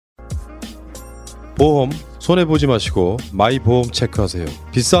보험 손해보지 마시고 마이보험 체크하세요.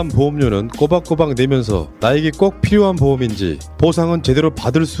 비싼 보험료는 꼬박꼬박 내면서 나에게 꼭 필요한 보험인지 보상은 제대로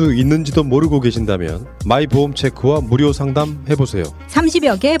받을 수 있는지도 모르고 계신다면 마이보험 체크와 무료 상담 해보세요.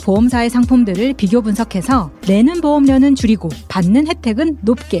 30여 개 보험사의 상품들을 비교 분석해서 내는 보험료는 줄이고 받는 혜택은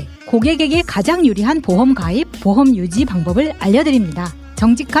높게 고객에게 가장 유리한 보험 가입, 보험 유지 방법을 알려드립니다.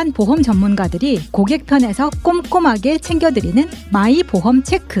 정직한 보험 전문가들이 고객 편에서 꼼꼼하게 챙겨드리는 마이보험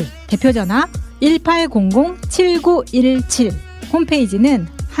체크. 대표 전화 1800-7917. 홈페이지는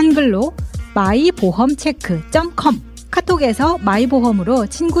한글로 마이보험체크.com. 카톡에서 마이보험으로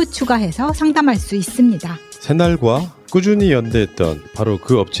친구 추가해서 상담할 수 있습니다. 새날과 꾸준히 연대했던 바로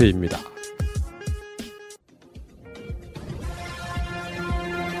그 업체입니다.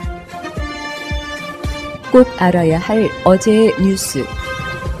 꼭 알아야 할 어제의 뉴스.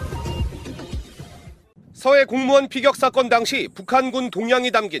 서해 공무원 피격 사건 당시 북한군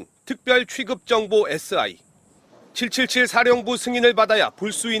동향이 담긴 특별 취급 정보 SI. 777 사령부 승인을 받아야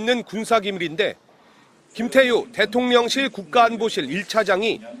볼 수 있는 군사기밀인데 김태효 대통령실 국가안보실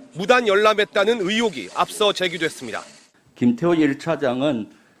 1차장이 무단 열람했다는 의혹이 앞서 제기됐습니다. 김태효 1차장은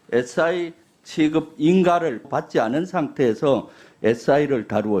SI 취급 인가를 받지 않은 상태에서 SI를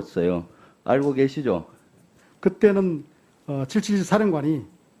다루었어요. 알고 계시죠? 그때는 777 사령관이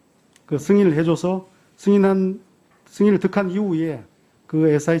그 승인을 해줘서 승인을 득한 이후에 그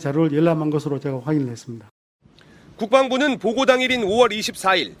SI 자료를 열람한 것으로 제가 확인을 했습니다. 국방부는 보고 당일인 5월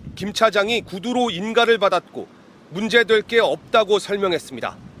 24일 김 차장이 구두로 인가를 받았고 문제될 게 없다고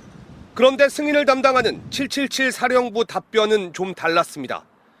설명했습니다. 그런데 승인을 담당하는 777 사령부 답변은 좀 달랐습니다.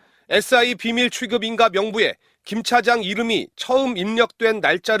 SI 비밀 취급 인가 명부에 김 차장 이름이 처음 입력된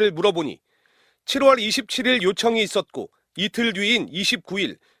날짜를 물어보니 7월 27일 요청이 있었고 이틀 뒤인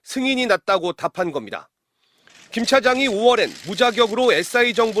 29일 승인이 났다고 답한 겁니다. 김 차장이 5월엔 무자격으로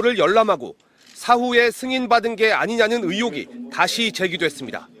SI 정보를 열람하고 사후에 승인받은 게 아니냐는 의혹이 다시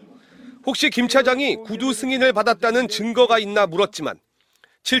제기됐습니다. 혹시 김 차장이 구두 승인을 받았다는 증거가 있나 물었지만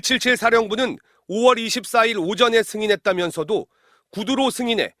 777 사령부는 5월 24일 오전에 승인했다면서도 구두로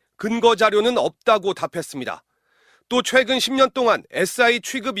승인해 근거 자료는 없다고 답했습니다. 또 최근 10년 동안 SI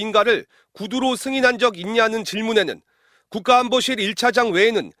취급 인가를 구두로 승인한 적 있냐는 질문에는 국가안보실 1차장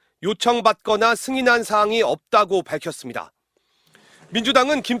외에는 요청받거나 승인한 사항이 없다고 밝혔습니다.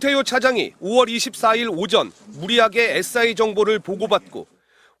 민주당은 김태효 차장이 5월 24일 오전 무리하게 SI 정보를 보고받고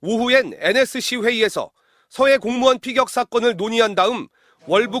오후엔 NSC 회의에서 서해 공무원 피격 사건을 논의한 다음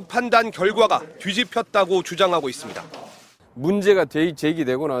월북 판단 결과가 뒤집혔다고 주장하고 있습니다. 문제가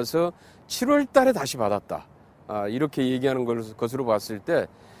제기되고 나서 7월 달에 다시 받았다. 이렇게 얘기하는 것으로 봤을 때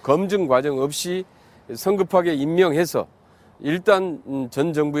검증 과정 없이 성급하게 임명해서 일단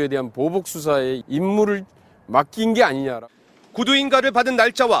전 정부에 대한 보복 수사에 임무를 맡긴 게 아니냐. 구두 인가를 받은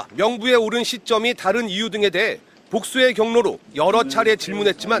날짜와 명부에 오른 시점이 다른 이유 등에 대해 복수의 경로로 여러 차례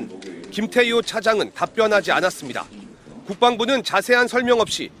질문했지만 김태효 차장은 답변하지 않았습니다. 국방부는 자세한 설명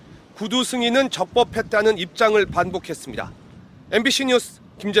없이 구두 승인은 적법했다는 입장을 반복했습니다. MBC 뉴스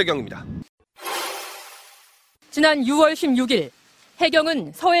김재경입니다. 지난 6월 16일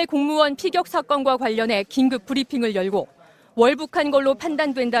해경은 서해 공무원 피격 사건과 관련해 긴급 브리핑을 열고 월북한 걸로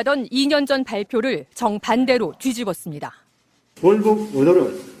판단된다던 2년 전 발표를 정반대로 뒤집었습니다. 월북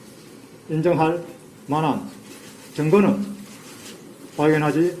의도를 인정할 만한 증거는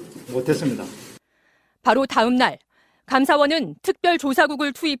발견하지 못했습니다. 바로 다음 날 감사원은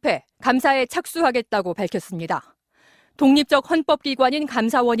특별조사국을 투입해 감사에 착수하겠다고 밝혔습니다. 독립적 헌법기관인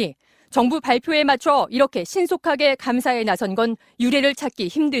감사원이 정부 발표에 맞춰 이렇게 신속하게 감사에 나선 건 유례를 찾기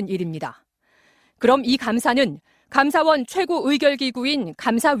힘든 일입니다. 그럼 이 감사는 감사원 최고 의결기구인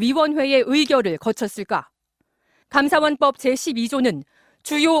감사위원회의 의결을 거쳤을까? 감사원법 제12조는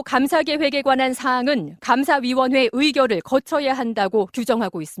주요 감사계획에 관한 사항은 감사위원회 의결을 거쳐야 한다고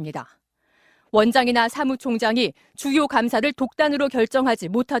규정하고 있습니다. 원장이나 사무총장이 주요 감사를 독단으로 결정하지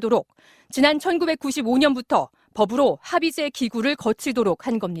못하도록 지난 1995년부터 법으로 합의제 기구를 거치도록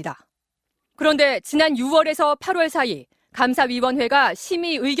한 겁니다. 그런데 지난 6월에서 8월 사이 감사위원회가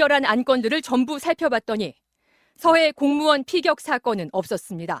심의 의결한 안건들을 전부 살펴봤더니 서해 공무원 피격 사건은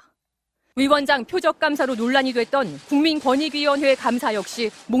없었습니다. 위원장 표적감사로 논란이 됐던 국민권익위원회 감사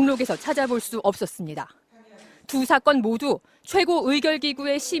역시 목록에서 찾아볼 수 없었습니다. 두 사건 모두 최고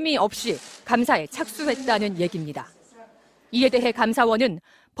의결기구의 심의 없이 감사에 착수했다는 얘기입니다. 이에 대해 감사원은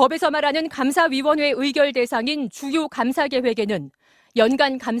법에서 말하는 감사위원회 의결 대상인 주요 감사계획에는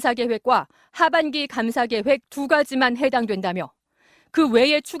연간 감사계획과 하반기 감사계획 두 가지만 해당된다며 그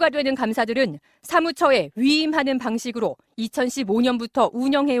외에 추가되는 감사들은 사무처에 위임하는 방식으로 2015년부터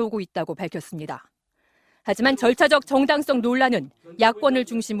운영해오고 있다고 밝혔습니다. 하지만 절차적 정당성 논란은 야권을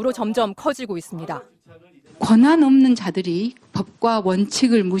중심으로 점점 커지고 있습니다. 권한 없는 자들이 법과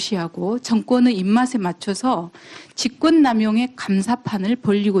원칙을 무시하고 정권의 입맛에 맞춰서 직권남용의 감사판을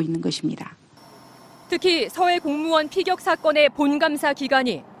벌리고 있는 것입니다. 특히 서해 공무원 피격 사건의 본감사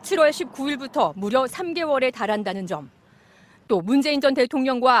기간이 7월 19일부터 무려 3개월에 달한다는 점. 또 문재인 전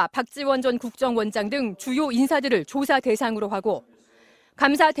대통령과 박지원 전 국정원장 등 주요 인사들을 조사 대상으로 하고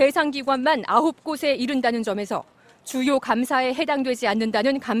감사 대상 기관만 9곳에 이른다는 점에서 주요 감사에 해당되지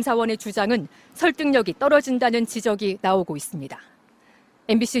않는다는 감사원의 주장은 설득력이 떨어진다는 지적이 나오고 있습니다.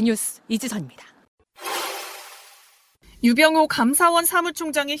 MBC 뉴스 이지선입니다. 유병호 감사원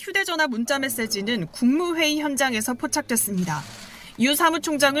사무총장의 휴대전화 문자메시지는 국무회의 현장에서 포착됐습니다. 유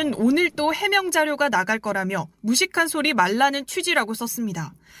사무총장은 오늘 또 해명 자료가 나갈 거라며 무식한 소리 말라는 취지라고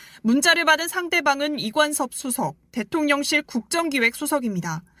썼습니다. 문자를 받은 상대방은 이관섭 수석, 대통령실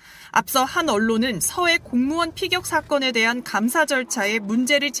국정기획수석입니다. 앞서 한 언론은 서해 공무원 피격 사건에 대한 감사 절차에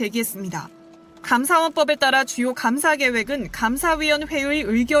문제를 제기했습니다. 감사원법에 따라 주요 감사 계획은 감사위원회의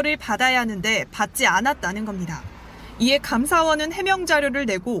의결을 받아야 하는데 받지 않았다는 겁니다. 이에 감사원은 해명 자료를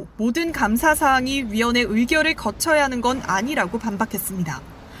내고 모든 감사 사항이 위원회 의결을 거쳐야 하는 건 아니라고 반박했습니다.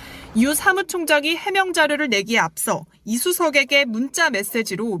 유 사무총장이 해명 자료를 내기에 앞서 이 수석에게 문자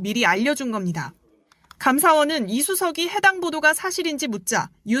메시지로 미리 알려준 겁니다. 감사원은 이 수석이 해당 보도가 사실인지 묻자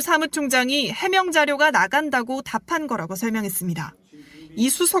유 사무총장이 해명 자료가 나간다고 답한 거라고 설명했습니다. 이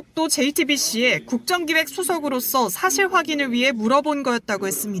수석도 JTBC에 국정기획 수석으로서 사실 확인을 위해 물어본 거였다고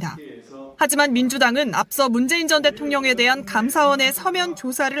했습니다. 하지만 민주당은 앞서 문재인 전 대통령에 대한 감사원의 서면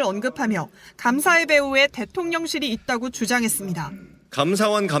조사를 언급하며 감사의 배후에 대통령실이 있다고 주장했습니다.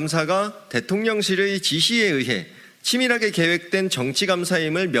 감사원 감사가 대통령실의 지시에 의해 치밀하게 계획된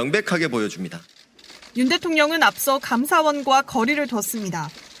정치감사임을 명백하게 보여줍니다. 윤 대통령은 앞서 감사원과 거리를 뒀습니다.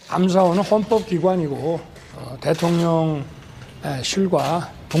 감사원은 헌법기관이고 대통령실과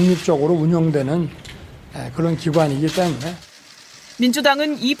독립적으로 운영되는 그런 기관이기 때문에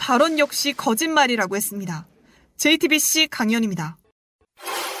민주당은 이 발언 역시 거짓말이라고 했습니다. JTBC 강연입니다.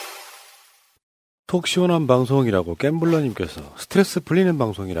 톡 시원한 방송이라고 갬블러님께서, 스트레스 풀리는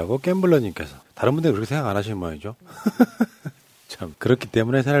방송이라고 갬블러님께서, 다른 분들은 그렇게 생각 안 하시는 모양이죠. 참 그렇기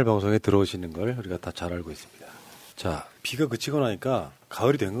때문에 새날 방송에 들어오시는 걸 우리가 다 잘 알고 있습니다. 자, 비가 그치고 나니까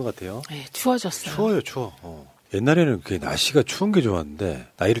가을이 된 것 같아요. 네, 추워졌어요. 추워요, 추워. 옛날에는 그게 날씨가 추운 게 좋았는데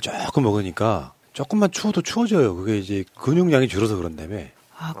나이를 조금 먹으니까 조금만 추워도 추워져요. 그게 이제 근육량이 줄어서 그런다며.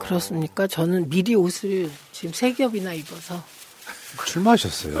 아, 그렇습니까? 저는 미리 옷을 지금 3겹이나 입어서.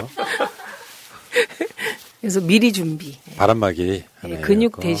 출마하셨어요? 그래서 미리 준비. 바람막이. 네,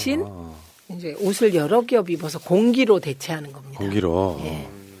 근육 대신 이제 옷을 여러 겹 입어서 공기로 대체하는 겁니다. 공기로. 예.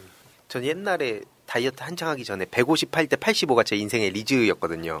 전 옛날에 다이어트 한창 하기 전에 158대 85가 제 인생의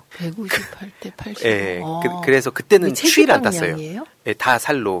리즈였거든요. 158대 85. 예. 그래서 그때는 추위를 안 탔어요. 예, 다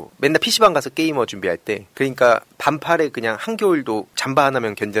살로. 맨날 PC방 가서 게이머 준비할 때. 그러니까 반팔에 그냥 한겨울도 잠바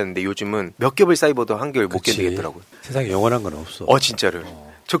하나면 견뎠는데 요즘은 몇 겹을 쌓이고도 한겨울 못 견디겠더라고요. 세상에 영원한 건 없어. 진짜로.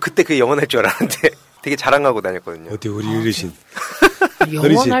 저 그때 그게 영원할 줄 알았는데 되게 자랑하고 다녔거든요. 어디 우리 어르신.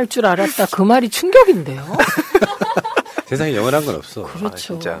 영원할 줄 알았다. 그 말이 충격인데요. 세상에 영원한 건 없어. 그렇죠.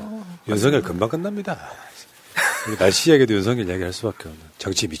 진짜. 윤석열 금방 끝납니다. 우리 날씨 이야기도 윤석열 이야기 할 수밖에 없는.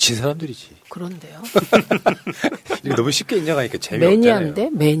 정치에 미친 사람들이지. 그런데요. 이거 너무 쉽게 인정하니까 재미없잖아요. 매니아인데?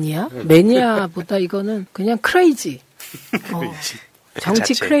 매니아? 매니아보다 이거는 그냥 크레이지.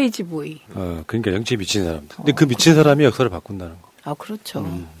 정치 크레이지 보이. 그러니까 정치에 미친 사람들. 근데 그 미친 사람이 역사를 바꾼다는 거. 아, 그렇죠.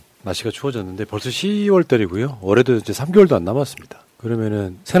 날씨가 추워졌는데 벌써 10월 달이고요. 올해도 이제 3개월도 안 남았습니다.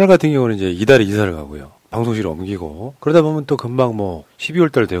 그러면은 새날 같은 경우는 이제 이달에 이사를 가고요. 방송실을 옮기고 그러다 보면 또 금방 뭐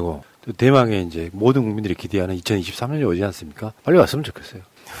 12월 달 되고 또 대망의 이제 모든 국민들이 기대하는 2023년이 오지 않습니까? 빨리 왔으면 좋겠어요.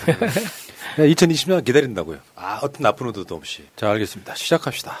 2020년 기다린다고요. 어떤 나쁜 의도도 없이. 자, 알겠습니다.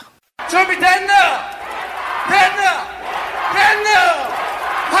 시작합시다. 준비됐나?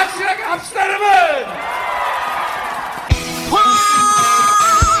 확실하게 합시다, 여러분!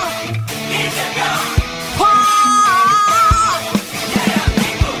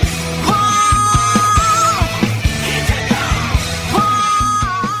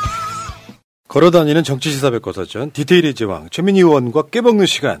 걸어다니는 정치시사백과사전 디테일의 제왕 최민희 의원과 깨먹는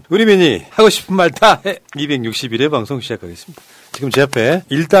시간. 우리 민희 하고 싶은 말 다 해. 261회 방송 시작하겠습니다. 지금 제 앞에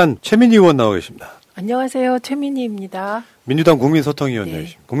일단 최민희 의원 나와 계십니다. 안녕하세요. 최민희입니다. 민주당 국민소통위원 네.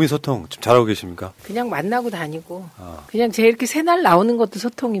 되십니다. 국민소통 지금 잘하고 계십니까? 그냥 만나고 다니고 그냥 제 이렇게 새날 나오는 것도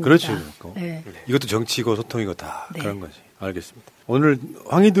소통입니다. 그렇죠. 네. 이것도 정치고 소통이고 다 네. 그런 거지. 알겠습니다. 오늘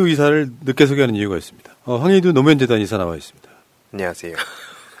황희두 이사를 늦게 소개하는 이유가 있습니다. 황희두 노무현재단 이사 나와 있습니다. 안녕하세요.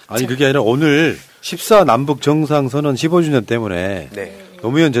 아니 그게 아니라 오늘 14 남북 정상선언 15주년 때문에 네.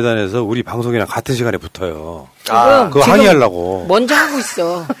 노무현 재단에서 우리 방송이랑 같은 시간에 붙어요. 그거 항의하려고. 먼저 하고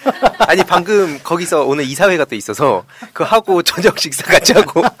있어. 아니 방금 거기서 오늘 이사회가 또 있어서 그거 하고 저녁 식사 같이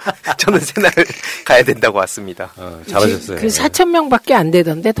하고 저는 새날 가야 된다고 왔습니다. 잘하셨어요. 그 4,000명밖에 안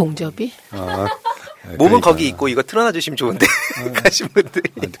되던데 동접이. 몸은 거기 있고 이거 틀어놔 주시면 좋은데 가신 분들이.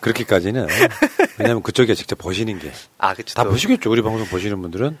 그렇게까지는. 왜냐면 그쪽에 직접 보시는 게. 그쵸. 다 보시겠죠. 우리 방송 보시는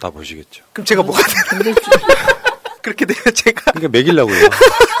분들은 다 보시겠죠. 그럼 제가 뭐가 되나? 그렇게 되면 제가. 그러니까 먹이려고요.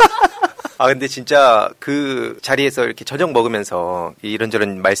 근데 진짜 그 자리에서 이렇게 저녁 먹으면서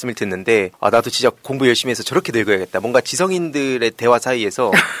이런저런 말씀을 듣는데, 나도 진짜 공부 열심히 해서 저렇게 늙어야겠다. 뭔가 지성인들의 대화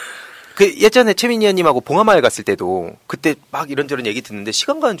사이에서 그 예전에 최민희 의원님하고 봉하마을 갔을 때도 그때 막 이런저런 얘기 듣는데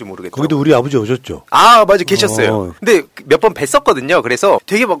시간 가는 줄 모르겠더라고요. 거기도 우리 아버지 오셨죠? 맞아, 계셨어요. 근데 몇 번 뵀었거든요. 그래서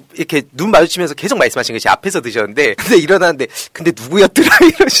되게 막 이렇게 눈 마주치면서 계속 말씀하신 것이 앞에서 드셨는데, 근데 일어나는데 근데 누구였더라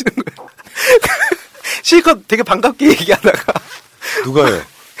이러시는 거예요. 실컷 되게 반갑게 얘기하다가. 누가요?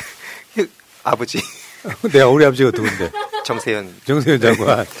 아버지. 내가 우리 아버지가 누군데? 정세현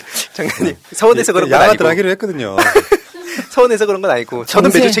장관. 장관님. 서원에서 그런 건 아니고. 야가들 하기로 했거든요. 서원에서 그런 건 아니고.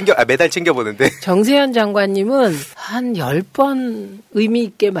 저는 매달 챙겨보는데. 정세현 장관님은 한 10번 의미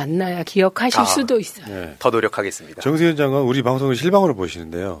있게 만나야 기억하실 수도 있어요. 네. 더 노력하겠습니다. 정세현 장관 우리 방송을 실방으로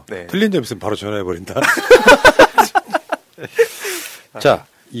보시는데요. 네. 틀린 점 있으면 바로 전화해버린다. 자,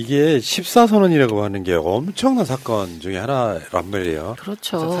 이게 14선언이라고 하는 게 엄청난 사건 중에 하나란 말이에요.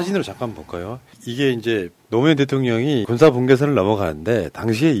 그렇죠. 사진으로 잠깐 볼까요? 이게 이제 노무현 대통령이 군사분계선을 넘어가는데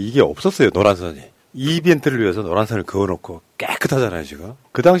당시에 이게 없었어요. 노란선이. 이 이벤트를 위해서 노란선을 그어놓고 깨끗하잖아요, 지금.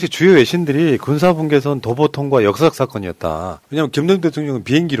 그 당시 주요 외신들이 군사분계선 도보 통과 역사적 사건이었다. 왜냐하면 김대중 대통령은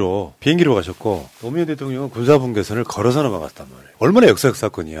비행기로 가셨고 노무현 대통령은 군사분계선을 걸어서 넘어갔단 말이에요. 얼마나 역사적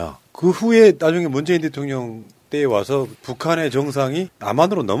사건이야. 그 후에 나중에 문재인 대통령 때에 와서 북한의 정상이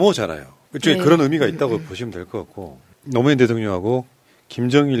남한으로 넘어오잖아요. 그쪽에 그런 의미가 있다고 보시면 될 것 같고, 노무현 대통령하고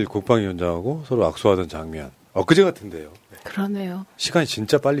김정일 국방위원장하고 서로 악수하던 장면 엊그제 같은데요. 그러네요. 시간이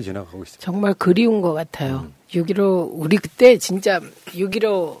진짜 빨리 지나가고 있어요. 정말 그리운 것 같아요. 6.15 우리 그때 진짜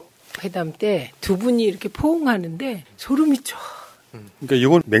 6.15 회담 때 두 분이 이렇게 포옹하는데 소름이 쫙. 그러니까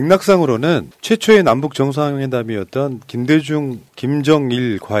이건 맥락상으로는 최초의 남북 정상회담이었던 김대중,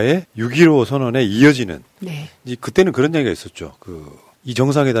 김정일과의 6.15 선언에 이어지는. 네. 그때는 그런 얘기가 있었죠. 이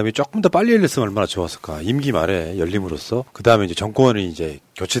정상회담이 조금 더 빨리 열렸으면 얼마나 좋았을까. 임기 말에 열림으로써. 그 다음에 이제 정권이 이제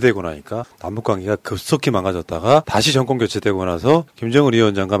교체되고 나니까 남북 관계가 급속히 망가졌다가 다시 정권 교체되고 나서 김정은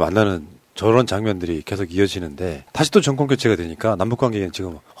위원장과 만나는 저런 장면들이 계속 이어지는데, 다시 또 정권 교체가 되니까 남북 관계는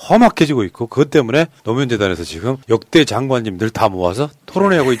지금 험악해지고 있고, 그것 때문에 노무현 재단에서 지금 역대 장관님들 다 모아서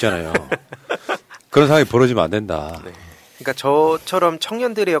토론회하고 있잖아요. 그런 상황이 벌어지면 안 된다. 네. 그러니까 저처럼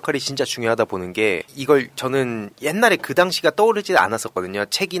청년들의 역할이 진짜 중요하다 보는 게, 이걸 저는 옛날에 그 당시가 떠오르지 않았었거든요.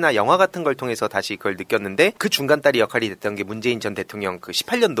 책이나 영화 같은 걸 통해서 다시 그걸 느꼈는데, 그 중간다리 역할이 됐던 게 문재인 전 대통령 그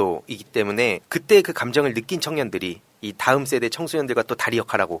 18년도이기 때문에 그때 그 감정을 느낀 청년들이 이 다음 세대 청소년들과 또 다리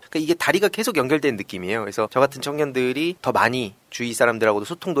역할하고, 그러니까 이게 다리가 계속 연결된 느낌이에요. 그래서 저 같은 청년들이 더 많이 주위 사람들하고도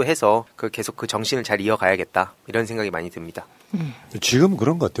소통도 해서 계속 그 정신을 잘 이어가야겠다, 이런 생각이 많이 듭니다. 지금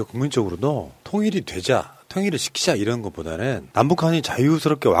그런 것 같아요. 국민적으로도 통일이 되자, 통일을 시키자 이런 것보다는 남북한이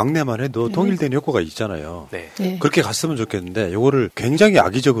자유스럽게 왕래만 해도 통일되는 효과가 있잖아요. 네. 그렇게 갔으면 좋겠는데 이거를 굉장히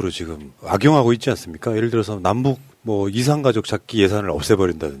악의적으로 지금 악용하고 있지 않습니까? 예를 들어서 남북 이산가족 찾기 예산을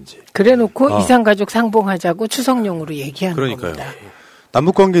없애버린다든지. 그래놓고 이산가족 상봉하자고 추석용으로 얘기하는 그러니까요. 겁니다.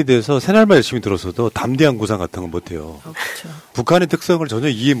 남북관계에 대해서 새날만 열심히 들었어도 담대한 구상 같은 건 못해요. 그렇죠. 북한의 특성을 전혀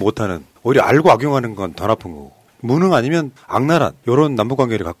이해 못하는, 오히려 알고 악용하는 건 더 나쁜 거고. 무능 아니면 악랄한 이런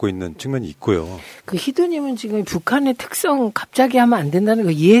남북관계를 갖고 있는 측면이 있고요. 그 희두님은 지금 북한의 특성 갑자기 하면 안 된다는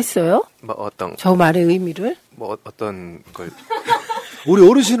거 이해했어요? 어떤? 저 말의 의미를? 어떤 걸? 우리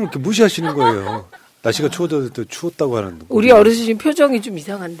어르신을 이렇게 무시하시는 거예요. 날씨가 추워져도 추웠다고 하는. 우리 어르신 표정이 좀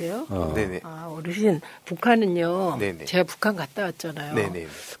이상한데요? 네네. 어르신, 북한은요. 네네. 제가 북한 갔다 왔잖아요. 네네.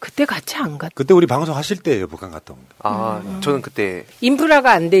 그때 같이 안 갔다. 그때 우리 방송 하실 때예요, 북한 갔다 온 거. 저는 그때.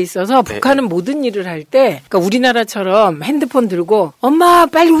 인프라가 안 돼 있어서 북한은 모든 일을 할 때, 그러니까 우리나라처럼 핸드폰 들고, 엄마,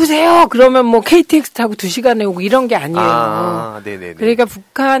 빨리 오세요! 그러면 KTX 타고 2시간에 오고 이런 게 아니에요. 네네네. 그러니까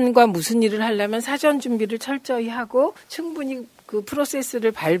북한과 무슨 일을 하려면 사전 준비를 철저히 하고, 충분히 그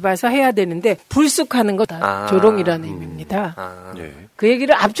프로세스를 밟아서 해야 되는데 불쑥하는 거 다 조롱이라는 의미입니다. 예. 그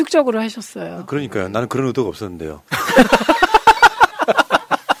얘기를 압축적으로 하셨어요. 그러니까요. 나는 그런 의도가 없었는데요.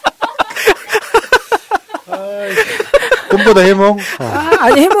 꿈보다 해몽?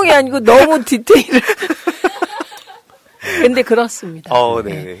 아니 해몽이 아니고 너무 디테일을. 근데 그렇습니다.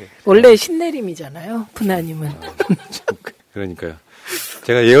 네. 원래 신내림이잖아요. 분하님은. 그러니까요.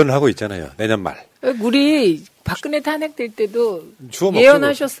 제가 예언을 하고 있잖아요. 내년 말. 우리 박근혜 탄핵될 때도 주어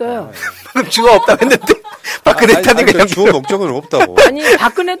예언하셨어요. 방금 주어 없다고 했는데 박근혜 탄핵은 주어 목적은 없다고. 아니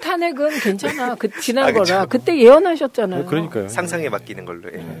박근혜 탄핵은 괜찮아. 지난 거라. 그때 예언하셨잖아요. 그러니까요. 상상에 맡기는 걸로.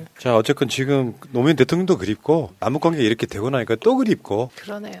 예. 자, 어쨌건 지금 노무현 대통령도 그립고 남북관계가 이렇게 되고 나니까 또 그립고.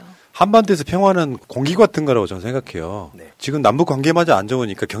 그러네요. 한반도에서 평화는 공기 같은 거라고 저는 생각해요. 네. 지금 남북관계마저 안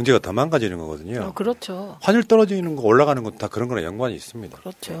좋으니까 경제가 더 망가지는 거거든요. 그렇죠. 환율 떨어지는 거 올라가는 것도 다 그런 거랑 연관이 있습니다.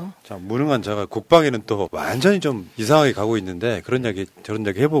 그렇죠. 자, 무능한 자가 국방에는 또 완전히 좀 이상하게 가고 있는데 그런 이야기 저런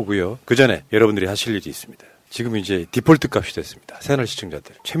이야기 해보고요. 그 전에 여러분들이 하실 일이 있습니다. 지금 이제 디폴트 값이 됐습니다. 새날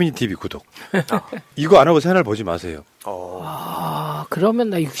시청자들. 최민희 TV 구독. 이거 안 하고 새날 보지 마세요. 그러면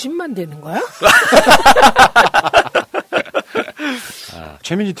나 60만 되는 거야?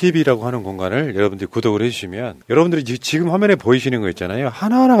 최민희 TV라고 하는 공간을 여러분들이 구독을 해주시면 여러분들이 지금 화면에 보이시는 거 있잖아요.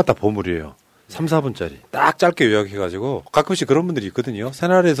 하나하나가 다 보물이에요. 3, 4분짜리 딱 짧게 요약해가지고 가끔씩 그런 분들이 있거든요.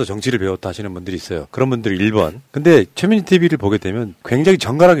 새날에서 정치를 배웠다 하시는 분들이 있어요. 그런 분들이 1번. 근데 최민희 TV를 보게 되면 굉장히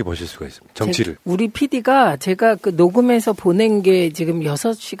정갈하게 보실 수가 있습니다. 정치를. 우리 PD가 제가 그 녹음해서 보낸 게 지금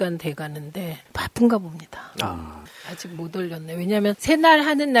 6시간 돼가는데 바쁜가 봅니다. 아직 못 올렸네. 왜냐하면 새날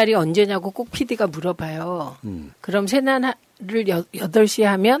하는 날이 언제냐고 꼭 PD가 물어봐요. 그럼 새날을 8시에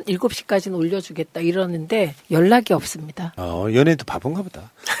하면 7시까지는 올려주겠다 이러는데 연락이 없습니다. 연예인도 바쁜가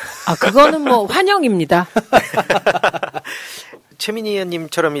보다. 그거는 뭐 환영입니다. 최민희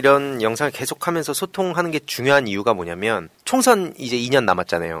의원님처럼 이런 영상을 계속하면서 소통하는 게 중요한 이유가 뭐냐면 총선 이제 2년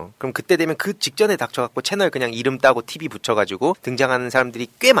남았잖아요. 그럼 그때 되면 그 직전에 닥쳐갖고 채널 그냥 이름 따고 TV 붙여가지고 등장하는 사람들이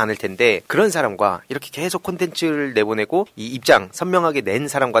꽤 많을 텐데 그런 사람과 이렇게 계속 콘텐츠를 내보내고 이 입장 선명하게 낸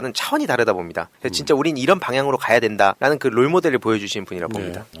사람과는 차원이 다르다 봅니다. 그래서 진짜 우린 이런 방향으로 가야 된다라는 그 롤모델을 보여주신 분이라고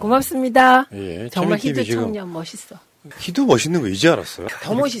봅니다. 고맙습니다. 예, 정말 TV 희두 청년 멋있어. 희두 멋있는 거 이제 알았어요?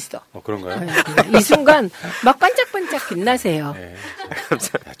 더 멋있어. 그런가요? 이 순간 막 반짝반짝 빛나세요.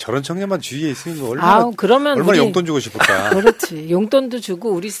 저런 청년만 주위에 있으면 얼마나, 그러면 얼마나 용돈 주고 싶을까. 그렇지. 용돈도 주고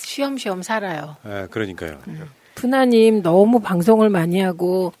우리 쉬엄쉬엄 살아요. 그러니까요. 푸나님 너무 방송을 많이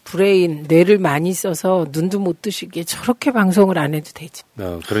하고 브레인, 뇌를 많이 써서 눈도 못 뜨시게 저렇게 방송을 안 해도 되지.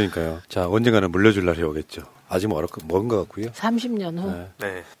 그러니까요. 자, 언젠가는 물려줄 날이 오겠죠. 아직 먼 것 같고요. 30년 후.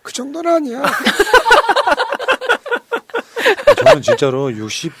 네. 그 정도는 아니야. 저는 진짜로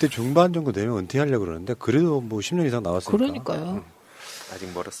 60대 중반 정도 되면 은퇴하려고 그러는데 그래도 뭐 10년 이상 나왔으니까. 그러니까요. 아직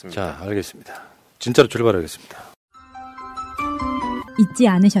멀었습니다. 자, 알겠습니다. 진짜로 출발하겠습니다. 잊지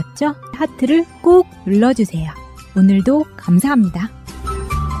않으셨죠? 하트를 꼭 눌러주세요. 오늘도 감사합니다.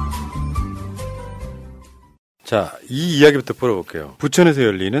 자, 이 이야기부터 풀어볼게요. 부천에서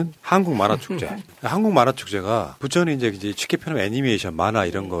열리는 한국만화축제. 한국만화축제가 부천이 이제 쉽게 표현하면 애니메이션, 만화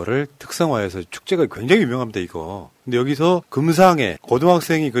이런 거를 특성화해서 축제가 굉장히 유명합니다, 이거. 근데 여기서 금상에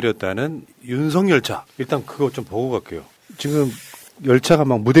고등학생이 그렸다는 윤석열차. 일단 그거 좀 보고 갈게요. 지금 열차가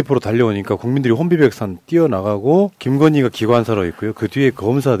막 무대포로 달려오니까 국민들이 혼비백산 뛰어나가고 김건희가 기관사로 있고요. 그 뒤에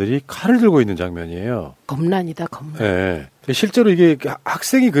검사들이 칼을 들고 있는 장면이에요. 검란이다, 검란. 네. 실제로 이게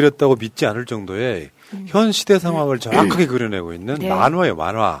학생이 그렸다고 믿지 않을 정도의 현 시대 상황을 정확하게 그려내고 있는 만화예요,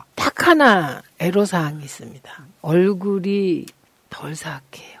 만화. 딱 하나 애로사항이 있습니다. 얼굴이 덜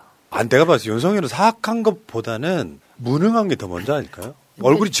사악해요. 내가 봤을 때 윤석열은 사악한 것보다는 무능한 게 더 먼저 아닐까요?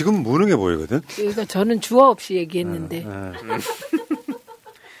 얼굴이 지금 무능해 보이거든. 그러니까 저는 주어 없이 얘기했는데.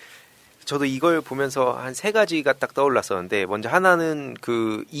 저도 이걸 보면서 한 3가지가 딱 떠올랐었는데 먼저 하나는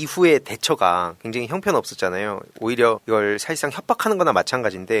그 이후의 대처가 굉장히 형편없었잖아요. 오히려 이걸 사실상 협박하는 거나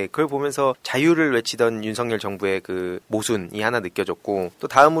마찬가지인데 그걸 보면서 자유를 외치던 윤석열 정부의 그 모순이 하나 느껴졌고 또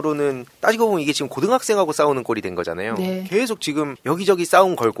다음으로는 따지고 보면 이게 지금 고등학생하고 싸우는 꼴이 된 거잖아요. 네. 계속 지금 여기저기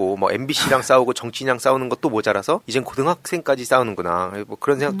싸움 걸고 뭐 MBC랑 싸우고 정치인이랑 싸우는 것도 모자라서 이젠 고등학생까지 싸우는구나. 뭐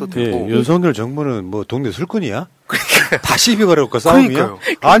그런 생각도 들고. 윤석열 정부는 뭐 동네 술꾼이야? 다 시비 걸어올까 싸움이야?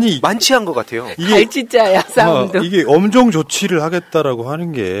 아니 만취한 것 같아요. 갈치자야 싸움도. 이게 엄정 조치를 하겠다라고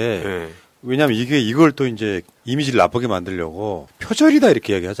하는 게 왜냐하면 이걸 또 이제 이미지를 나쁘게 만들려고 표절이다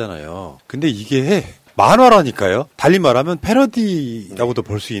이렇게 이야기하잖아요. 근데 이게 만화라니까요. 달리 말하면 패러디라고도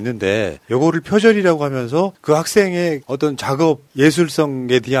볼 수 있는데 요거를 표절이라고 하면서 그 학생의 어떤 작업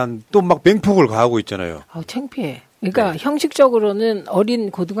예술성에 대한 또 막 맹폭을 가하고 있잖아요. 창피해. 그러니까 형식적으로는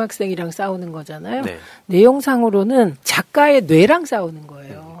어린 고등학생이랑 싸우는 거잖아요. 내용상으로는 작가의 뇌랑 싸우는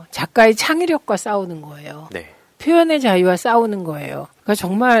거예요. 작가의 창의력과 싸우는 거예요. 표현의 자유와 싸우는 거예요. 그러니까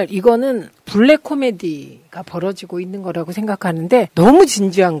정말 이거는 블랙 코미디가 벌어지고 있는 거라고 생각하는데 너무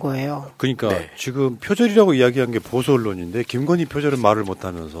진지한 거예요. 그러니까 지금 표절이라고 이야기한 게 보수 언론인데 김건희 표절은 말을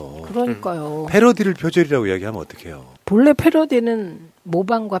못하면서 그러니까요. 패러디를 표절이라고 이야기하면 어떡해요? 본래 패러디는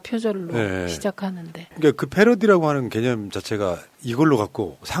모방과 표절로 네. 시작하는데. 그러니까 그 패러디라고 하는 개념 자체가 이걸로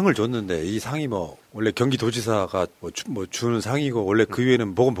갖고 상을 줬는데 이 상이 뭐 원래 경기도지사가 뭐 주는 상이고 원래 그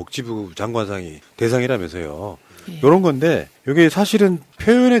위에는 보건복지부 장관상이 대상이라면서요. 이런 건데 이게 사실은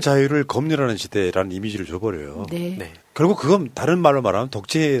표현의 자유를 검열하는 시대라는 이미지를 줘버려요. 네. 네. 결국 그건 다른 말로 말하면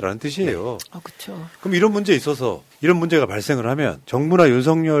독재라는 뜻이에요. 그렇죠. 그럼 이런 문제에 있어서 이런 문제가 발생을 하면 정부나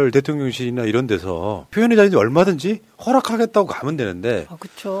윤석열 대통령실이나 이런 데서 표현의 자유는 얼마든지 허락하겠다고 가면 되는데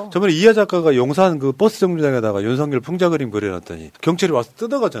그렇죠. 저번에 이하 작가가 용산 그 버스 정류장에다가 윤석열 풍자 그림 그려놨더니 경찰이 와서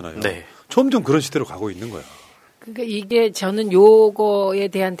뜯어가잖아요. 네. 점점 그런 시대로 가고 있는 거야. 그러니까 이게 저는 요거에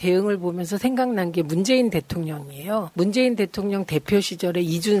대한 대응을 보면서 생각난 게 문재인 대통령이에요. 문재인 대통령 대표 시절에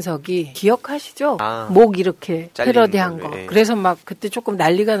이준석이 기억하시죠? 목 이렇게 패러디한 거. 네. 그래서 막 그때 조금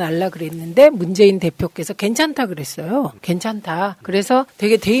난리가 날라 그랬는데 문재인 대표께서 괜찮다 그랬어요. 괜찮다. 그래서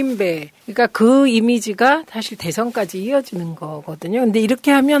되게 대인배. 그러니까 그 이미지가 사실 대선까지 이어지는 거거든요. 근데 이렇게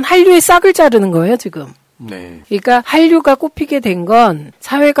하면 한류의 싹을 자르는 거예요, 지금. 네. 그러니까 한류가 꼽히게 된 건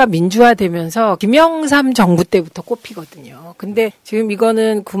사회가 민주화되면서 김영삼 정부 때부터 꼽히거든요. 근데 지금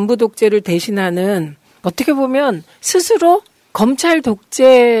이거는 군부 독재를 대신하는 어떻게 보면 스스로 검찰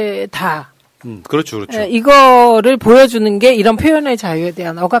독재다. 그렇죠, 그렇죠. 이거를 보여주는 게 이런 표현의 자유에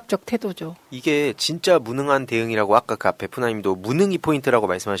대한 억압적 태도죠. 이게 진짜 무능한 대응이라고 아까 그 앞에 푸나님도 무능이 포인트라고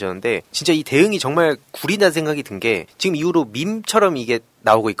말씀하셨는데 진짜 이 대응이 정말 구리다 생각이 든 게 지금 이후로 밈처럼 이게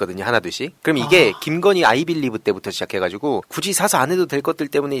나오고 있거든요. 하나둘씩. 그럼 이게 김건희 아이빌리브 때부터 시작해가지고 굳이 사서 안 해도 될 것들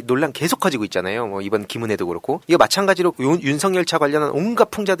때문에 논란 계속 커지고 있잖아요. 뭐 이번 김은혜도 그렇고. 이거 마찬가지로 윤석열차 관련한 온갖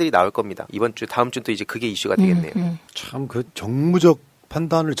풍자들이 나올 겁니다. 이번 주 다음 주도 이제 그게 이슈가 되겠네요. 참 그 정무적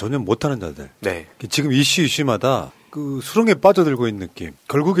판단을 전혀 못하는 자들. 네. 지금 이슈마다 그 수렁에 빠져들고 있는 느낌.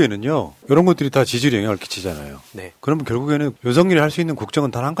 결국에는요. 이런 것들이 다 지지율에 영향을 끼치잖아요. 네. 그러면 결국에는 윤석열이 할 수 있는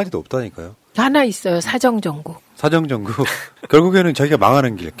국정은 단 한 가지도 없다니까요. 하나 있어요. 사정정국. 사정정국. 결국에는 자기가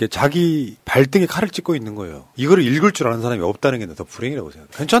망하는 길. 자기 발등에 칼을 찍고 있는 거예요. 이거를 읽을 줄 아는 사람이 없다는 게 더 불행이라고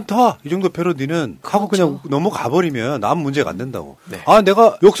생각해요. 괜찮다. 이 정도 패러디는 하고 그냥 넘어가버리면 아무 문제가 안 된다고. 네.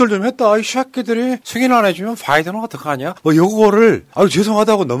 내가 욕설 좀 했다. 이 새끼들이 승인 안 해주면 파이드는 어떡하냐. 뭐 요거를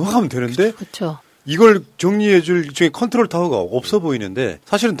죄송하다고 넘어가면 되는데. 그렇죠. 이걸 정리해줄 일종의 컨트롤 타워가 없어 보이는데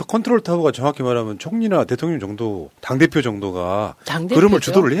사실은 더 컨트롤 타워가 정확히 말하면 총리나 대통령 정도, 당대표 정도가 흐름을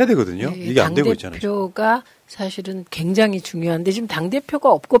주도를 해야 되거든요. 네, 이게 안 되고 있잖아요. 당대표가 사실은 굉장히 중요한데 지금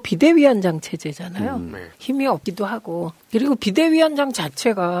당대표가 없고 비대위원장 체제잖아요. 힘이 없기도 하고. 그리고 비대위원장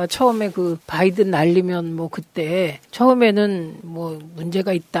자체가 처음에 그 바이든 날리면 뭐 그때 처음에는 뭐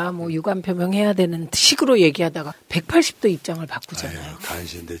문제가 있다, 뭐 유감 표명해야 되는 식으로 얘기하다가 180도 입장을 바꾸잖아요.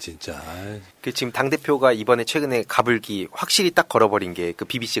 간신데 진짜. 그 지금 당대표가 이번에 최근에 가불기 확실히 딱 걸어버린 게 그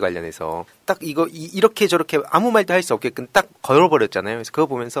BBC 관련해서 딱 이거 이렇게 저렇게 아무 말도 할 수 없게끔 딱 걸어버렸잖아요. 그래서 그거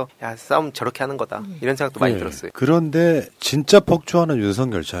보면서 야 싸움 저렇게 하는 거다 이런 생각도 많이 들었어요. 그런데 진짜 폭주하는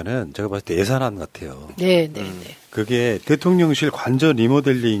윤석열차는 제가 봤을 때 예산안 같아요. 네. 그게 대통령실 관저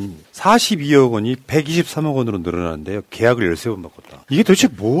리모델링 42억 원이 123억 원으로 늘어나는데요. 계약을 13번 바꿨다. 이게 도대체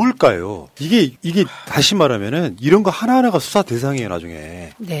뭘까요? 이게 다시 말하면은 이런 거 하나하나가 수사 대상이에요, 나중에.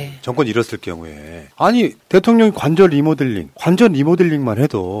 네. 정권이 잃었을 경우에. 아니, 대통령 관저 리모델링만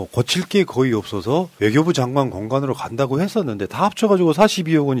해도 고칠 게 거의 없어서 외교부 장관 공간으로 간다고 했었는데 다 합쳐가지고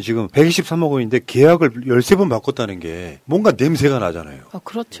 42억 원이 지금 123억 원인데 계약을 13번 바꿨다는 게 뭔가 냄새가 나잖아요.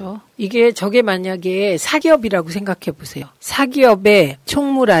 그렇죠. 저게 만약에 사기업이라고 생각해 보세요. 사기업의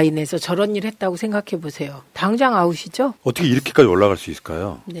총무 라인에서 저런 일 했다고 생각해 보세요. 당장 아웃이죠? 어떻게 이렇게까지 올라갈 수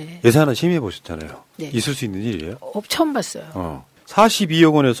있을까요? 네. 예산안 심의해 보셨잖아요. 네. 있을 수 있는 일이에요? 처음 봤어요.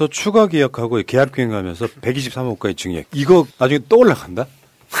 42억 원에서 추가 계약하고 계약 비행하면서 123억까지 증액. 이거 나중에 또 올라간다?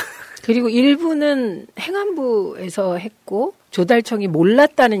 그리고 일부는 행안부에서 했고 조달청이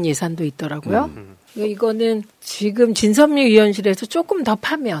몰랐다는 예산도 있더라고요. 이거는 지금 진선미 위원실에서 조금 더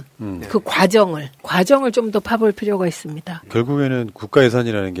파면 그 과정을 좀 더 파볼 필요가 있습니다. 결국에는 국가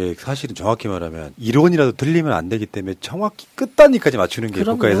예산이라는 게 사실은 정확히 말하면 1원이라도 틀리면 안 되기 때문에 정확히 끝단위까지 맞추는 게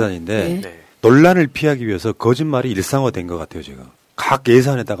국가 예산인데 논란을 피하기 위해서 거짓말이 일상화된 것 같아요, 지금. 각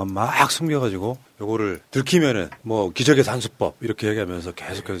예산에다가 막 숨겨가지고 요거를 들키면은 뭐 기적의 산수법 이렇게 얘기하면서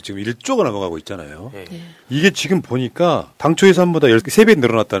계속해서 지금 1조가 넘어가고 있잖아요. 이게 지금 보니까 당초 예산보다 3배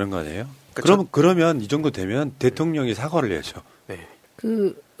늘어났다는 거 아니에요? 그러면 이 정도 되면 대통령이 사과를 해야죠.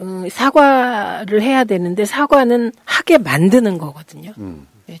 사과를 해야 되는데 사과는 하게 만드는 거거든요.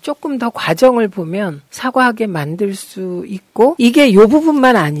 조금 더 과정을 보면 사과하게 만들 수 있고 이게 요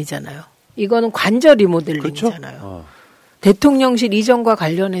부분만 아니잖아요. 이거는 관저 리모델링이잖아요. 그렇죠? 대통령실 이전과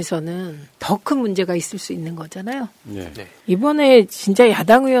관련해서는 더 큰 문제가 있을 수 있는 거잖아요. 이번에 진짜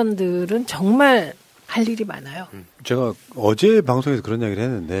야당 의원들은 정말 할 일이 많아요. 제가 어제 방송에서 그런 이야기를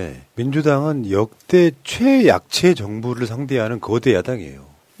했는데 민주당은 역대 최약체 정부를 상대하는 거대 야당이에요.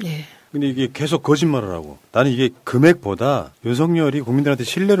 네. 근데 이게 계속 거짓말을 하고 나는 이게 금액보다 윤석열이 국민들한테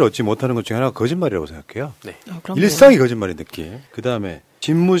신뢰를 얻지 못하는 것 중에 하나가 거짓말이라고 생각해요. 네. 일상이 거짓말인 느낌. 그다음에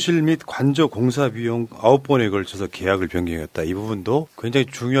집무실 및 관저 공사 비용 9번에 걸쳐서 계약을 변경했다. 이 부분도 굉장히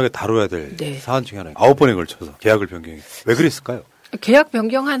중요하게 다뤄야 될 네. 사안 중에 하나예요. 9번에 걸쳐서 계약을 변경했다. 왜 그랬을까요? 계약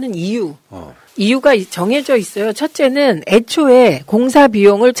변경하는 이유가 정해져 있어요. 첫째는 애초에 공사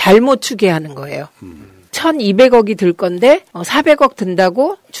비용을 잘못 추계하는 거예요. 1,200억이 들 건데 400억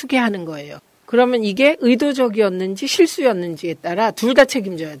든다고 추계하는 거예요. 그러면 이게 의도적이었는지 실수였는지에 따라 둘 다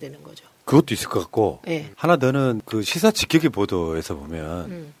책임져야 되는 거죠. 그것도 있을 것 같고 네. 하나 더는 그 시사 직격의 보도에서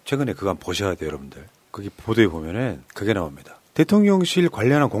보면 최근에 그거 한번 보셔야 돼요, 여러분들. 거기 보도에 보면은 그게 나옵니다. 대통령실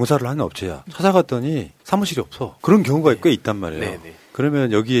관련한 공사를 하는 업체야. 찾아갔더니 사무실이 없어. 그런 경우가 꽤 있단 말이에요. 네네.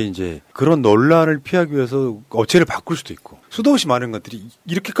 그러면 여기에 이제 그런 논란을 피하기 위해서 업체를 바꿀 수도 있고 수도 없이 많은 것들이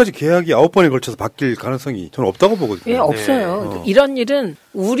이렇게까지 계약이 9번에 걸쳐서 바뀔 가능성이 저는 없다고 보거든요. 예, 없어요. 이런 일은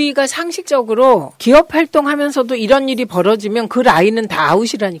우리가 상식적으로 기업 활동하면서도 이런 일이 벌어지면 그 라인은 다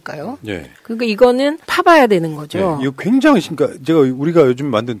아웃이라니까요. 예. 그러니까 이거는 파봐야 되는 거죠. 예, 이거 굉장히 그러니까 제가 우리가 요즘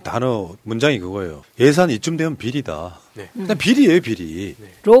만든 단어 문장이 그거예요. 예산 이쯤 되면 비리다. 네. 그냥 비리예요, 비리.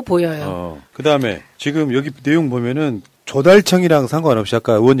 로 보여요. 그다음에 지금 여기 내용 보면은 조달청이랑 상관없이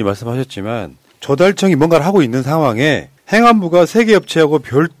아까 의원님 말씀하셨지만 조달청이 뭔가를 하고 있는 상황에 행안부가 세계 업체하고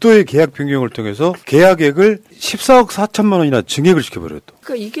별도의 계약 변경을 통해서 계약액을 14억 4천만 원이나 증액을 시켜버렸다.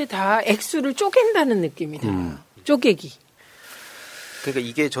 그러니까 이게 다 액수를 쪼갠다는 느낌이다. 쪼개기. 그러니까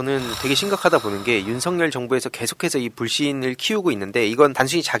이게 저는 되게 심각하다 보는 게 윤석열 정부에서 계속해서 이 불신을 키우고 있는데 이건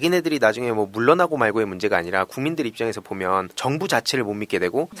단순히 자기네들이 나중에 뭐 물러나고 말고의 문제가 아니라 국민들 입장에서 보면 정부 자체를 못 믿게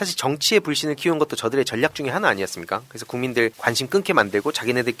되고 사실 정치의 불신을 키우는 것도 저들의 전략 중에 하나 아니었습니까? 그래서 국민들 관심 끊게 만들고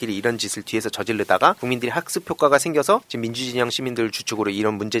자기네들끼리 이런 짓을 뒤에서 저지르다가 국민들이 학습 효과가 생겨서 지금 민주진영 시민들 주축으로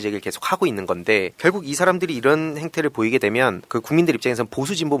이런 문제 제기를 계속 하고 있는 건데 결국 이 사람들이 이런 행태를 보이게 되면 그 국민들 입장에서는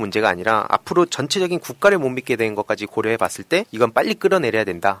보수 진보 문제가 아니라 앞으로 전체적인 국가를 못 믿게 되는 것까지 고려해 봤을 때 이건 빨리 끌어내려야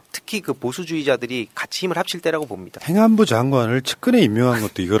된다. 특히 그 보수주의자들이 같이 힘을 합칠 때라고 봅니다. 행안부 장관을 측근에 임명한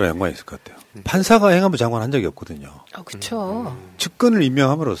것도 이거랑 연관이 있을 것 같아요. 판사가 행안부 장관 한 적이 없거든요. 그렇죠. 측근을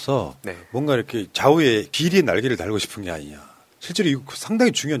임명함으로써 네. 뭔가 이렇게 좌우에 비리의 날개를 달고 싶은 게 아니냐. 실제로 이거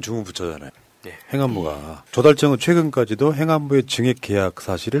상당히 중요한 주무부처잖아요. 네. 행안부가. 조달청은 최근까지도 행안부의 증액 계약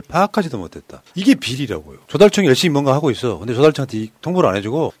사실을 파악하지도 못했다. 이게 비리라고요. 조달청이 열심히 뭔가 하고 있어. 근데 조달청한테 통보를 안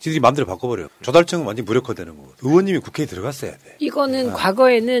해주고 지들이 마음대로 바꿔버려요. 조달청은 완전히 무력화되는 거고. 의원님이 국회에 들어갔어야 돼. 이거는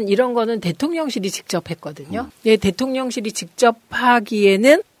과거에는 이런 거는 대통령실이 직접 했거든요. 네, 대통령실이 직접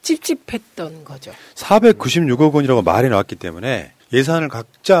하기에는 찝찝했던 거죠. 496억 원이라고 말이 나왔기 때문에 예산을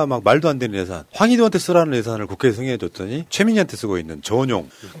각자 막 말도 안 되는 예산, 황희도한테 쓰라는 예산을 국회에 승인해줬더니 최민희한테 쓰고 있는 전용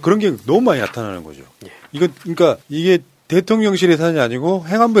그런 게 너무 많이 나타나는 거죠. 이거 그러니까 이게 대통령실 예산이 아니고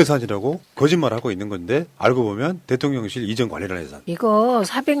행안부 예산이라고 거짓말하고 있는 건데 알고 보면 대통령실 이전 관리란 예산. 이거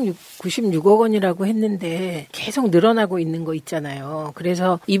 496억 원이라고 했는데 계속 늘어나고 있는 거 있잖아요.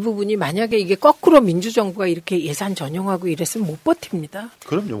 그래서 이 부분이 만약에 이게 거꾸로 민주정부가 이렇게 예산 전용하고 이랬으면 못 버팁니다.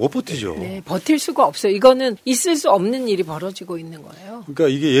 그럼요. 못 버티죠. 네, 버틸 수가 없어요. 이거는 있을 수 없는 일이 벌어지고 있는 거예요. 그러니까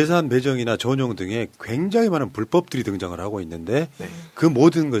이게 예산 배정이나 전용 등에 굉장히 많은 불법들이 등장을 하고 있는데 그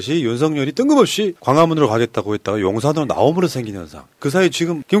모든 것이 윤석열이 뜬금없이 광화문으로 가겠다고 했다가 용산으로 나옴으로 생긴 현상. 그 사이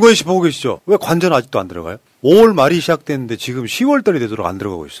지금 김건희 씨 보고 계시죠? 왜 관전 아직도 안 들어가요? 5월 말이 시작됐는데 지금 10월 달이 되도록 안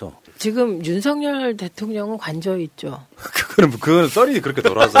들어가고 있어. 지금 윤석열 대통령은 관저에 있죠. 그거는 썰이 그렇게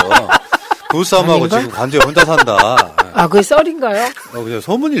돌아서 부부싸움하고 지금 관저에 혼자 산다. 아, 그게 썰인가요? 그냥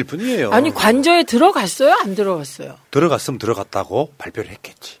소문일 뿐이에요. 아니, 관저에 들어갔어요? 안 들어갔어요? 들어갔으면 들어갔다고 발표를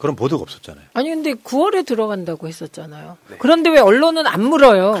했겠지. 그런 보도가 없었잖아요. 아니, 근데 9월에 들어간다고 했었잖아요. 네. 그런데 왜 언론은 안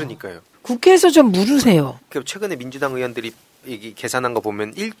물어요? 그러니까요. 국회에서 좀 물으세요. 최근에 민주당 의원들이 이 계산한 거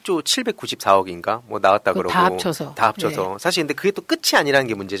보면 1조 794억인가 뭐 나왔다 그러고 다 합쳐서 네. 사실 근데 그게 또 끝이 아니라는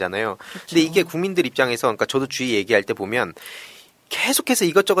게 문제잖아요. 그렇죠. 근데 이게 국민들 입장에서 그러니까 저도 주위 얘기할 때 보면 계속해서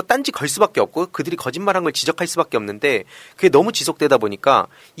이것저것 딴지 걸 수밖에 없고 그들이 거짓말한 걸 지적할 수밖에 없는데 그게 너무 지속되다 보니까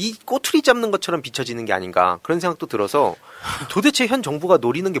이 꼬투리 잡는 것처럼 비춰지는 게 아닌가 그런 생각도 들어서 도대체 현 정부가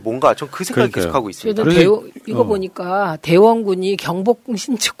노리는 게 뭔가 전 그 생각을 계속하고 있습니다. 이거 보니까 대원군이 경복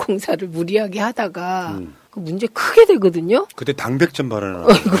신축 공사를 무리하게 하다가 그 문제 크게 되거든요. 그때 당백전 발언을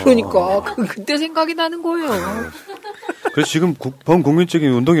그러니까 그때 생각이 나는 거예요. 그래서 지금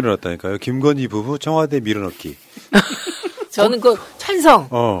범국민적인 운동이 일어났다니까요. 김건희 부부 청와대 밀어넣기. 저는 그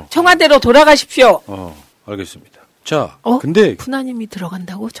찬성. 청와대로 돌아가십시오. 알겠습니다. 자, 근데 푸나님이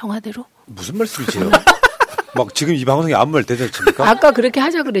들어간다고 청와대로? 무슨 말씀이세요? 막 지금 이 방송에 아무 말 대잔치입니까? 아까 그렇게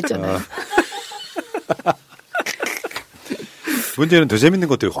하자 그랬잖아요. 문제는 더 재밌는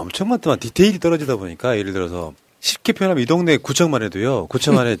것들이 엄청 많더만 디테일이 떨어지다 보니까 예를 들어서 쉽게 표현하면 이 동네 구청만 해도요.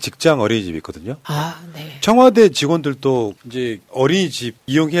 구청 안에 직장 어린이집이 있거든요. 네. 청와대 직원들도 이제 어린이집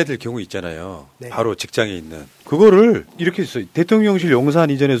이용해야 될 경우 있잖아요. 네. 바로 직장에 있는. 그거를 이렇게 했어요. 대통령실 용산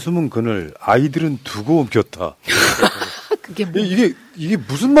이전에 숨은 그늘 아이들은 두고 옮겼다. 그게 뭐. 이게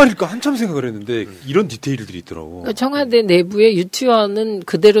무슨 말일까 한참 생각을 했는데 이런 디테일들이 있더라고. 청와대 내부에 유치원은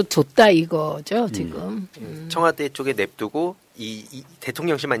그대로 뒀다 이거죠 지금. 청와대 쪽에 냅두고 이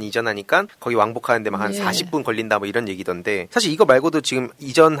대통령실만 이전하니까 거기 왕복하는 데만 한 40분 걸린다 뭐 이런 얘기던데 사실 이거 말고도 지금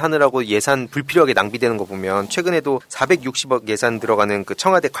이전하느라고 예산 불필요하게 낭비되는 거 보면 최근에도 460억 예산 들어가는 그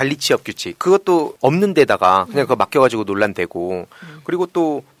청와대 관리 취업 규칙 그것도 없는 데다가 그냥 그거 맡겨가지고 논란되고 그리고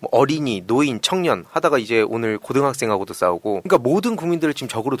또 뭐 어린이, 노인, 청년 하다가 이제 오늘 고등학생하고도 싸우고 그러니까 모든 국민들을 지금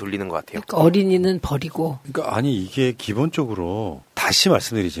적으로 돌리는 것 같아요. 그러니까 어린이는 버리고. 그러니까 아니 이게 기본적으로 다시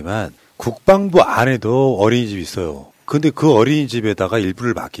말씀드리지만 국방부 안에도 어린이집이 있어요. 근데 그 어린이집에다가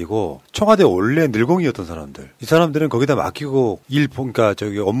일부를 맡기고 청와대 원래 늘공이었던 사람들 이 사람들은 거기다 맡기고 그러니까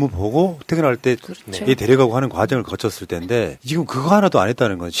저기 업무 보고 퇴근할 때 얘 데려가고 하는 과정을 거쳤을 텐데 지금 그거 하나도 안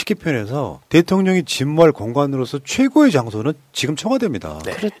했다는 건 쉽게 표현해서 대통령이 집무할 공간으로서 최고의 장소는 지금 청와대입니다.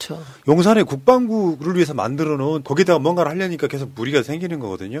 네. 그렇죠. 용산에 국방부를 위해서 만들어 놓은 거기다가 뭔가를 하려니까 계속 무리가 생기는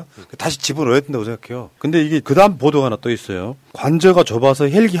거거든요. 다시 집어넣어야 된다고 생각해요. 근데 이게 그다음 보도가 하나 또 있어요. 관저가 좁아서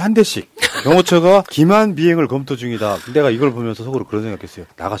헬기 한 대씩 경호처가 기만 비행을 검토 중이다. 내가 이걸 보면서 속으로 그런 생각했어요.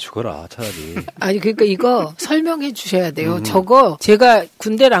 나가 죽어라 차라리. 아니 그러니까 이거 설명해 주셔야 돼요. 저거 제가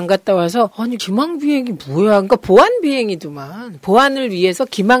군대를 안 갔다 와서 아니 기망 비행이 뭐야? 그러니까 보안 비행이더만. 보안을 위해서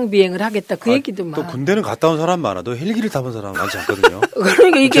기망 비행을 하겠다 그 얘기더만. 또 군대는 갔다 온 사람 많아도 헬기를 타본 사람 많지 않거든요.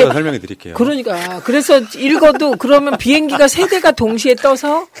 그러니까 이게 제가 설명해 드릴게요. 그러니까 그래서 읽어도 그러면 비행기가 세 대가 동시에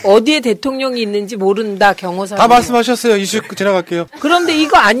떠서 어디에 대통령이 있는지 모른다 경호사. 다 말씀하셨어요. 이슈 지나갈게요. 그런데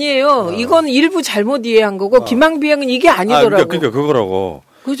이거 아니에요. 이건 일부 잘못 이해한 거고 기망 비행은 이게 아니더라고. 그러니까 그거라고.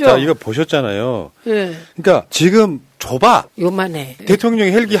 그죠? 자, 이거 보셨잖아요. 네. 그러니까 지금 좁아. 요만해.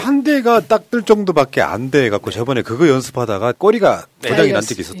 대통령이 헬기 한 대가 딱 뜰 정도밖에 안 돼 갖고 저번에 그거 연습하다가 꼬리가 고장이 난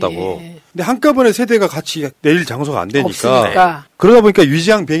적이 있었다고. 근데 한꺼번에 세 대가 같이 내릴 장소가 안 되니까. 없으니까. 그러다 보니까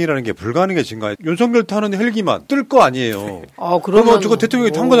위장 비행이라는 게 불가능해진 거야. 윤석열 타는 헬기만 뜰 거 아니에요. 그러면 저거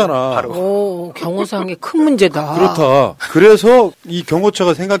대통령이 탄 거잖아. 오, 경호상의 큰 문제다. 그렇다. 그래서 이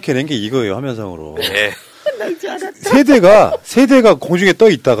경호처가 생각해낸 게 이거예요. 화면상으로. 네. 세 대가 공중에 떠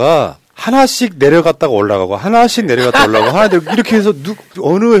있다가 하나씩 내려갔다가 올라가고 하나씩 내려갔다가 올라가고 하나 이렇게 해서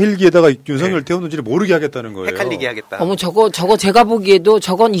어느 헬기에다가 윤석열 태우는지를 모르게 하겠다는 거예요. 헷갈리게 하겠다. 어머 저거 제가 보기에도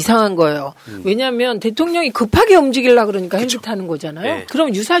저건 이상한 거예요. 왜냐하면 대통령이 급하게 움직이려고 그러니까 헬기 타는 거잖아요. 네.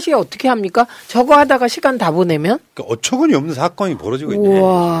 그럼 유사시에 어떻게 합니까? 저거 하다가 시간 다 보내면? 그러니까 어처구니 없는 사건이 벌어지고 있네.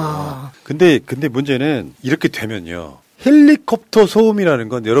 우와. 근데 문제는 이렇게 되면요. 헬리콥터 소음이라는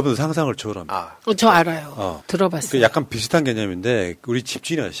건 여러분 상상을 초월합니다. 저 알아요. 들어봤어요. 약간 비슷한 개념인데 우리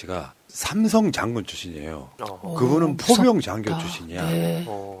집주인 아저씨가 삼성 장군 출신이에요. 그분은 포병 장교 출신이야. 네.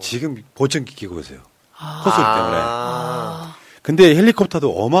 지금 보청기 끼고 계세요. 콧소리 때문에. 근데 헬리콥터도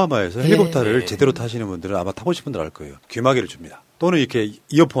어마어마해서 헬리콥터를 제대로 타시는 분들은 아마 타보신 분들 알 거예요. 귀마개를 줍니다. 또는 이렇게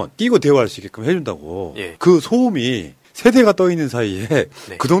이어폰 끼고 대화할 수 있게끔 해준다고. 그 소음이 세대가 떠 있는 사이에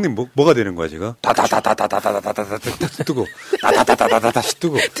그 동네 뭐가 되는 거야 지금? 다다다다다다다다다다 뜨고 다다다다다다다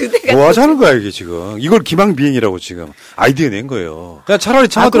뜨고 뭐 하자는 거야 이게 지금? 이걸 기망비행이라고 지금 아이디어 낸 거예요. 그냥 차라리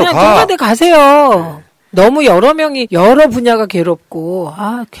청와대로 그냥 가. 청와대 가세요. 너무 여러 명이 여러 분야가 괴롭고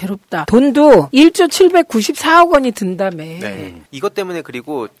괴롭다. 돈도 1조 794억 원이 든다며. 네. 이것 때문에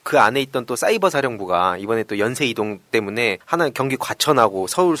그리고 그 안에 있던 또 사이버 사령부가 이번에 또 연쇄 이동 때문에 하나 경기 과천하고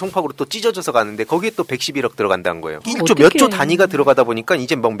서울 송파구로 또 찢어져서 가는데 거기에 또 111억 들어간다는 거예요. 1조 몇 조 단위가 들어가다 보니까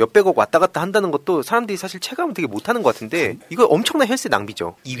이제 막 몇백억 왔다 갔다 한다는 것도 사람들이 사실 체감을 되게 못하는 것 같은데 이거 엄청난 혈세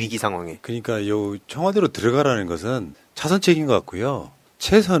낭비죠. 이 위기 상황에. 그러니까 요 청와대로 들어가라는 것은 차선책인 것 같고요.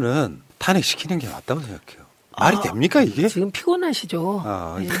 최선은 탄핵시키는 게 맞다고 생각해요. 말이 됩니까 이게? 지금 피곤하시죠.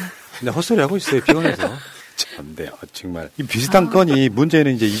 그냥 헛소리 하고 있어요. 피곤해서. 참돼요. 정말. 이 비슷한 건이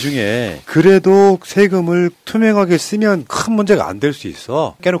문제는 이제 이 중에 그래도 세금을 투명하게 쓰면 큰 문제가 안 될 수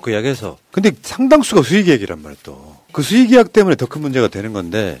있어. 깨놓고 이야기해서. 근데 상당수가 수익계약이란 말이야 또. 그 수익계약 때문에 더 큰 문제가 되는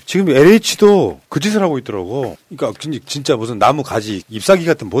건데 지금 LH도 그 짓을 하고 있더라고. 그러니까 진짜 무슨 나무 가지 잎사귀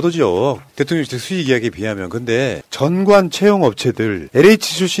같은 보도죠. 대통령실 수익계약에 비하면. 근데 전관 채용 업체들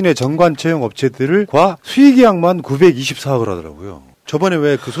LH 출신의 전관 채용 업체들과 수익계약만 924억을 하더라고요. 저번에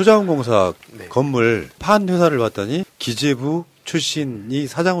왜 그 소자원공사 건물 판 회사를 봤더니 기재부 출신이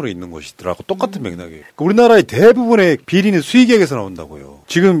사장으로 있는 곳이더라고. 똑같은 맥락이에요. 우리나라의 대부분의 비리는 수익계약에서 나온다고요.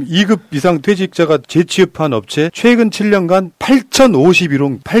 지금 2급 이상 퇴직자가 재취업한 업체 최근 7년간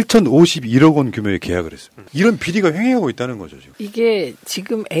 8,051억 원 규모의 계약을 했습니다. 이런 비리가 횡행하고 있다는 거죠, 지금. 이게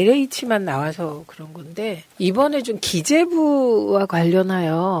지금 LH만 나와서 그런 건데 이번에 좀 기재부와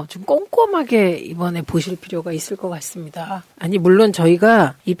관련하여 좀 꼼꼼하게 이번에 보실 필요가 있을 것 같습니다. 아니 물론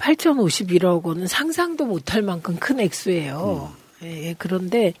저희가 이 8,051억 원은 상상도 못할 만큼 큰 액수예요. 예,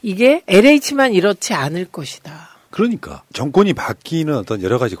 그런데 이게 LH만 이렇지 않을 것이다. 그러니까 정권이 바뀌는 어떤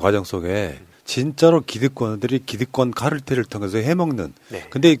여러 가지 과정 속에 진짜로 기득권들이 기득권 카르텔을 통해서 해먹는. 네.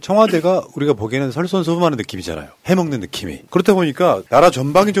 근데 청와대가 우리가 보기에는 설선소범하는 느낌이잖아요. 해먹는 느낌이. 그렇다 보니까 나라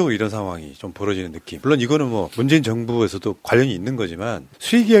전방위적으로 이런 상황이 좀 벌어지는 느낌. 물론 이거는 뭐 문재인 정부에서도 관련이 있는 거지만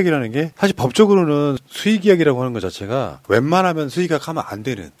수의계약이라는 게 사실 법적으로는 수의계약이라고 하는 것 자체가 웬만하면 수의계약하면 안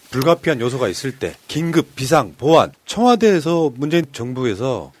되는 불가피한 요소가 있을 때 긴급, 비상, 보안. 청와대에서 문재인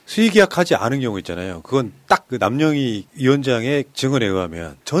정부에서 수의계약하지 않은 경우 있잖아요. 그건 딱 그 남영희 위원장의 증언에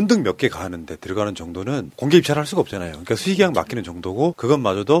의하면 전등 몇 개 가는데 들어가는 정도는 공개 입찰할 수가 없잖아요. 그러니까 수의계약 맡기는 정도고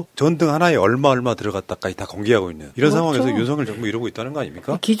그것마저도 전등 하나에 얼마 들어갔다까지 다 공개하고 있는 이런 그렇죠. 상황에서 윤석열 정부 이러고 있다는 거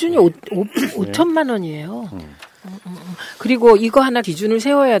아닙니까? 기준이 5천만 원이에요. 그리고 이거 하나 기준을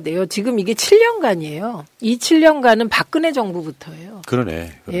세워야 돼요. 지금 이게 7년간이에요. 이 7년간은 박근혜 정부부터예요.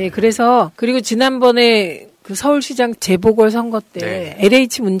 그러네. 예, 그래서 그리고 지난번에 그 서울시장 재보궐선거 때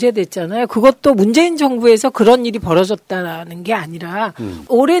LH 문제됐잖아요. 그것도 문재인 정부에서 그런 일이 벌어졌다는 게 아니라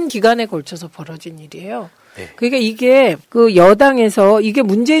오랜 기간에 걸쳐서 벌어진 일이에요. 그러니까 이게 그 여당에서 이게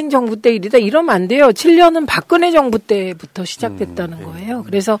문재인 정부 때 일이다 이러면 안 돼요. 7년은 박근혜 정부 때부터 시작됐다는 거예요.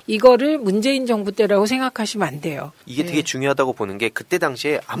 그래서 이거를 문재인 정부 때라고 생각하시면 안 돼요. 이게 되게 중요하다고 보는 게 그때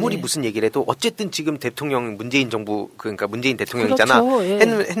당시에 아무리 무슨 얘기를 해도 어쨌든 지금 대통령 문재인 정부 그러니까 문재인 대통령이잖아. 그렇죠.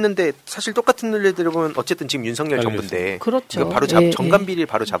 했는데 사실 똑같은 논리를 들어보면 어쨌든 지금 윤석열 정부인데 그렇죠. 이거 바로 정간비리를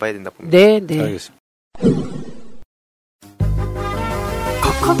바로 잡아야 된다 봅니다. 네. 알겠습니다.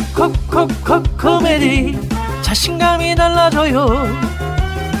 코미디 자신감이 달라져요.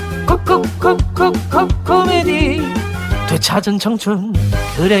 코미디 되찾은 청춘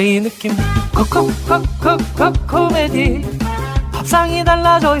그래 이 느낌. 코미디 밥상이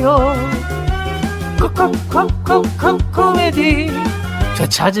달라져요. 코미디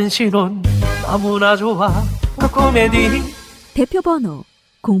되찾은 실온 너무나 좋아. 코미디 대표번호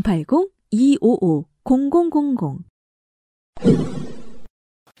 080-255-0000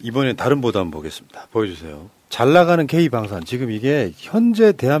 이번엔 다른 보도 한번 보겠습니다. 보여주세요. 잘 나가는 K방산. 지금 이게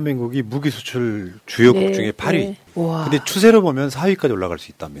현재 대한민국이 무기 수출 주요국 중에 8위. 근데 추세로 보면 4위까지 올라갈 수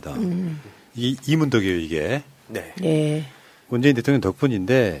있답니다. 이 이문덕이에요, 이게. 네. 문재인 대통령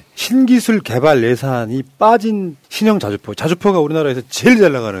덕분인데 신기술 개발 예산이 빠진 신형 자주포. 자주포가 우리나라에서 제일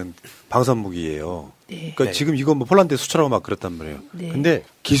잘 나가는 방산 무기예요. 그러니까 지금 이거 뭐 폴란드에 수출하고 막 그렇단 말이에요. 근데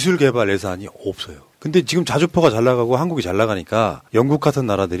기술 개발 예산이 없어요. 근데 지금 자주포가 잘 나가고 한국이 잘 나가니까 영국 같은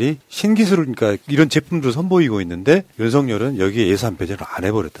나라들이 신기술을 그러니까 이런 제품들을 선보이고 있는데 윤석열은 여기에 예산 배제를 안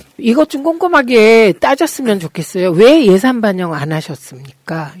해버렸다는 거예요. 이것 좀 꼼꼼하게 따졌으면 좋겠어요. 왜 예산 반영 안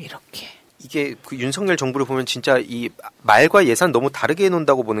하셨습니까? 이렇게. 이게 그 윤석열 정부를 보면 진짜 이 말과 예산 너무 다르게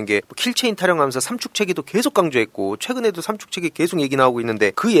해놓는다고 보는 게 킬체인 타령하면서 삼축체계도 계속 강조했고 최근에도 삼축체계 계속 얘기 나오고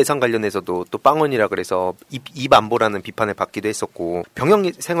있는데 그 예산 관련해서도 또 빵원이라 그래서 입 안보라는 비판을 받기도 했었고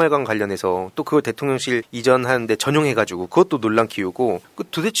병영생활관 관련해서 또 그걸 대통령실 이전하는데 전용해가지고 그것도 논란 키우고 그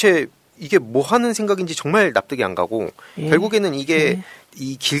도대체 이게 뭐 하는 생각인지 정말 납득이 안 가고 결국에는 이게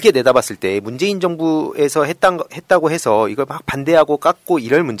이 길게 내다봤을 때 문재인 정부에서 했다고 해서 이걸 막 반대하고 깎고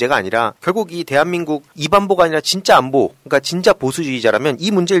이럴 문제가 아니라 결국 이 대한민국 입안보가 아니라 진짜 안보, 그러니까 진짜 보수주의자라면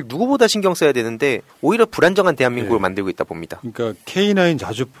이 문제를 누구보다 신경 써야 되는데 오히려 불안정한 대한민국을 만들고 있다 봅니다. 그러니까 K9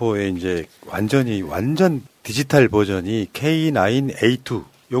 자주포의 이제 완전 디지털 버전이 K9A2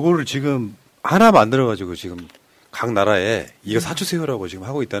 요거를 지금 하나 만들어가지고 지금 각 나라에 이거 사주세요라고 지금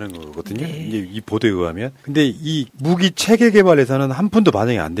하고 있다는 거거든요. 이게 이 보도에 의하면. 근데 이 무기 체계 개발 예산은 한 푼도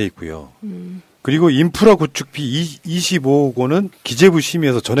반영이 안 돼 있고요. 그리고 인프라 구축비 25억 원은 기재부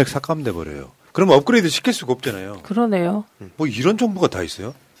심의에서 전액 삭감돼 버려요. 그러면 업그레이드 시킬 수가 없잖아요. 그러네요. 뭐 이런 정보가 다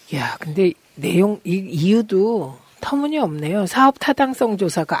있어요? 야, 근데 이유도 터무니없네요. 사업 타당성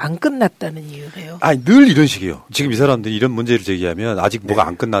조사가 안 끝났다는 이유래요. 아니, 늘 이런 식이에요. 지금 이 사람들이 이런 문제를 제기하면 아직 뭐가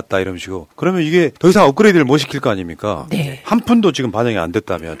안 끝났다 이런 식으로. 그러면 이게 더 이상 업그레이드를 못 시킬 거 아닙니까? 한 푼도 지금 반영이 안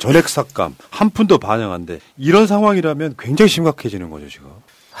됐다면 전액 삭감, 한 푼도 반영 안 돼. 이런 상황이라면 굉장히 심각해지는 거죠, 지금.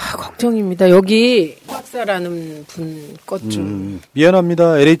 걱정입니다. 여기 박사라는 분 것 좀.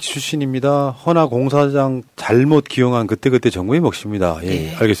 미안합니다. LH 출신입니다. 허나 공사장 잘못 기용한 그때 정부의 몫입니다.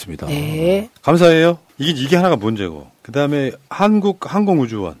 예, 알겠습니다. 네. 감사해요. 이게 하나가 문제고. 그 다음에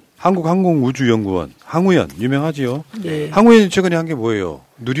한국항공우주원, 한국항공우주연구원, 항우연 유명하지요. 네. 항우연이 최근에 한 게 뭐예요?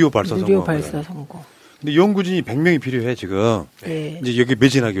 누리호 발사 성공. 누리호 발사 성공. 근데 연구진이 100명이 필요해 지금. 네. 이제 여기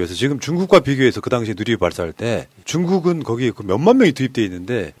매진하기 위해서 지금 중국과 비교해서 그 당시에 누리호 발사할 때 중국은 거기에 그 몇만 명이 투입돼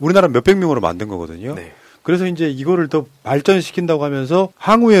있는데 우리나라는 몇백 명으로 만든 거거든요. 네. 그래서 이제 이거를 더 발전시킨다고 하면서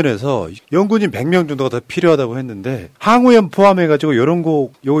항우연에서 연구진 100명 정도가 더 필요하다고 했는데 항우연 포함해가지고 요런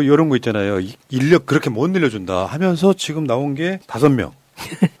거 있잖아요. 인력 그렇게 못 늘려준다 하면서 지금 나온 게 5명.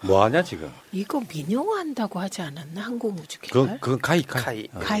 뭐 하냐 지금? 이거 민영화한다고 하지 않았나 항공우주개발? 그건 카이.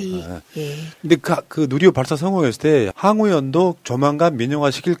 예. 근데 그 누리호 발사 성공했을 때 항우연도 조만간 민영화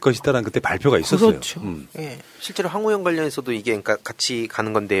시킬 것이다라는 그때 발표가 있었어요. 그렇죠. 예. 실제로 항우연 관련해서도 이게 그러니까 같이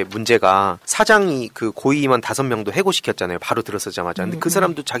가는 건데 문제가 사장이 그 고위임원 5명도 해고시켰잖아요. 바로 들어서자마자. 근데 그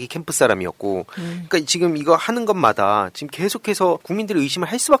사람도 자기 캠프 사람이었고. 그러니까 지금 이거 하는 것마다 지금 계속해서 국민들이 의심을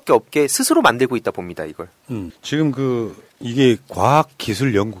할 수밖에 없게 스스로 만들고 있다 봅니다. 이걸. 지금 이게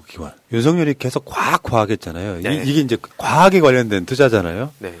과학기술연구기관. 윤석열이 계속 과학 했잖아요. 네. 이게 이제 과학에 관련된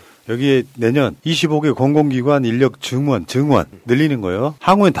투자잖아요. 네. 여기에 내년 25개 공공기관 인력 증원 늘리는 거예요.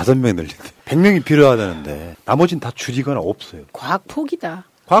 항우엔 5명 늘린대. 100명이 필요하다는데 나머지는 다 줄이거나 없어요. 과학 포기다.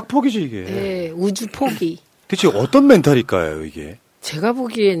 과학 포기지 이게. 네, 우주 포기. 대체 어떤 멘탈일까요 이게? 제가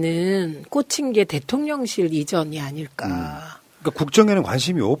보기에는 꽂힌 게 대통령실 이전이 아닐까. 그러니까 국정에는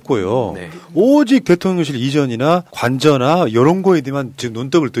관심이 없고요. 네. 오직 대통령실 이전이나 관저나 이런 거에 대한 지금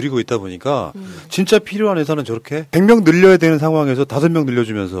논떡을 들이고 있다 보니까 진짜 필요한 회사는 저렇게 100명 늘려야 되는 상황에서 5명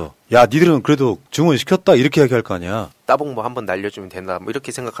늘려주면서 야 니들은 그래도 증원시켰다 이렇게 이야기할 거 아니야. 따봉 뭐 한번 날려주면 된다 뭐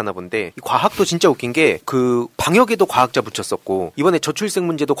이렇게 생각하나 본데 이 과학도 진짜 웃긴 게 그 방역에도 과학자 붙였었고 이번에 저출생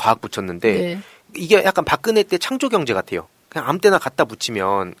문제도 과학 붙였는데 네. 이게 약간 박근혜 때 창조경제 같아요. 그냥 아무 때나 갖다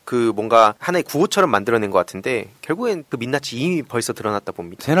붙이면 그 뭔가 하나의 구호처럼 만들어낸 것 같은데 결국엔 그 민낯이 이미 벌써 드러났다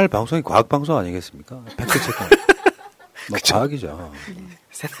봅니다. 새날 방송이 과학방송 아니겠습니까? 팩트체크. 뭐 과학이죠.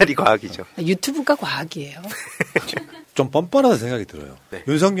 새날이 과학이죠. 유튜브가 과학이에요. 좀 뻔뻔하다 생각이 들어요. 네.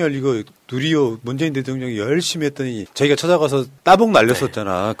 윤석열 이거 누리호 문재인 대통령이 열심히 했더니 자기가 찾아가서 따봉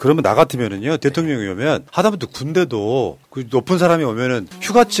날렸었잖아. 네. 그러면 나 같으면은요 대통령이 오면 하다못해 군대도 그 높은 사람이 오면은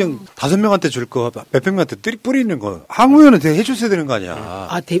휴가증 5명한테 줄 거 몇백 명한테 뿌리는 거 항우연은 해줬어야 되는 거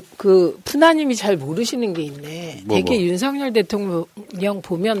아니야. 그 푸나님이 잘 모르시는 게 있네. 되게 윤석열 대통령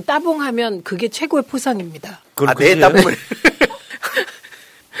보면 따봉하면 그게 최고의 포상입니다. 내 따봉을.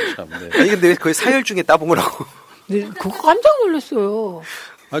 참, 네. 아니 근데 왜 거의 사열 중에 따봉을 하고. 네, 그거 깜짝 놀랐어요.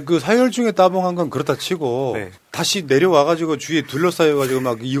 그 사열 중에 따봉한 건 그렇다 치고 네. 다시 내려와가지고 주위에 둘러싸여가지고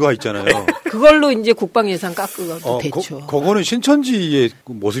막 이거 있잖아요. 그걸로 이제 국방 예산 깎으도 됐죠. 그거는 신천지의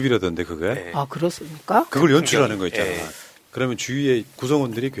모습이라던데 그게. 네. 아 그렇습니까? 그걸 연출하는 거 있잖아. 네. 그러면 주위에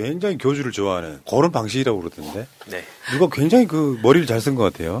구성원들이 굉장히 교주를 좋아하는 그런 방식이라고 그러던데. 네. 누가 굉장히 그 머리를 잘 쓴 것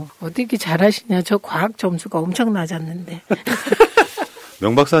같아요. 어떻게 잘하시냐. 저 과학 점수가 엄청 낮았는데.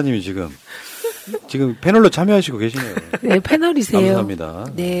 명 박사님이 지금 패널로 참여하시고 계시네요. 네, 패널이세요. 감사합니다.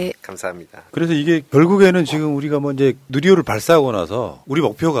 네. 감사합니다. 그래서 이게 결국에는 지금 우리가 뭐 이제 누리호를 발사하고 나서 우리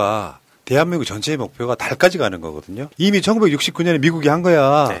목표가 대한민국 전체의 목표가 달까지 가는 거거든요. 이미 1969년에 미국이 한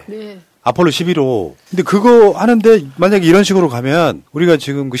거야. 네. 아폴로 11호. 근데 그거 하는데 만약에 이런 식으로 가면 우리가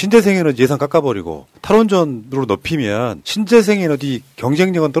지금 그 신재생 에너지 예산 깎아버리고 탈원전으로 높이면 신재생 에너지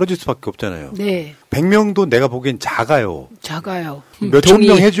경쟁력은 떨어질 수밖에 없잖아요. 네. 100명도 내가 보기엔 작아요. 작아요. 몇천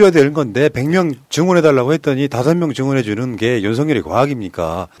명 해줘야 되는 건데 100명 증원해달라고 했더니 5명 증원해주는 게 윤석열의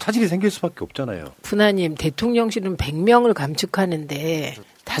과학입니까? 차질이 생길 수밖에 없잖아요. 푸나님, 대통령실은 100명을 감축하는데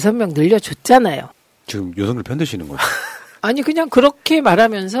 5명 늘려줬잖아요. 지금 윤석열 편드시는 거죠. 아니 그냥 그렇게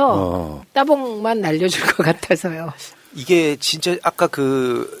말하면서 따봉만 날려줄 것 같아서요. 이게 진짜 아까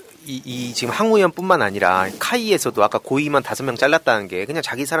이 지금 항우연뿐만 아니라 카이에서도 아까 고위만 5명 잘랐다는 게 그냥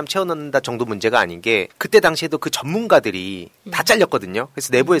자기 사람 채워넣는다 정도 문제가 아닌 게 그때 당시에도 그 전문가들이 다 잘렸거든요. 그래서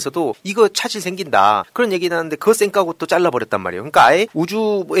내부에서도 이거 차질 생긴다 그런 얘기 나는데 그거 쌩까고 또 잘라버렸단 말이에요. 그러니까 아예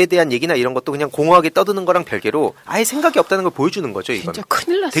우주에 대한 얘기나 이런 것도 그냥 공허하게 떠드는 거랑 별개로 아예 생각이 없다는 걸 보여주는 거죠. 이건 진짜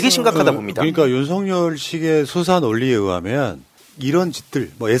큰일 났어요. 되게 심각하다 봅니다. 그러니까 윤석열식의 수사 논리에 의하면 이런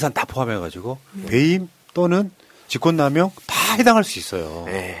짓들 뭐 예산 다 포함해가지고 배임 또는 직권남용 다 해당할 수 있어요.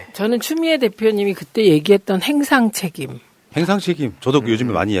 네. 저는 추미애 대표님이 그때 얘기했던 행상 책임. 행상 책임. 저도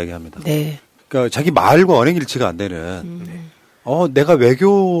요즘에 많이 이야기합니다. 네. 그러니까 자기 말과 언행일치가 안 되는. 내가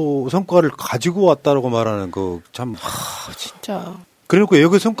외교 성과를 가지고 왔다라고 말하는 거 참. 진짜. 그래놓고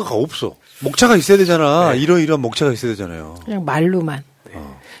외교 성과가 없어. 목차가 있어야 되잖아. 이러이러한 목차가 있어야 되잖아요. 그냥 말로만.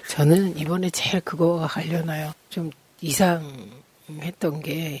 저는 이번에 제일 그거와 관련하여 좀 이상했던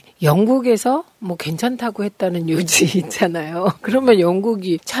게 영국에서 뭐 괜찮다고 했다는 요지 있잖아요. 그러면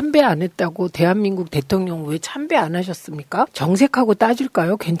영국이 참배 안 했다고 대한민국 대통령 왜 참배 안 하셨습니까? 정색하고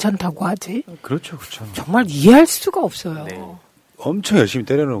따질까요? 괜찮다고 하지. 그렇죠, 그렇죠. 정말 이해할 수가 없어요. 네. 엄청 열심히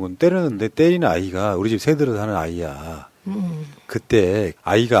때렸는데 때리는 아이가 우리 집 새들을 사는 아이야. 그때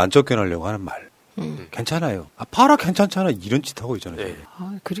아이가 안 쫓겨나려고 하는 말. 괜찮아요. 봐라 괜찮잖아. 이런 짓 하고 있잖아요. 네.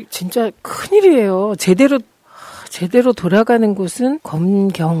 그리고 진짜 큰일이에요. 제대로 돌아가는 곳은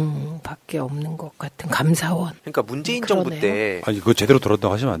검경밖에 없는 것 같은 감사원. 그러니까 문재인 정부 때 아니 그거 제대로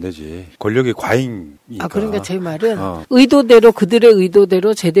돌았다고 하시면 안 되지. 권력의 과잉이니까. 그러니까 제 말은 의도대로 그들의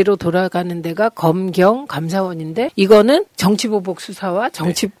의도대로 제대로 돌아가는 데가 검경 감사원인데 이거는 정치보복 수사와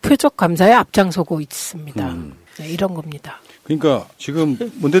정치 표적 감사에 앞장서고 있습니다. 네, 이런 겁니다. 그러니까 지금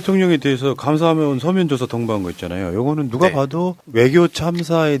문 대통령에 대해서 감사하면 서면조사 통보한 거 있잖아요. 요거는 누가 봐도 외교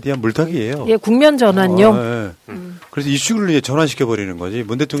참사에 대한 물타기예요. 예, 국면 전환용. 그래서 이슈를 이제 전환시켜 버리는 거지.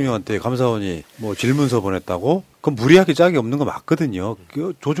 문 대통령한테 감사원이 뭐 질문서 보냈다고? 그건 무리하게 짝이 없는 거 맞거든요.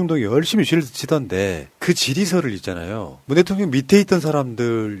 조중동이 열심히 쉴 치던데 그 질의서를 있잖아요. 문 대통령 밑에 있던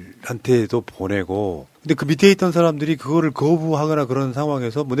사람들한테도 보내고 근데 그 밑에 있던 사람들이 그거를 거부하거나 그런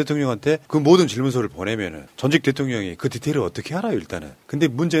상황에서 문 대통령한테 그 모든 질문서를 보내면은 전직 대통령이 그 디테일을 어떻게 알아요, 일단은. 근데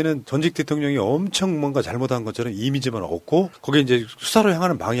문제는 전직 대통령이 엄청 뭔가 잘못한 것처럼 이미지만 얻고 거기에 이제 수사로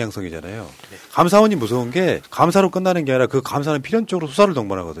향하는 방향성이잖아요. 감사원이 무서운 게 감사로 끝나는 게 아니라 그 감사는 필연적으로 수사를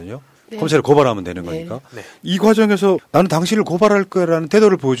동반하거든요. 네. 검찰을 고발하면 되는 거니까. 이 과정에서 나는 당신을 고발할 거라는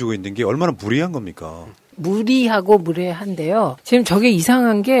태도를 보여주고 있는 게 얼마나 무리한 겁니까? 무리하고 무례한데요. 지금 저게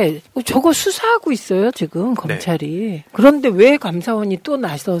이상한 게 저거 수사하고 있어요, 지금 검찰이. 그런데 왜 감사원이 또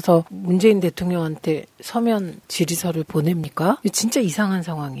나서서 문재인 대통령한테 서면 질의서를 보냅니까? 진짜 이상한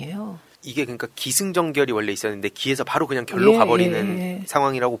상황이에요. 이게 그러니까 기승전결이 원래 있었는데 기에서 바로 그냥 결로 가버리는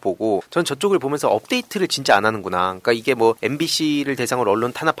상황이라고 보고 전 저쪽을 보면서 업데이트를 진짜 안 하는구나. 그러니까 이게 뭐 MBC를 대상으로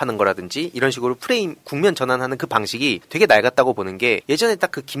언론 탄압하는 거라든지 이런 식으로 프레임 국면 전환하는 그 방식이 되게 낡았다고 보는 게 예전에 딱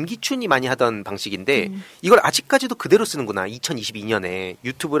그 김기춘이 많이 하던 방식인데 이걸 아직까지도 그대로 쓰는구나. 2022년에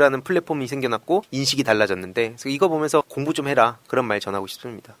유튜브라는 플랫폼이 생겨났고 인식이 달라졌는데 그래서 이거 보면서 공부 좀 해라. 그런 말 전하고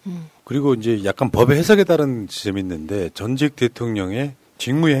싶습니다. 그리고 이제 약간 법의 해석에 따른 지점이 있는데 전직 대통령의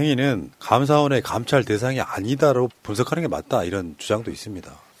직무행위는 감사원의 감찰 대상이 아니다로 분석하는 게 맞다 이런 주장도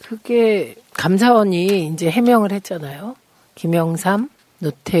있습니다. 그게 감사원이 이제 해명을 했잖아요. 김영삼,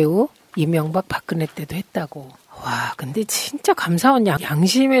 노태우, 이명박, 박근혜 때도 했다고. 와, 근데 진짜 감사원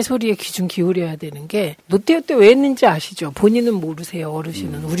양심의 소리에 귀 좀 기울여야 되는 게 노태우 때 왜 했는지 아시죠? 본인은 모르세요,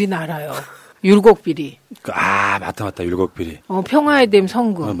 어르신은. 우리나라요. 율곡비리. 맞다. 율곡비리. 평화의 댐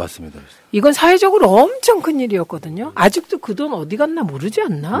성금. 맞습니다. 이건 사회적으로 엄청 큰 일이었거든요. 아직도 그 돈 어디 갔나 모르지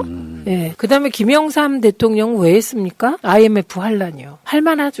않나? 네. 그 다음에 김영삼 대통령은 왜 했습니까? IMF 환란이요.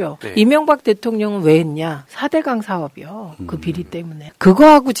 할만하죠. 네. 이명박 대통령은 왜 했냐? 4대강 사업이요. 그 비리 때문에.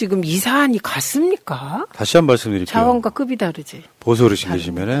 그거하고 지금 이 사안이 같습니까? 다시 한 번 말씀드릴게요. 차원과 급이 다르지. 보수 어르신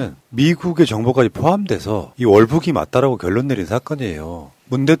계시면은 미국의 정보까지 포함돼서 이 월북이 맞다라고 결론 내린 사건이에요.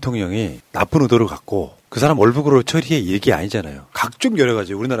 문 대통령이 나쁜 의도를 갖고 그 사람 월북으로 처리해 얘기 아니잖아요. 각종 여러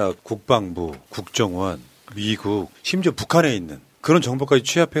가지 우리나라 국방부, 국정원, 미국, 심지어 북한에 있는 그런 정보까지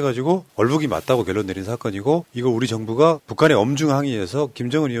취합해가지고 월북이 맞다고 결론 내린 사건이고 이거 우리 정부가 북한의 엄중 항의에서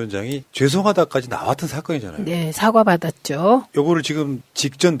김정은 위원장이 죄송하다까지 나왔던 사건이잖아요. 네, 사과받았죠. 요거를 지금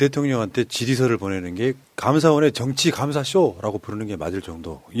직전 대통령한테 질의서를 보내는 게 감사원의 정치 감사쇼라고 부르는 게 맞을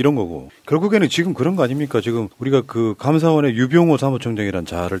정도 이런 거고 결국에는 지금 그런 거 아닙니까? 지금 우리가 그 감사원의 유병호 사무총장이라는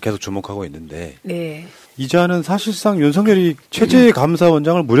자를 계속 주목하고 있는데 네. 이 자는 사실상 윤석열이 최재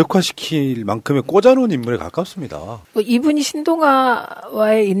감사원장을 무력화시킬 만큼의 꽂아놓은 인물에 가깝습니다. 이분이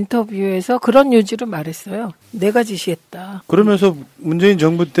신동아와의 인터뷰에서 그런 요지로 말했어요. 내가 지시했다. 그러면서 문재인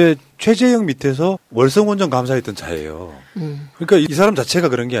정부 때 최재형 밑에서 월성원전 감사했던 자예요. 그러니까 이 사람 자체가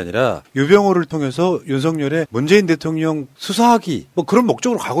그런 게 아니라 유병호를 통해서 윤석열의 문재인 대통령 수사하기 뭐 그런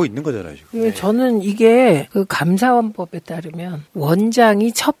목적으로 가고 있는 거잖아요. 지금. 저는 이게 그 감사원법에 따르면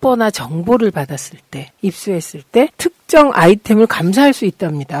원장이 첩보나 정보를 받았을 때 입수했을 때 특정 아이템을 감사할 수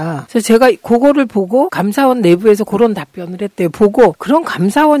있답니다. 그래서 제가 그거를 보고 감사원 내부에서 그런 답변을 했대요. 보고 그런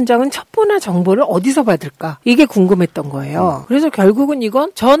감사원장은 첩보나 정보를 어디서 받을까? 이게 궁금했던 거예요. 그래서 결국은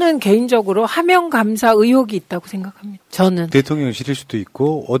이건 저는 개인적으로 하명 감사 의혹이 있다고 생각합니다. 저는 대통령실일 수도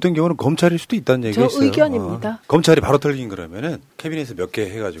있고 어떤 경우는 검찰일 수도 있다는 얘기가 있어요. 저 의견입니다. 검찰이 바로 털린 그러면은 캐비넷에 몇 개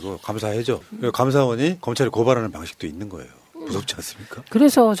해가지고 감사해줘. 감사원이 검찰을 고발하는 방식도 있는 거예요. 무섭지 않습니까?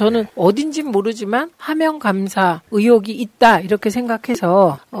 그래서 저는 어딘진 모르지만 하명 감사 의혹이 있다 이렇게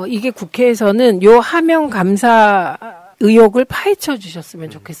생각해서 이게 국회에서는 요 하명 감사 의혹을 파헤쳐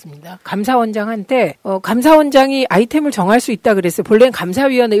주셨으면 좋겠습니다. 감사원장한테 감사원장이 아이템을 정할 수 있다 그랬어요. 본래는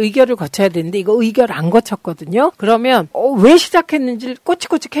감사위원회 의결을 거쳐야 되는데 이거 의결 안 거쳤거든요. 그러면 왜 시작했는지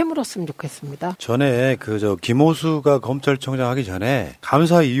꼬치꼬치 캐물었으면 좋겠습니다. 전에 김호수가 검찰총장 하기 전에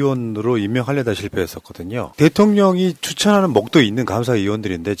감사위원으로 임명하려다 실패했었거든요. 대통령이 추천하는 목도 있는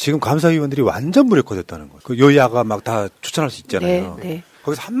감사위원들인데 지금 감사위원들이 완전 무력화됐다는 거예요. 그 여야가 막 다 추천할 수 있잖아요. 네.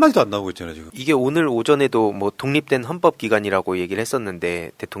 거기서 한마디도 안 나오고 있잖아요, 지금. 이게 오늘 오전에도 뭐 독립된 헌법기관이라고 얘기를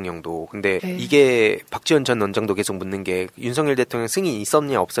했었는데, 대통령도. 근데 네. 이게 박지원 전 원장도 계속 묻는 게 윤석열 대통령 승인이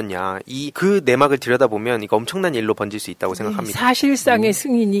있었냐, 없었냐. 그 내막을 들여다보면 이거 엄청난 일로 번질 수 있다고 생각합니다. 사실상의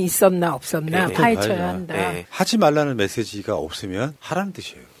승인이 있었나, 없었나 네. 파헤쳐야 한다. 네. 하지 말라는 메시지가 없으면 하라는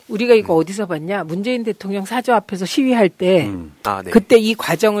뜻이에요. 우리가 이거 어디서 봤냐? 문재인 대통령 사저 앞에서 시위할 때 네. 그때 이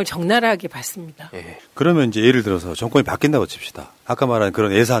과정을 적나라하게 봤습니다. 네. 그러면 이제 예를 들어서 정권이 바뀐다고 칩시다. 아까 말한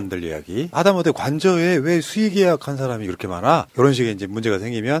그런 예산들 이야기. 하다못해 관저에 왜 수의계약한 사람이 그렇게 많아? 이런 식의 이제 문제가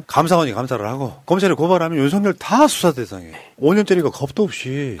생기면 감사원이 감사를 하고 검찰이 고발하면 윤석열 다 수사 대상이에요. 5년짜리가 겁도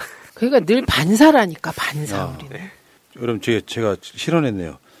없이. 그러니까 늘 반사라니까, 반사 우리는. 네. 여러분 제가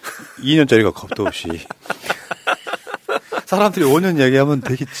실언했네요. 2년짜리가 겁도 없이. 사람들이 5년 얘기하면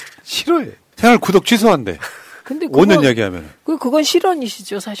되게 싫어해. 채널 구독 취소한대. 근데 5년 얘기하면. 그건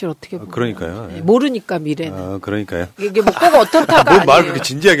실언이시죠, 사실 어떻게 보면. 그러니까요. 네, 모르니까 미래는. 그러니까요. 이게 뭐 꼭 어떻다가 뭘 말 아니에요. 그렇게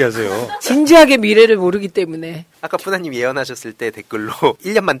진지하게 하세요. 진지하게 미래를 모르기 때문에. 아까 푸나님 예언하셨을 때 댓글로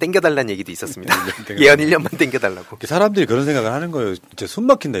 1년만 땡겨달라는 얘기도 있었습니다. 예언 1년만 땡겨달라고. 사람들이 그런 생각을 하는 거예요. 진짜 숨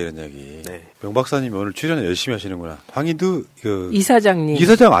막힌다 이런 이야기. 네. 명 박사님이 오늘 출연을 열심히 하시는구나. 황희도 이사장님.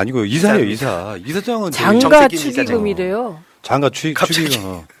 이사장 아니고 이사예요, 이사. 이사장은 장가 축의금이래요. 장가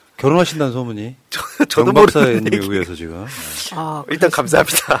축의금. 결혼하신다는 소문이. 저도 명 박사님에 의해서 지금. 일단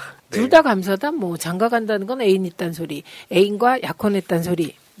감사합니다. 네. 둘 다 감사다. 뭐 장가 간다는 건 애인 있단 소리, 애인과 약혼했단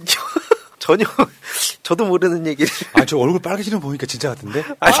소리. 전혀 저도 모르는 얘기를. 저 얼굴 빨개지는 거 보니까 진짜 같은데.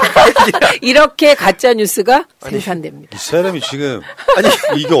 이렇게 가짜 뉴스가 생산됩니다. 이 사람이 지금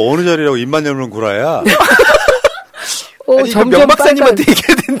이게 어느 자리라고 입만 열면 구라야. 점점 명 박사님한테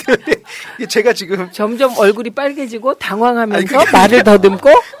얘기해야 되는데 제가 지금 점점 얼굴이 빨개지고 당황하면서 말을 더듬고.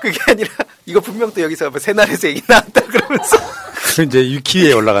 그게 아니라 이거 분명 또 여기서 새날에서 얘기 나왔다 그러면서 이제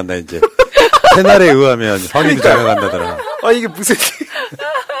위키에 올라간다 이제. 새날에 의하면 황희도 장가간다더라. 이게 무슨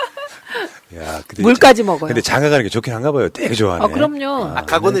야, 근데 물까지 먹어요. 근데 장가가는 게 좋긴 한가 봐요. 되게 좋아하네. 그럼요.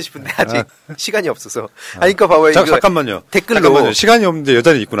 가고는 싶은데 아직 시간이 없어서. 그러니까 봐봐요. 잠깐만요. 댓글로. 잠깐만요. 시간이 없는데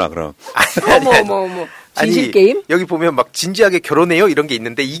여자는 있구나 그럼. 어머. 진실 게임? 여기 보면 막 진지하게 결혼해요 이런 게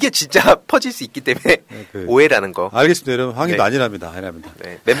있는데 이게 진짜 퍼질 수 있기 때문에 오해라는 거. 알겠습니다. 여러분 황희도 네. 아니랍니다.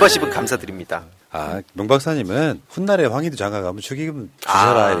 네. 멤버십은 감사드립니다. 명 박사님은 훗날에 황희도 장가가면 축의금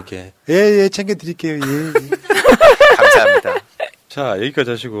주셔라 이렇게. 예, 챙겨드릴게요. 예. 감사합니다. 자,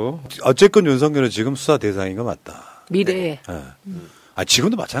 여기까지 하시고. 어쨌건 윤석열은 지금 수사 대상인 거 맞다. 미래에.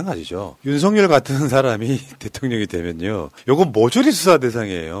 지금도 마찬가지죠. 윤석열 같은 사람이 대통령이 되면요. 요건 모조리 수사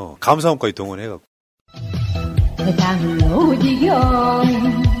대상이에요. 감사원까지 동원해갖고. 그 땅을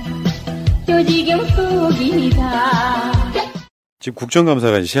요지경 속이다. 지금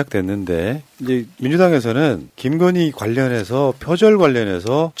국정감사가 이제 시작됐는데, 이제 민주당에서는 김건희 관련해서, 표절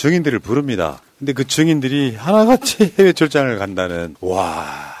관련해서 증인들을 부릅니다. 근데 그 증인들이 하나같이 해외 출장을 간다는,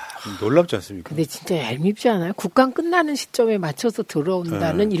 놀랍지 않습니까? 근데 진짜 얄밉지 않아요? 국감 끝나는 시점에 맞춰서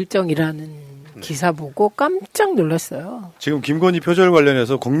들어온다는 일정이라는 기사 보고 깜짝 놀랐어요. 지금 김건희 표절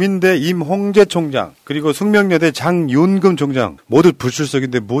관련해서 국민대 임홍재 총장, 그리고 숙명여대 장윤금 총장 모두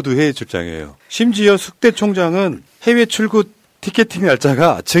불출석인데 모두 해외 출장이에요. 심지어 숙대 총장은 해외 출국 티켓팅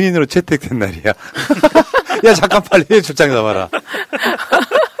날짜가 증인으로 채택된 날이야. 야, 잠깐 빨리 해외 출장 잡아라.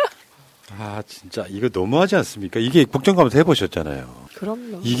 진짜 이거 너무하지 않습니까? 이게 국정감사 해보셨잖아요.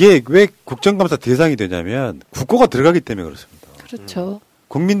 그럼요. 이게 왜 국정감사 대상이 되냐면 국고가 들어가기 때문에 그렇습니다. 그렇죠.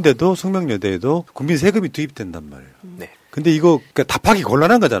 국민대도 숙명여대에도 국민 세금이 투입된단 말이에요. 네. 근데 이거 답하기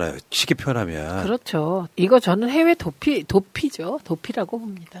곤란한 거잖아요. 쉽게 표현하면. 그렇죠. 이거 저는 해외 도피죠. 도피라고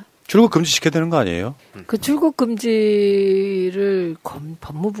봅니다. 출국 금지 시켜야 되는 거 아니에요? 그 출국 금지를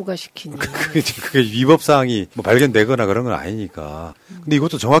법무부가 시키니. 그게 위법 사항이 발견되거나 그런 건 아니니까. 근데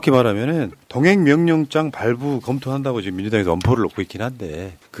이것도 정확히 말하면은 동행 명령장 발부 검토한다고 지금 민주당에서 엄포를 놓고 있긴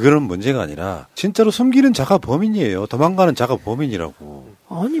한데 그거는 문제가 아니라 진짜로 숨기는 자가 범인이에요. 도망가는 자가 범인이라고.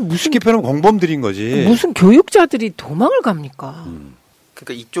 아니 무슨 쉽게 표현하면 공범들인 거지. 무슨 교육자들이 도망을 갑니까?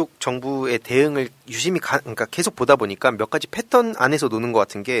 그러니까 이쪽 정부의 대응을 유심히 그러니까 계속 보다 보니까 몇 가지 패턴 안에서 노는 것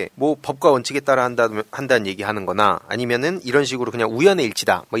같은 게 뭐 법과 원칙에 따라 한다는 얘기하는 거나 아니면은 이런 식으로 그냥 우연의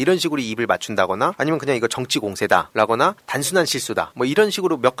일치다 뭐 이런 식으로 입을 맞춘다거나 아니면 그냥 이거 정치 공세다라거나 단순한 실수다 뭐 이런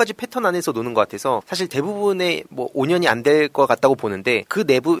식으로 몇 가지 패턴 안에서 노는 것 같아서 사실 대부분의 뭐 5년이 안 될 것 같다고 보는데 그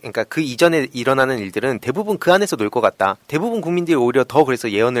내부 그러니까 그 이전에 일어나는 일들은 대부분 그 안에서 놀 것 같다. 대부분 국민들이 오히려 더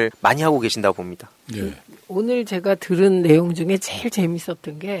그래서 예언을 많이 하고 계신다고 봅니다. 네. 오늘 제가 들은 내용 중에 제일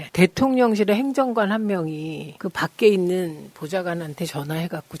재밌었던 게 대통령실의 행정관 한 명이 그 밖에 있는 보좌관한테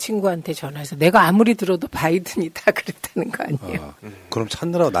전화해갖고 친구한테 전화해서 내가 아무리 들어도 바이든이다 그랬다는 거 아니에요. 그럼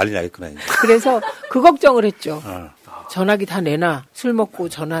찾느라고 난리 나겠구나. 이제. 그래서 그 걱정을 했죠. 전화기 다 내놔. 술 먹고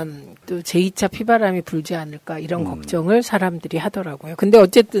전환 또 제2차 피바람이 불지 않을까 이런 걱정을 사람들이 하더라고요. 근데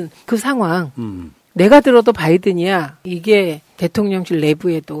어쨌든 그 상황 내가 들어도 바이든이야. 이게 대통령실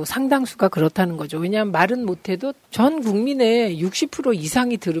내부에도 상당수가 그렇다는 거죠. 왜냐하면 말은 못해도 전 국민의 60%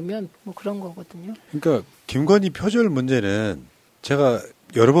 이상이 들으면 뭐 그런 거거든요. 그러니까 김건희 표절 문제는 제가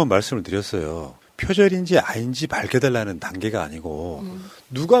여러 번 말씀을 드렸어요. 표절인지 아닌지 밝혀달라는 단계가 아니고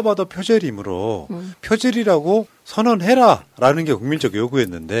누가 봐도 표절이므로 표절이라고 선언해라라는 게 국민적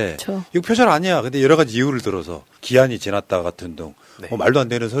요구였는데 그렇죠. 이거 표절 아니야. 근데 여러 가지 이유를 들어서 기한이 지났다 같은 등 말도 안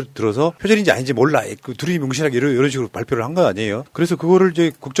되는 소리 들어서 표절인지 아닌지 몰라. 그 둘이 뭉실하게 이런 식으로 발표를 한 거 아니에요. 그래서 그거를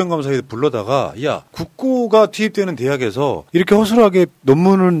이제 국정감사에 불러다가 야 국고가 투입되는 대학에서 이렇게 허술하게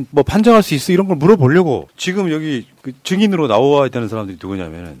논문은 뭐 판정할 수 있어 이런 걸 물어보려고 지금 여기 그 증인으로 나와야 되는 사람들이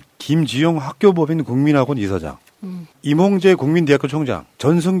누구냐면은 김지영 학교법인 국민학원 이사장, 임홍재 국민대학교 총장,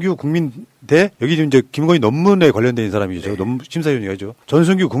 전승규 국민대 여기 지금 이제 김건희 논문에 관련된 사람이죠. 논문 심사위원이죠.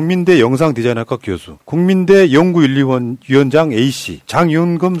 전승규 국민대 영상디자인학과 교수, 국민대 연구윤리위원장 A씨,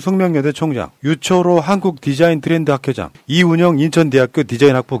 장윤금 숙명여대 총장, 유철호 한국디자인트렌드학회장, 이운영 인천대학교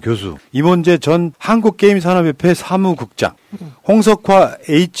디자인학부 교수, 임원재 전 한국게임산업협회 사무국장, 홍석화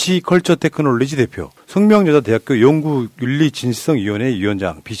H컬처테크놀로지 대표, 숙명여자대학교 연구윤리진실성위원회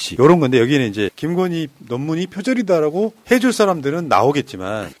위원장 B씨. 이런 건데 여기는 이제 김건희 논문이 표절이다라고 해줄 사람들은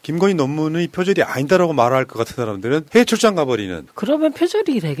나오겠지만 김건희 논문이 표절이 아니다라고 말할 것 같은 사람들은 해외 출장 가버리는. 그러면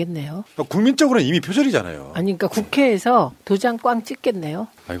표절이 되겠네요. 국민적으로는 이미 표절이잖아요. 아니 그러니까 국회에서 도장 꽝 찍겠네요.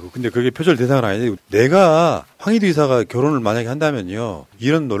 아이고 근데 그게 표절 대상은 아닌데 내가 황희두 이사가 결혼을 만약에 한다면요.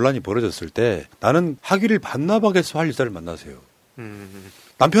 이런 논란이 벌어졌을 때 나는 학위를 반납하겠어 할 여자를 만나세요.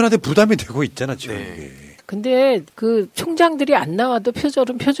 남편한테 부담이 되고 있잖아 지금 이게. 근데 그 총장들이 안 나와도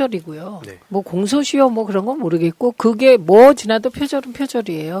표절은 표절이고요. 뭐 공소시효 뭐 그런 건 모르겠고 그게 뭐 지나도 표절은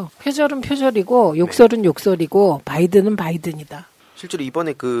표절이에요. 표절은 표절이고 욕설은 욕설이고 바이든은 바이든이다. 실제로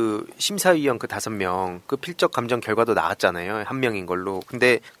이번에 그 심사위원 그 5명 그 필적 감정 결과도 나왔잖아요. 1명인 걸로.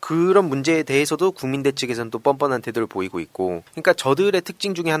 근데 그런 문제에 대해서도 국민대 측에서는 또 뻔뻔한 태도를 보이고 있고. 그러니까 저들의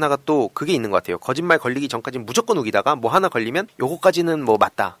특징 중에 하나가 또 그게 있는 것 같아요. 거짓말 걸리기 전까지는 무조건 우기다가 뭐 하나 걸리면 요거까지는 뭐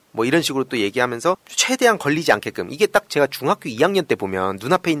맞다. 뭐 이런 식으로 또 얘기하면서 최대한 걸리지 않게끔. 이게 딱 제가 중학교 2학년 때 보면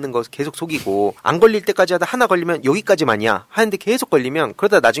눈앞에 있는 거 계속 속이고 안 걸릴 때까지 하다 하나 걸리면 여기까지만이야 하는데 계속 걸리면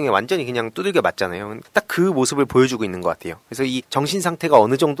그러다 나중에 완전히 그냥 두들겨 맞잖아요. 딱 그 모습을 보여주고 있는 것 같아요. 그래서 이 정신 상태가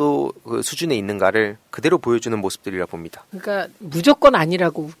어느 정도 그 수준에 있는가를 그대로 보여주는 모습들이라 봅니다. 그러니까 무조건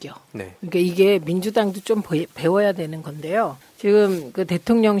아니라고 우겨. 네. 그러니까 이게 민주당도 좀 배워야 되는 건데요. 지금 그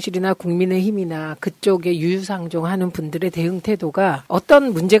대통령실이나 국민의힘이나 그쪽에 유유상종하는 분들의 대응 태도가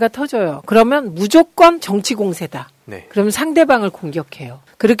어떤 문제가 터져요. 그러면 무조건 정치 공세다. 네. 그러면 상대방을 공격해요.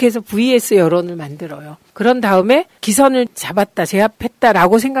 그렇게 해서 VS 여론을 만들어요. 그런 다음에 기선을 잡았다,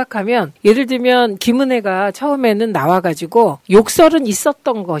 제압했다라고 생각하면 예를 들면 김은혜가 처음에는 나와가지고 욕설은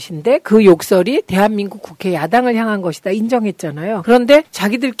있었던 것인데 그 욕설이 대한민국 국회 야당을 향한 것이다 인정했잖아요. 그런데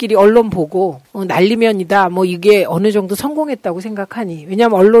자기들끼리 언론 보고 난리면이다 뭐 이게 어느 정도 성공했다고 생각하니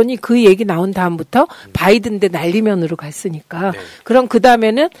왜냐하면 언론이 그 얘기 나온 다음부터 바이든 대 난리면으로 갔으니까 그럼 그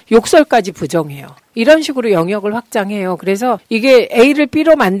다음에는 욕설까지 부정해요. 이런 식으로 영역을 확장해요. 그래서 이게 A를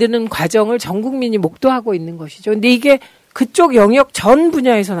B로 만드는 과정을 전 국민이 목도하고 있는 것이죠. 근데 이게 그쪽 영역 전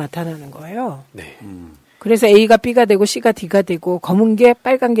분야에서 나타나는 거예요. 네. 그래서 A가 B가 되고 C가 D가 되고 검은 게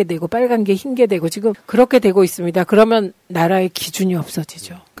빨간 게 되고 빨간 게 흰 게 되고 지금 그렇게 되고 있습니다. 그러면 나라의 기준이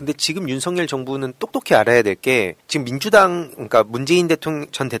없어지죠. 근데 지금 윤석열 정부는 똑똑히 알아야 될 게 지금 민주당 그러니까 문재인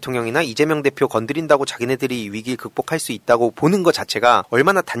전 대통령이나 이재명 대표 건드린다고 자기네들이 위기를 극복할 수 있다고 보는 것 자체가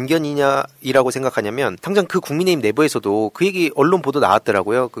얼마나 단견이냐이라고 생각하냐면 당장 그 국민의힘 내부에서도 그 얘기 언론 보도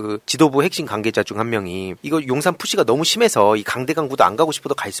나왔더라고요. 그 지도부 핵심 관계자 중 한 명이 이거 용산 푸시가 너무 심해서 이 강대강구도 안 가고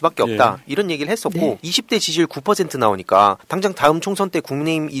싶어도 갈 수밖에 없다. 이런 얘기를 했었고 20대 지지율 9% 나오니까 당장 다음 총선 때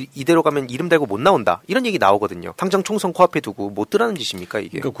국민의힘 이대로 가면 이름 달고 못 나온다. 이런 얘기 나오거든요. 당장 총선 코앞에 두고 못 들라는 짓입니까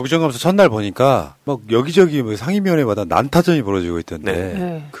이게? 그러니까 국정감사 첫날 보니까 막 여기저기 뭐 상임위원회마다 난타전이 벌어지고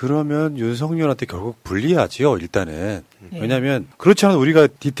있던데 그러면 윤석열한테 결국 불리하지요 일단은. 왜냐하면 그렇지 않아도 우리가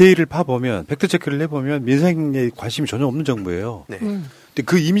디테일을 파보면 팩트체크를 해보면 민생에 관심이 전혀 없는 정부예요. 근데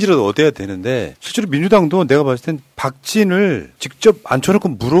그 이미지라도 얻어야 되는데 실제로 민주당도 내가 봤을 땐 박진을 직접 앉혀놓고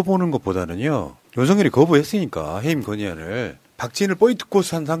물어보는 것보다는요. 윤석열이 거부했으니까 해임 건의안을 박진을 뽀이트고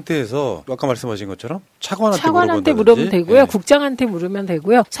산 상태에서 아까 말씀하신 것처럼 차관한테 물으면 되고요. 국장한테 물으면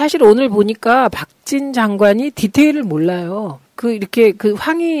되고요. 사실 오늘 보니까 박진 장관이 디테일을 몰라요. 이렇게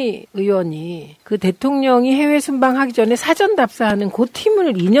황희 의원이 그 대통령이 해외 순방하기 전에 사전 답사하는 그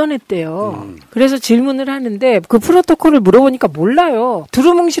팀을 2년 했대요. 그래서 질문을 하는데 그 프로토콜을 물어보니까 몰라요.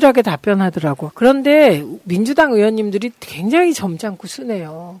 두루뭉실하게 답변하더라고. 그런데 민주당 의원님들이 굉장히 점잖고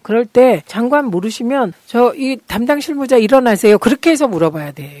순해요. 그럴 때 장관 모르시면 이 담당 실무자 일어나세요. 그렇게 해서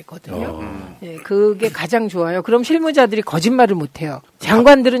물어봐야 되거든요. 예, 그게 가장 좋아요. 그럼 실무자들이 거짓말을 못해요.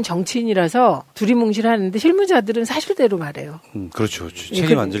 장관들은 정치인이라서 두리뭉실하는데 실무자들은 사실대로 말해요. 그렇죠.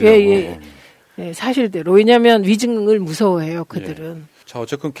 책임 안 지려고. 예, 사실대로. 왜냐하면 위증을 무서워해요. 그들은. 자,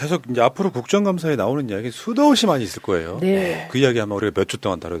 어쨌든 계속 이제 앞으로 국정감사에 나오는 이야기 수도 없이 많이 있을 거예요. 네. 그 이야기 아마 우리가 몇 주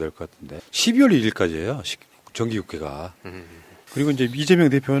동안 다뤄야 될 것 같은데. 12월 1일까지예요. 정기국회가. 그리고 이제 이재명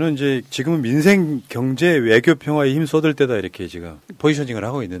대표는 이제 지금은 민생, 경제, 외교 평화에 힘 쏟을 때다 이렇게 지금 포지셔닝을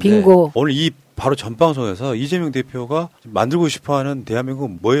하고 있는데. 빙고. 오늘 이 바로 전 방송에서 이재명 대표가 만들고 싶어하는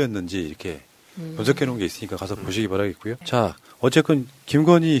대한민국은 뭐였는지 이렇게 분석해 놓은 게 있으니까 가서 보시기 바라겠고요. 자, 어쨌든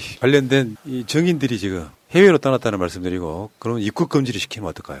김건희 관련된 이 증인들이 지금 해외로 떠났다는 말씀드리고 그러면 입국 금지를 시키면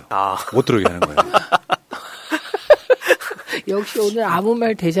어떨까요? 못 들어오게 하는 거예요. 역시 오늘 아무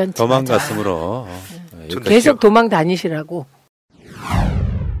말 대잔치. 도망갔으므로 계속 도망 다니시라고.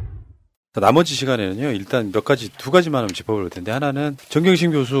 나머지 시간에는요, 일단 두 가지만 한번 짚어볼 텐데, 하나는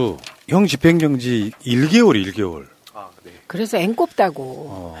정경심 교수 형 집행정지 1개월. 그래서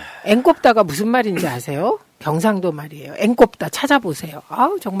앵꼽다고. 앵꼽다가 무슨 말인지 아세요? 경상도 말이에요. 앵꼽다 찾아보세요.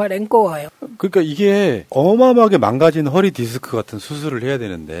 아우 정말 앵꼬워요. 그러니까 이게 어마어마하게 망가진 허리 디스크 같은 수술을 해야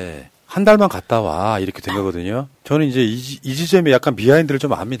되는데 한 달만 갔다 와 이렇게 된 거거든요. 저는 이제 이 지점에 약간 비하인드를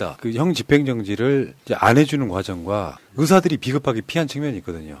좀 압니다. 그 형 집행정지를 이제 안 해주는 과정과 의사들이 비급하게 피한 측면이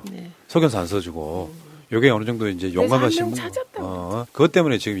있거든요. 네. 석연서 안 써주고. 요게 어느 정도 이제 용감하신 분. 그것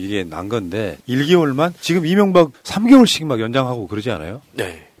때문에 지금 이게 난 건데 1개월만 지금 이명박 3개월씩 막 연장하고 그러지 않아요?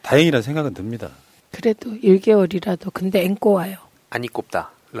 네. 다행이라는 생각은 듭니다. 그래도 1개월이라도 근데 앵꼬와요. 안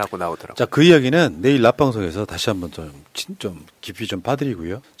이꼽다라고 나오더라고요. 자, 그 이야기는 내일 낮방송에서 다시 한번 좀 깊이 좀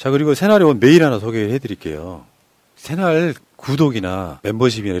봐드리고요. 자, 그리고 새날에 온 메일 하나 소개해 드릴게요. 새날 구독이나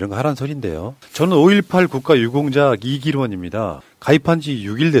멤버십이나 이런 거 하라는 소리인데요. 저는 5.18 국가유공자 이기론입니다. 가입한 지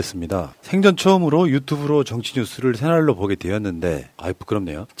 6일 됐습니다. 생전 처음으로 유튜브로 정치 뉴스를 새날로 보게 되었는데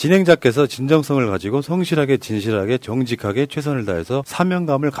부끄럽네요. 진행자께서 진정성을 가지고 성실하게 진실하게 정직하게 최선을 다해서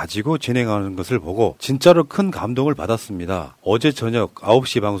사명감을 가지고 진행하는 것을 보고 진짜로 큰 감동을 받았습니다. 어제 저녁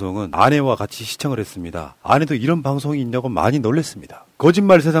 9시 방송은 아내와 같이 시청을 했습니다. 아내도 이런 방송이 있냐고 많이 놀랐습니다.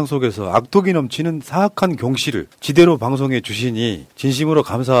 거짓말 세상 속에서 악독이 넘치는 사악한 경시를 지대로 방송해 주시니 진심으로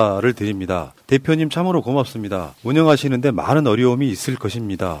감사를 드립니다. 대표님 참으로 고맙습니다. 운영하시는데 많은 어려움이 있을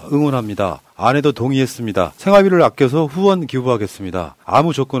것입니다. 응원합니다. 아내도 동의했습니다. 생활비를 아껴서 후원 기부하겠습니다.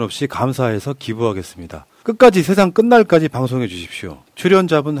 아무 조건 없이 감사해서 기부하겠습니다. 끝까지 세상 끝날까지 방송해 주십시오.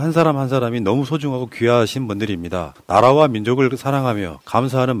 출연자분 한 사람 한 사람이 너무 소중하고 귀하신 분들입니다. 나라와 민족을 사랑하며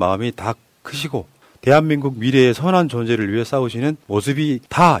감사하는 마음이 다 크시고 대한민국 미래의 선한 존재를 위해 싸우시는 모습이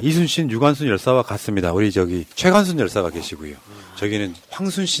다 이순신, 유관순 열사와 같습니다. 우리 최관순 열사가 계시고요. 저기는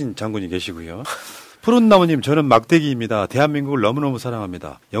황순신 장군이 계시고요. 푸른나무님, 저는 막대기입니다. 대한민국을 너무너무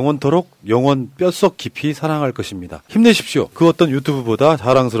사랑합니다. 영원토록 영원 뼛속 깊이 사랑할 것입니다. 힘내십시오. 그 어떤 유튜브보다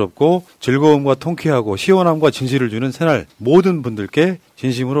자랑스럽고 즐거움과 통쾌하고 시원함과 진실을 주는 새날 모든 분들께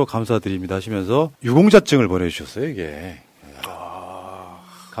진심으로 감사드립니다 하시면서 유공자증을 보내주셨어요. 이게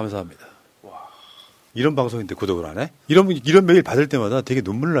감사합니다. 이런 방송인데 구독을 안 해? 이런 메일 받을 때마다 되게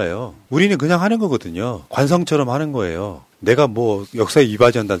눈물 나요. 우리는 그냥 하는 거거든요. 관성처럼 하는 거예요. 내가 뭐 역사에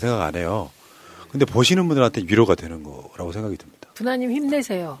이바지한다는 생각 안 해요. 근데 보시는 분들한테 위로가 되는 거라고 생각이 듭니다. 분하님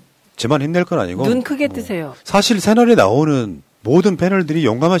힘내세요. 제만 힘낼 건 아니고. 눈 크게 뜨세요. 사실 새날에 나오는 모든 패널들이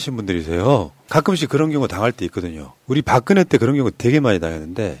용감하신 분들이세요. 가끔씩 그런 경우 당할 때 있거든요. 우리 박근혜 때 그런 경우 되게 많이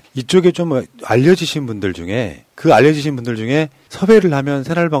당했는데 이쪽에 좀 알려지신 분들 중에 섭외를 하면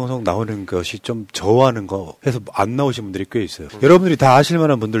새날 방송 나오는 것이 좀 저하는 거 해서 안 나오신 분들이 꽤 있어요. 여러분들이 다 아실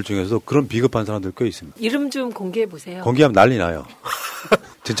만한 분들 중에서도 그런 비겁한 사람들 꽤 있습니다. 이름 좀 공개해 보세요. 공개하면 난리 나요.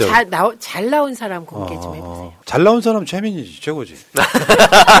 진짜 잘 나온 사람 공개 좀 해보세요. 잘 나온 사람 최민희지 최고지.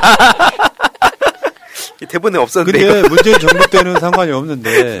 대본에 없었는데. 근데 문재인 정부 때는 상관이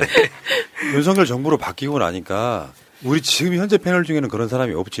없는데 네. 윤석열 정부로 바뀌고 나니까 우리 지금 현재 패널 중에는 그런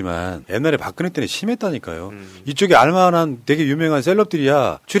사람이 없지만 옛날에 박근혜 때는 심했다니까요. 이쪽에 알만한 되게 유명한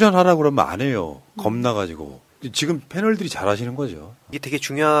셀럽들이야 출연하라고 그러면 안 해요. 겁나가지고. 지금 패널들이 잘하시는 거죠. 이게 되게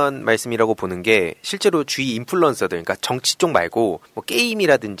중요한 말씀이라고 보는 게 실제로 주위 인플루언서들, 그러니까 정치 쪽 말고 뭐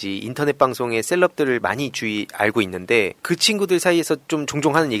게임이라든지 인터넷 방송의 셀럽들을 많이 알고 있는데 그 친구들 사이에서 좀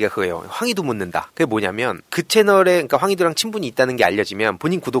종종 하는 얘기가 그거예요. 황희도 묻는다. 그게 뭐냐면 그 채널에 그러니까 황희도랑 친분이 있다는 게 알려지면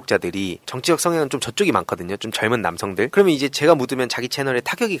본인 구독자들이 정치적 성향은 좀 저쪽이 많거든요. 좀 젊은 남성들. 그러면 이제 제가 묻으면 자기 채널에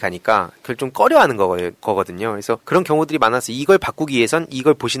타격이 가니까 그걸 좀 꺼려하는 거거든요. 그래서 그런 경우들이 많아서 이걸 바꾸기 위해선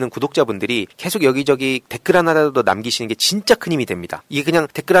이걸 보시는 구독자분들이 계속 여기저기 댓글 하나라도 남기시는 게 진짜 큰 힘이 됩니다. 이게 그냥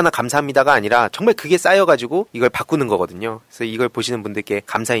댓글 하나 감사합니다가 아니라 정말 그게 쌓여가지고 이걸 바꾸는 거거든요. 그래서 이걸 보시는 분들께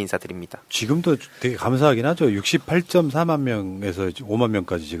감사 인사드립니다. 지금도 되게 감사하긴 하죠. 68.4만 명에서 5만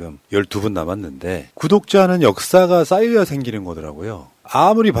명까지 지금 12분 남았는데 구독자는 역사가 쌓여야 생기는 거더라고요.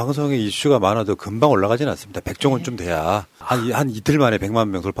 아무리 방송에 이슈가 많아도 금방 올라가진 않습니다. 100종은 좀 돼야 한 이틀 만에 100만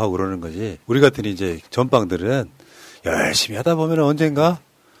명 돌파하고 그러는 거지. 우리 같은 이제 전방들은 열심히 하다 보면 언젠가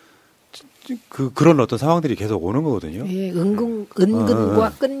그런 어떤 상황들이 계속 오는 거거든요. 예,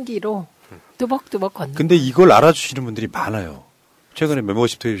 은근과 끈기로 뚜벅뚜벅 걷는. 근데 이걸 알아주시는 분들이 많아요. 최근에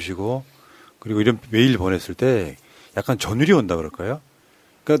멤버십도 해주시고 그리고 이런 메일 보냈을 때 약간 전율이 온다 그럴까요?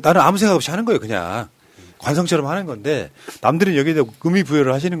 그러니까 나는 아무 생각 없이 하는 거예요. 그냥 관성처럼 하는 건데 남들은 여기에 의미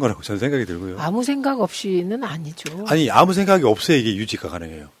부여를 하시는 거라고 저는 생각이 들고요. 아무 생각 없이는 아니죠. 아니 아무 생각이 없어야 이게 유지가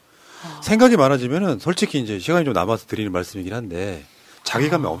가능해요. 생각이 많아지면은 솔직히 이제 시간이 좀 남아서 드리는 말씀이긴 한데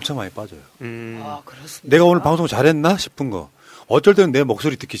자괴감이 엄청 많이 빠져요. 그렇습니다. 내가 오늘 방송 잘했나 싶은 거, 어쩔 때는 내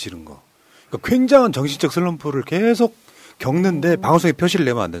목소리 듣기 싫은 거. 그러니까 굉장한 정신적 슬럼프를 계속 겪는데 방송에 표시를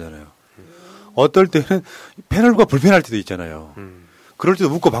내면 안 되잖아요. 어떨 때는 패널과 불편할 때도 있잖아요. 그럴 때도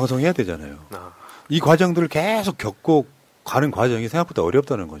묻고 방송해야 되잖아요. 이 과정들을 계속 겪고 가는 과정이 생각보다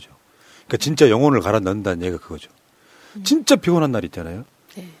어렵다는 거죠. 그러니까 진짜 영혼을 갈아 넣는다는 얘기가 그거죠. 진짜 피곤한 날 있잖아요.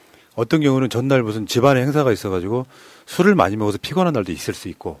 어떤 경우는 전날 무슨 집안에 행사가 있어가지고 술을 많이 먹어서 피곤한 날도 있을 수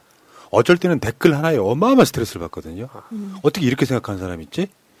있고 어쩔 때는 댓글 하나에 어마어마한 스트레스를 받거든요. 어떻게 이렇게 생각하는 사람이 있지?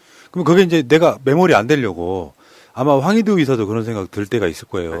 그럼 그게 이제 내가 메모리 안 되려고 아마 황희도 의사도 그런 생각 들 때가 있을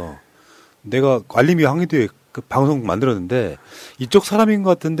거예요. 내가 알림이 황희도에 그 방송 만들었는데 이쪽 사람인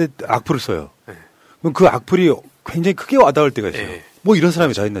것 같은데 악플을 써요. 그럼 그 악플이 굉장히 크게 와닿을 때가 있어요. 뭐 이런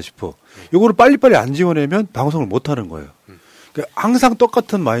사람이 다 있나 싶어. 요거를 빨리빨리 안 지워내면 방송을 못 하는 거예요. 그러니까 항상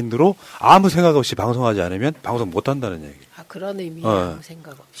똑같은 마인드로 아무 생각 없이 방송하지 않으면 방송 못 한다는 얘기. 그런 의미야. 아무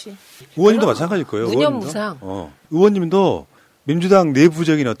생각 없이. 의원님도 마찬가지일 거예요. 무념무상. 의원님도 민주당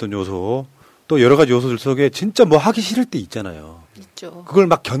내부적인 어떤 요소 또 여러 가지 요소들 속에 진짜 뭐 하기 싫을 때 있잖아요. 있죠. 그걸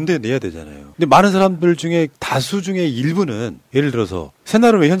막 견뎌내야 되잖아요. 근데 많은 사람들 중에 다수 중에 일부는 예를 들어서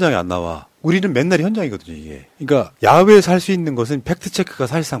새날은 왜 현장에 안 나와? 우리는 맨날 현장이거든요, 이게. 그러니까 야외에서 할 수 있는 것은 팩트체크가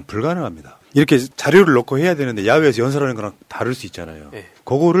사실상 불가능합니다. 이렇게 자료를 넣고 해야 되는데 야외에서 연설하는 거랑 다를 수 있잖아요.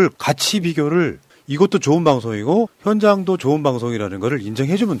 그거를 같이 비교를 이것도 좋은 방송이고 현장도 좋은 방송이라는 거를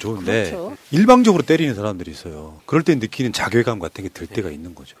인정해주면 좋은데 그렇죠. 일방적으로 때리는 사람들이 있어요. 그럴 때 느끼는 자괴감 같은 게 들 때가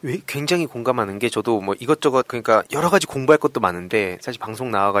있는 거죠. 굉장히 공감하는 게 저도 뭐 이것저것 그러니까 여러 가지 공부할 것도 많은데 사실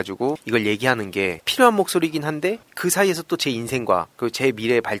방송 나와가지고 이걸 얘기하는 게 필요한 목소리긴 한데 그 사이에서 또 제 인생과 그 제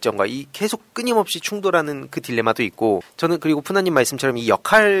미래의 발전과 이 계속 끊임없이 충돌하는 그 딜레마도 있고 저는 그리고 푸나님 말씀처럼 이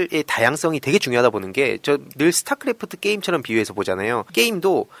역할의 다양성이 되게 중요하다 보는 게 저 늘 스타크래프트 게임처럼 비유해서 보잖아요.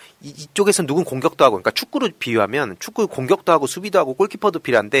 게임도 이쪽에서 누군 공격도 하고 그러니까 축구로 비유하면 축구 공격도 하고 수비도 하고 골키퍼도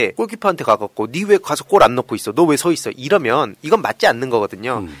필요한데 골키퍼한테 가갖고 니 왜 가서 골 안 넣고 있어? 너 왜 서 있어? 이러면 이건 맞지 않는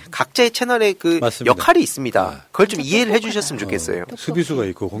거거든요. 각자의 채널에 그 맞습니다. 역할이 있습니다. 그걸 좀 이해를 해주셨으면 좋겠어요. 수비수가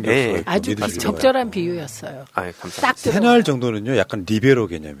있고 공격수가 있고 아주 적절한 비유였어요. 감사합니다. 새날 정도는요 약간 리베로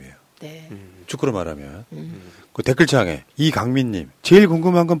개념이에요. 네. 축구로 말하면. 그 댓글창에 이강민님 제일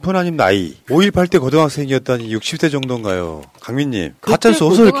궁금한 건 푸나님 나이 5.18 때 고등학생이었다니 60대 정도인가요? 강민님 가짜뉴스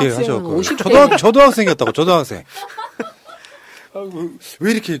어서 이렇게 하죠. 초등학생이었다고 초등학생.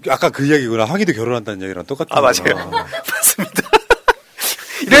 왜 이렇게 아까 그 이야기구나. 황희도 결혼한다는 얘기랑 똑같은 맞아요. 맞습니다.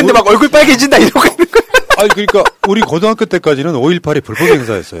 이랬는데 막 얼굴 빨개진다 이러고 있는 거예요. 아니 그러니까 우리 고등학교 때까지는 5.18이 불법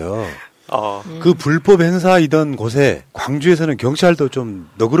행사였어요. 그 불법 행사이던 곳에 광주에서는 경찰도 좀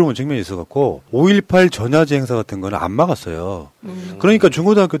너그러운 측면이 있어갖고 5.18 전야제 행사 같은 거는 안 막았어요. 그러니까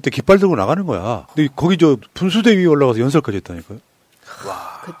중고등학교 때 깃발 들고 나가는 거야. 근데 거기 저 분수대 위에 올라가서 연설까지 했다니까요.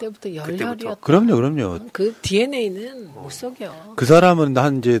 와. 그때부터 열혈이었다. 그럼요. 그 DNA는 못 속여. 그 사람은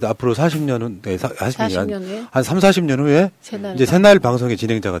한 이제 앞으로 40년 후, 40년 후에? 한 3, 40년 후에 이제 새날 방송의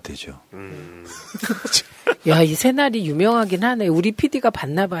진행자가 되죠. 야, 이 새날이 유명하긴 하네. 우리 PD가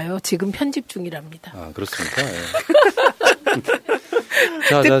봤나 봐요. 지금 편집 중이랍니다. 그렇습니까? 예.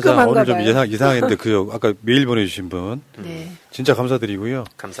 오늘 좀 이상했는데 아까 메일 보내주신 분 네. 진짜 감사드리고요.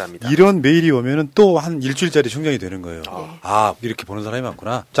 감사합니다. 이런 메일이 오면은 또 한 일주일짜리 충전이 되는 거예요. 이렇게 보는 사람이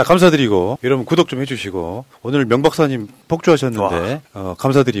많구나. 자, 감사드리고 여러분 구독 좀 해주시고 오늘 명 박사님 폭주하셨는데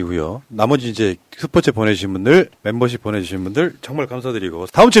감사드리고요. 나머지 이제 스포츠 보내주신 분들, 멤버십 보내주신 분들 정말 감사드리고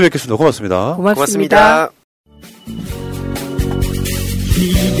다음 주에 뵙겠습니다. 고맙습니다. 고맙습니다.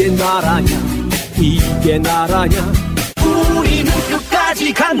 이게 나라냐 이게 나라냐 우리는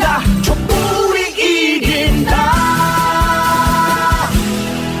끝까지 간다 촛불이 이긴다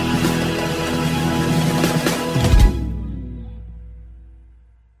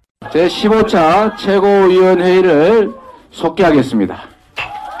제15차 최고위원회의를 속개하겠습니다.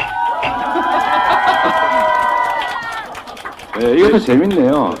 네, 이것도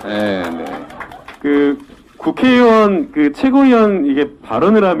재밌네요. 네. 국회의원 최고위원 이게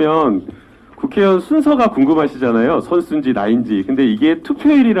발언을 하면 국회의원 순서가 궁금하시잖아요. 선수인지 나인지. 근데 이게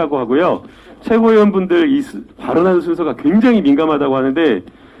투표일이라고 하고요. 최고위원분들 발언하는 순서가 굉장히 민감하다고 하는데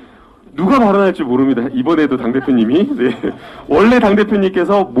누가 발언할 줄 모릅니다. 이번에도 당대표님이. 네. 원래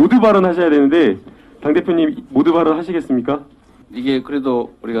당대표님께서 모두 발언하셔야 되는데 당대표님 모두 발언하시겠습니까? 이게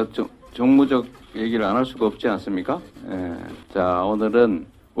그래도 우리가 정무적 얘기를 안 할 수가 없지 않습니까? 예. 자, 오늘은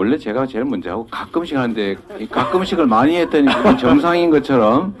원래 제가 제일 먼저 하고 가끔씩 하는데 가끔씩을 많이 했더니 그게 정상인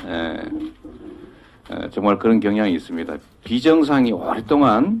것처럼 정말 그런 경향이 있습니다. 비정상이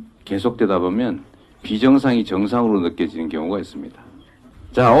오랫동안 계속되다 보면 비정상이 정상으로 느껴지는 경우가 있습니다.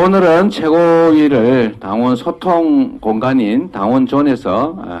 자, 오늘은 최고위를 당원 소통 공간인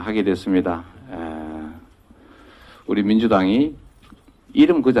당원존에서 하게 됐습니다. 우리 민주당이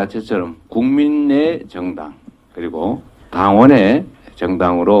이름 그 자체처럼 국민의 정당 그리고 당원의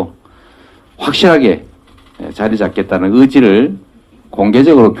정당으로 확실하게 자리 잡겠다는 의지를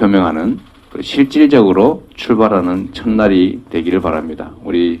공개적으로 표명하는 실질적으로 출발하는 첫날이 되기를 바랍니다.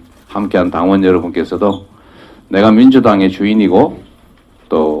 우리 함께한 당원 여러분께서도 내가 민주당의 주인이고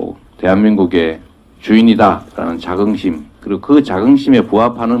또 대한민국의 주인이다라는 자긍심 그리고 그 자긍심에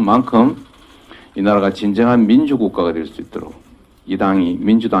부합하는 만큼 이 나라가 진정한 민주국가가 될 수 있도록 이 당이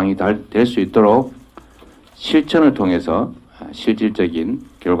민주당이 될 수 있도록 실천을 통해서 실질적인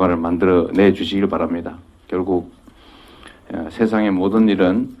결과를 만들어내 주시길 바랍니다. 결국 세상의 모든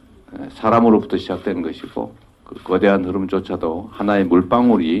일은 사람으로부터 시작되는 것이고 그 거대한 흐름조차도 하나의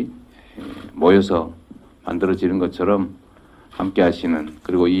물방울이 모여서 만들어지는 것처럼 함께 하시는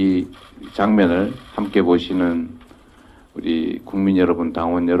그리고 이 장면을 함께 보시는 우리 국민 여러분,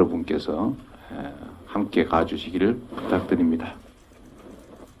 당원 여러분께서 함께 가주시기를 부탁드립니다.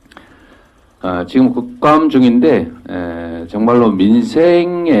 지금 국감 중인데 정말로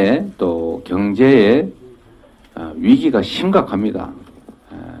민생의 또 경제의 위기가 심각합니다.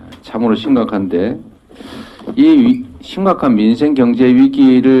 참으로 심각한데 이 심각한 민생 경제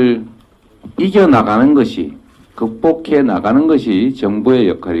위기를 이겨나가는 것이 극복해 나가는 것이 정부의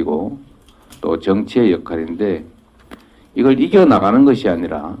역할이고 또 정치의 역할인데 이걸 이겨나가는 것이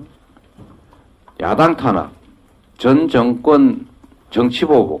아니라 야당 탄압, 전 정권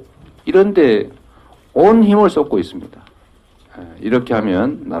정치보복 이런데 온 힘을 쏟고 있습니다. 이렇게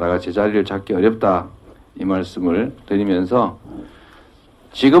하면 나라가 제자리를 잡기 어렵다 이 말씀을 드리면서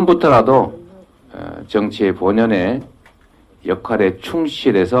지금부터라도 정치의 본연의 역할에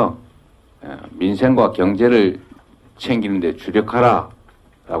충실해서 민생과 경제를 챙기는 데 주력하라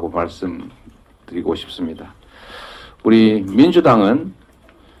라고 말씀드리고 싶습니다. 우리 민주당은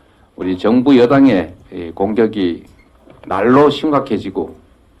우리 정부 여당의 공격이 날로 심각해지고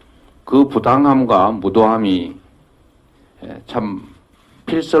그 부당함과 무도함이 참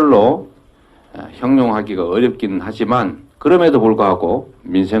필설로 형용하기가 어렵긴 하지만 그럼에도 불구하고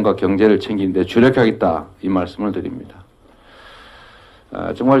민생과 경제를 챙기는 데 주력하겠다 이 말씀을 드립니다.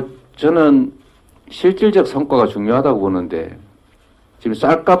 정말 저는 실질적 성과가 중요하다고 보는데 지금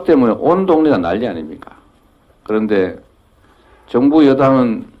쌀값 때문에 온 동네가 난리 아닙니까? 그런데 정부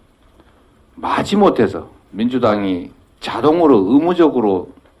여당은 마지못해서 민주당이 자동으로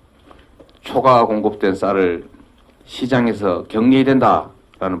의무적으로 초과 공급된 쌀을 시장에서 격리해야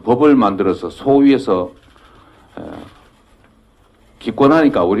된다라는 법을 만들어서 소위에서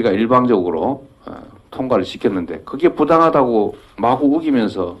기권하니까 우리가 일방적으로 통과를 시켰는데 그게 부당하다고 마구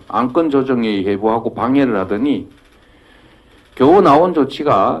우기면서 안건 조정에 회부하고 방해를 하더니 겨우 나온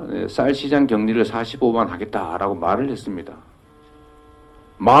조치가 쌀 시장 격리를 45만 하겠다라고 말을 했습니다.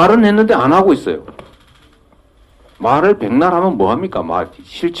 말은 했는데 안 하고 있어요. 말을 백날 하면 뭐합니까?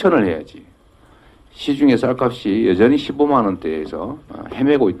 실천을 해야지. 시중에 쌀값이 여전히 15만 원대에서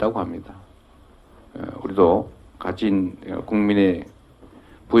헤매고 있다고 합니다. 우리도 가진 국민의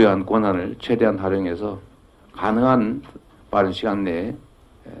부여한 권한을 최대한 활용해서 가능한 빠른 시간 내에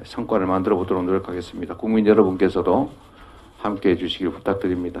성과를 만들어 보도록 노력하겠습니다. 국민 여러분께서도 함께해 주시길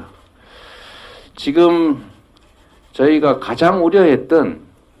부탁드립니다. 지금 저희가 가장 우려했던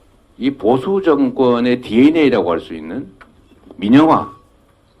이 보수 정권의 DNA라고 할 수 있는 민영화,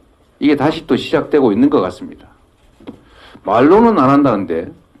 이게 다시 또 시작되고 있는 것 같습니다. 말로는 안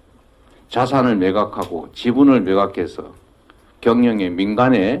한다는데 자산을 매각하고 지분을 매각해서 경영의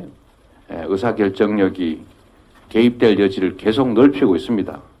민간의 의사결정력이 개입될 여지를 계속 넓히고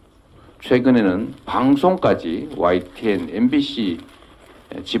있습니다. 최근에는 방송까지 YTN, MBC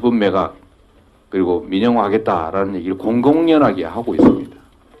지분 매각 그리고 민영화하겠다라는 얘기를 공공연하게 하고 있습니다.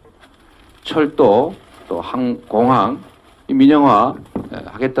 철도 또 공항 민영화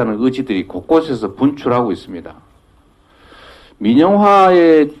하겠다는 의지들이 곳곳에서 분출하고 있습니다.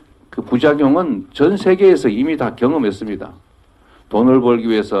 민영화의 그 부작용은 전 세계에서 이미 다 경험했습니다. 돈을 벌기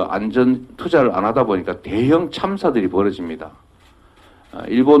위해서 안전 투자를 안 하다 보니까 대형 참사들이 벌어집니다.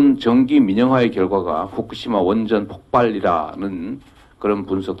 일본 전기 민영화의 결과가 후쿠시마 원전 폭발이라는 그런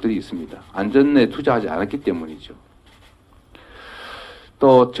분석들이 있습니다. 안전에 투자하지 않았기 때문이죠.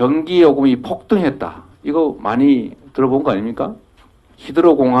 또 전기 요금이 폭등했다. 이거 많이 들어본 거 아닙니까?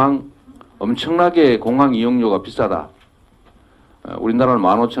 히드로 공항 엄청나게 공항 이용료가 비싸다. 우리나라는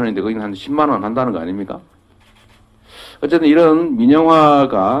 15,000원인데 거기는 한 10만 원 한다는 거 아닙니까? 어쨌든 이런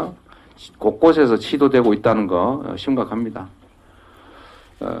민영화가 곳곳에서 시도되고 있다는 거 심각합니다.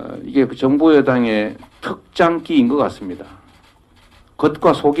 이게 정부 여당의 특장기인 것 같습니다.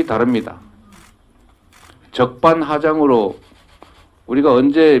 겉과 속이 다릅니다. 적반하장으로 우리가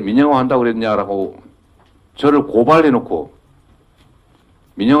언제 민영화 한다고 그랬냐라고 저를 고발해놓고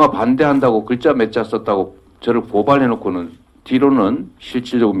민영화 반대한다고 글자 몇 자 썼다고 저를 고발해놓고는 뒤로는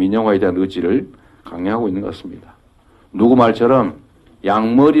실질적으로 민영화에 대한 의지를 강요하고 있는 것 같습니다. 누구 말처럼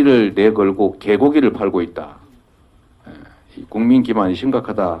양머리를 내걸고 개고기를 팔고 있다. 국민 기만이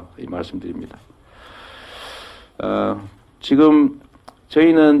심각하다 이 말씀드립니다. 지금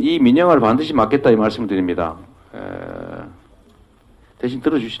저희는 이 민영화를 반드시 막겠다 이 말씀드립니다. 대신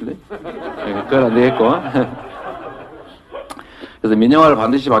들어주실래요? 그건 안 되겠고. 그래서 민영화를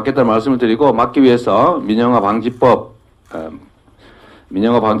반드시 막겠다는 말씀을 드리고 막기 위해서 민영화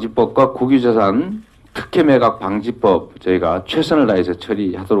방지법과 국유재산 특혜 매각 방지법 저희가 최선을 다해서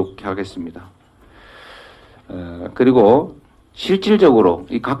처리하도록 하겠습니다. 그리고 실질적으로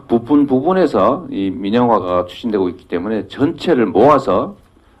이 각 부분에서 이 민영화가 추진되고 있기 때문에 전체를 모아서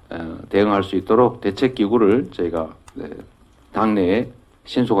대응할 수 있도록 대책기구를 저희가 당내에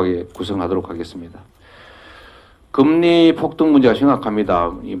신속하게 구성하도록 하겠습니다. 금리 폭등 문제가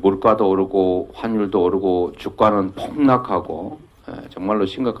심각합니다. 이 물가도 오르고 환율도 오르고 주가는 폭락하고 정말로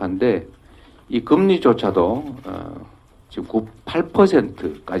심각한데 이 금리조차도 지금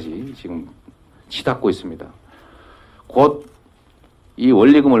 8%까지 지금 치닫고 있습니다. 곧 이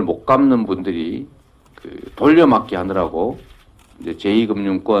원리금을 못 갚는 분들이 돌려막기 하느라고 이제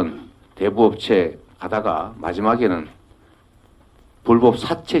제2금융권 대부업체 가다가 마지막에는 불법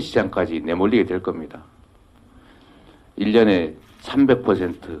사채 시장까지 내몰리게 될 겁니다. 1년에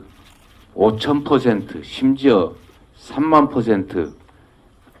 300%, 5,000%, 심지어 30,000%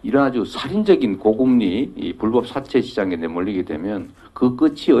 이런 아주 살인적인 고금리 이 불법 사채 시장에 내몰리게 되면 그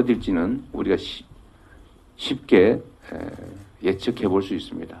끝이 어딜지는 우리가 쉽게 예측해 볼 수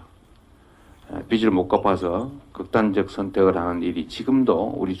있습니다. 빚을 못 갚아서 극단적 선택을 하는 일이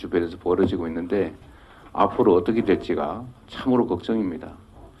지금도 우리 주변에서 벌어지고 있는데 앞으로 어떻게 될지가 참으로 걱정입니다.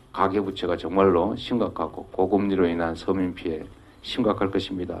 가계부채가 정말로 심각하고 고금리로 인한 서민 피해 심각할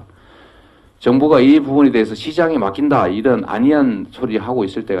것입니다. 정부가 이 부분에 대해서 시장에 맡긴다 이런 안이한 소리 하고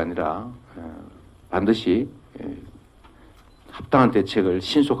있을 때가 아니라 반드시 합당한 대책을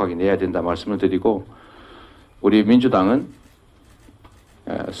신속하게 내야 된다 말씀을 드리고 우리 민주당은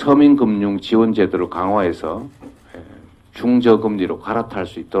서민금융지원제도를 강화해서 중저금리로 갈아탈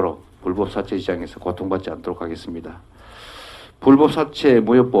수 있도록 불법 사채 시장에서 고통받지 않도록 하겠습니다. 불법 사채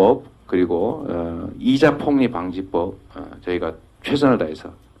무효법 그리고 이자 폭리 방지법 저희가 최선을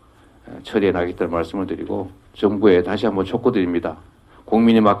다해서 처리해 나가겠다는 말씀을 드리고 정부에 다시 한번 촉구드립니다.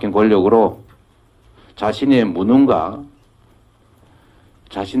 국민이 맡긴 권력으로 자신의 무능과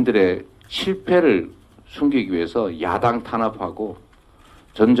자신들의 실패를 숨기기 위해서 야당 탄압하고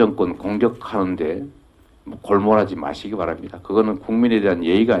전 정권 공격하는데 골몰하지 마시기 바랍니다. 그거는 국민에 대한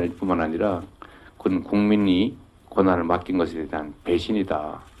예의가 아닐 뿐만 아니라 그건 국민이 권한을 맡긴 것에 대한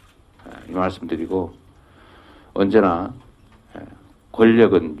배신이다. 이 말씀드리고 언제나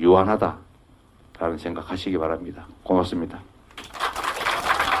권력은 유한하다라는 생각하시기 바랍니다. 고맙습니다.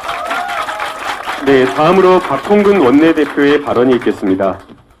 네, 다음으로 박홍근 원내대표의 발언이 있겠습니다.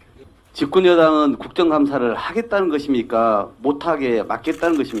 집권 여당은 국정감사를 하겠다는 것입니까? 못하게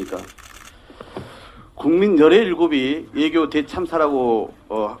막겠다는 것입니까? 국민 17이 외교 대참사라고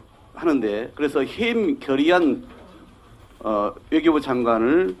하는데 그래서 해임 결의안 외교부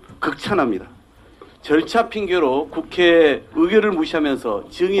장관을 극찬합니다. 절차 핑계로 국회 의결을 무시하면서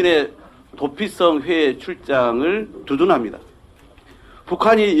증인의 도피성 회의 출장을 두둔합니다.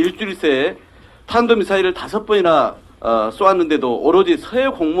 북한이 일주일 새에 탄도미사일을 5번이나 쏘았는데도 오로지 서해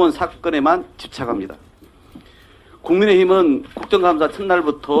공무원 사건에만 집착합니다. 국민의힘은 국정감사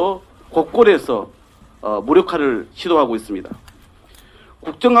첫날부터 곳곳에서 무력화를 시도하고 있습니다.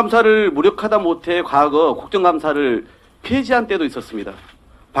 국정감사를 무력하다 못해 과거 국정감사를 폐지한 때도 있었습니다.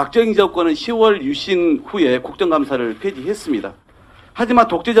 박정희 정권은 10월 유신 후에 국정감사를 폐지했습니다. 하지만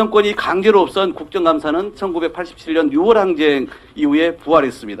독재 정권이 강제로 없앤 국정감사는 1987년 6월 항쟁 이후에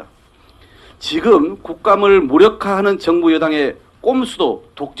부활했습니다. 지금 국감을 무력화하는 정부 여당의 꼼수도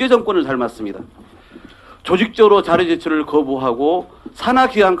독재 정권을 닮았습니다. 조직적으로 자료 제출을 거부하고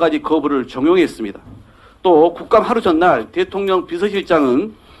산하기관까지 거부를 종용했습니다. 또 국감 하루 전날 대통령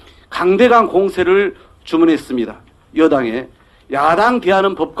비서실장은 강대강 공세를 주문했습니다. 여당에 야당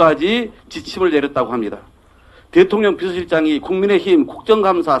대하는 법까지 지침을 내렸다고 합니다. 대통령 비서실장이 국민의힘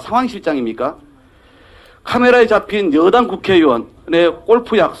국정감사 상황실장입니까? 카메라에 잡힌 여당 국회의원의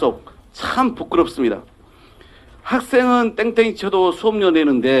골프 약속 참 부끄럽습니다. 학생은 땡땡이 쳐도 수업료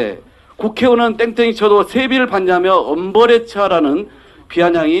내는데 국회의원은 땡땡이 쳐도 세비를 받냐며 엄벌에 처하라는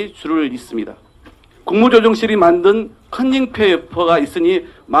비아냥이 줄을 잇습니다. 국무조정실이 만든 컨닝페이퍼가 있으니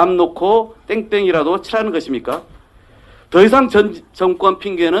마음 놓고 땡땡이라도 치라는 것입니까? 더 이상 전 정권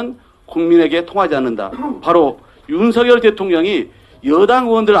핑계는 국민에게 통하지 않는다. 바로 윤석열 대통령이 여당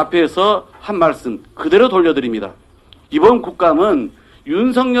의원들 앞에서 한 말씀 그대로 돌려드립니다. 이번 국감은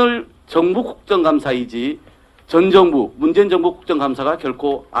윤석열 정부 국정감사이지 전 정부, 문재인 정부 국정감사가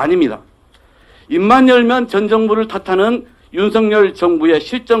결코 아닙니다. 입만 열면 전 정부를 탓하는 윤석열 정부의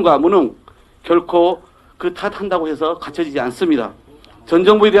실정과 무능 결코 그 탓한다고 해서 갖춰지지 않습니다. 전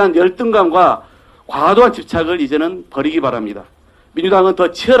정부에 대한 열등감과 과도한 집착을 이제는 버리기 바랍니다. 민주당은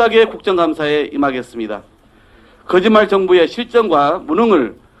더 치열하게 국정감사에 임하겠습니다. 거짓말 정부의 실정과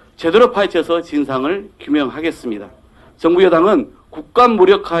무능을 제대로 파헤쳐서 진상을 규명하겠습니다. 정부 여당은 국감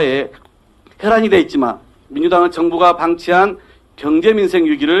무력화에 혈안이 되어 있지만 민주당은 정부가 방치한 경제민생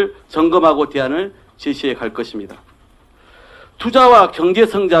위기를 점검하고 대안을 제시해 갈 것입니다. 투자와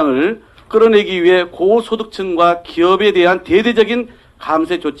경제성장을 끌어내기 위해 고소득층과 기업에 대한 대대적인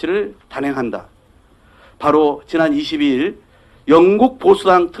감세 조치를 단행한다. 바로 지난 22일 영국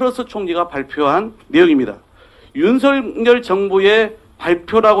보수당 트러스 총리가 발표한 내용입니다. 윤석열 정부의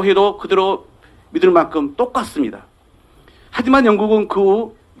발표라고 해도 그대로 믿을 만큼 똑같습니다. 하지만 영국은 그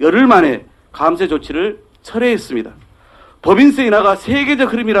후 열흘 만에 감세 조치를 철회했습니다. 법인세 인하가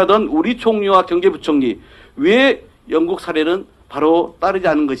세계적 흐름이라던 우리 총리와 경제부총리, 왜 영국 사례는 바로 따르지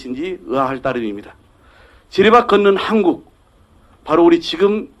않은 것인지 의아할 따름입니다. 지뢰밭 걷는 한국, 바로 우리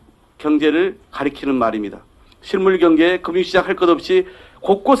지금 경제를 가리키는 말입니다. 실물 경제, 금융시장 할 것 없이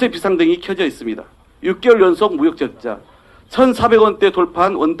곳곳에 비상등이 켜져 있습니다. 6개월 연속 무역 적자, 1,400원대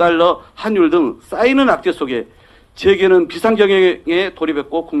돌파한 원달러 환율 등 쌓이는 악재 속에 재계는 비상경영에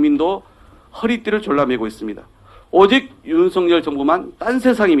돌입했고 국민도 허리띠를 졸라매고 있습니다. 오직 윤석열 정부만 딴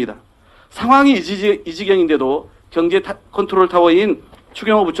세상입니다. 상황이 이 지경인데도 경제 컨트롤 타워인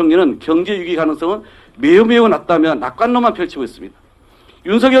추경호 부총리는 경제 위기 가능성은 매우 낮다며 낙관론만 펼치고 있습니다.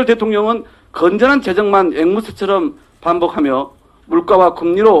 윤석열 대통령은 건전한 재정만 앵무새처럼 반복하며 물가와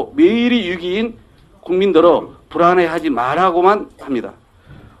금리로 매일이 위기인 국민들어 불안해하지 말라고만 합니다.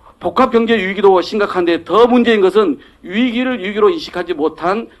 복합 경제 위기도 심각한데 더 문제인 것은 위기를 위기로 인식하지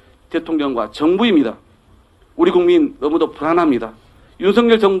못한 대통령과 정부입니다. 우리 국민 너무도 불안합니다.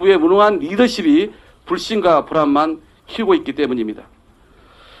 윤석열 정부의 무능한 리더십이 불신과 불안만 키우고 있기 때문입니다.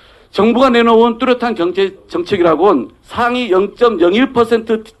 정부가 내놓은 뚜렷한 경제 정책이라고는 상위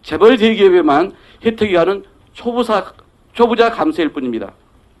 0.01% 재벌 대기업에만 혜택이 가는 초부자 감세일 뿐입니다.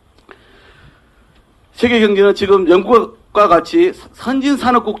 세계 경제는 지금 영국과 같이 선진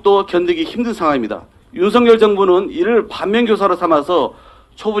산업국도 견디기 힘든 상황입니다. 윤석열 정부는 이를 반면교사로 삼아서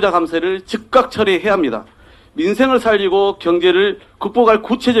초부자 감세를 즉각 처리해야 합니다. 민생을 살리고 경제를 극복할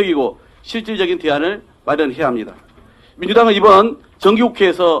구체적이고 실질적인 대안을 마련해야 합니다. 민주당은 이번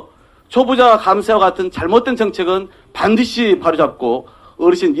정기국회에서 초부자 감세와 같은 잘못된 정책은 반드시 바로잡고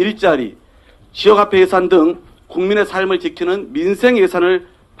어르신 일자리, 지역화폐 예산 등 국민의 삶을 지키는 민생 예산을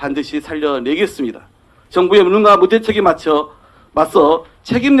반드시 살려내겠습니다. 정부의 무능과 무대책에 맞서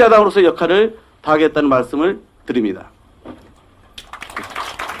책임 야당으로서 역할을 다하겠다는 말씀을 드립니다.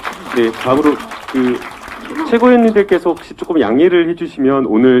 네, 다음으로 최고위원님들께서 혹시 조금 양해를 해주시면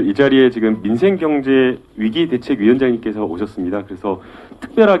오늘 이 자리에 지금 민생경제위기대책위원장님께서 오셨습니다. 그래서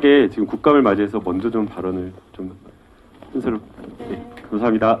특별하게 지금 국감을 맞이해서 먼저 좀 발언을 좀 순서로. 네,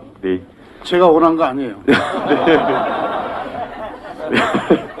 감사합니다. 네. 제가 원한 거 아니에요.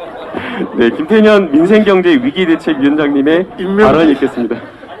 네, 김태년 민생경제위기대책위원장님의 발언이 있겠습니다.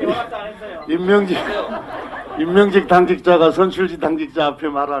 임명직 당직자가 선출직 당직자 앞에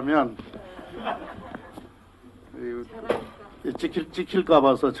말하면 찍힐까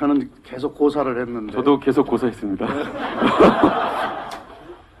봐서 저는 계속 고사를 했는데. 저도 계속 고사했습니다.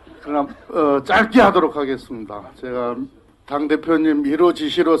 그럼 짧게 하도록 하겠습니다. 제가 당대표님 1호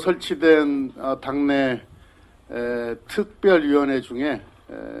지시로 설치된 당내 특별위원회 중에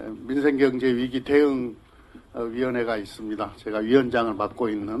민생경제위기 대응위원회가 있습니다. 제가 위원장을 맡고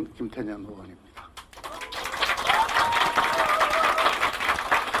있는 김태년 의원입니다.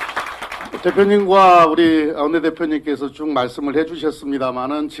 대표님과 우리 원내대표님께서 쭉 말씀을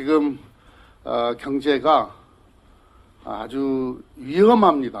해주셨습니다만은 지금 경제가 아주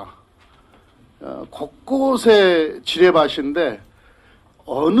위험합니다. 곳곳에 지뢰밭인데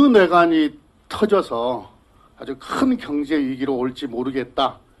어느 뇌관이 터져서 아주 큰 경제 위기로 올지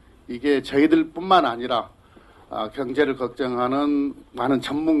모르겠다. 이게 저희들뿐만 아니라 경제를 걱정하는 많은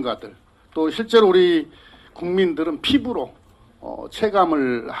전문가들, 또 실제로 우리 국민들은 피부로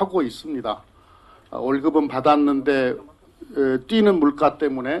체감을 하고 있습니다. 월급은 받았는데 뛰는 물가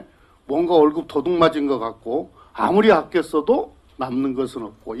때문에 뭔가 월급 도둑 맞은 것 같고 아무리 아꼈어도 남는 것은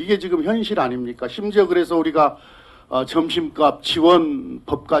없고, 이게 지금 현실 아닙니까? 심지어 그래서 우리가 점심값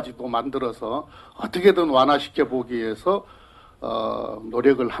지원법까지도 만들어서 어떻게든 완화시켜 보기 위해서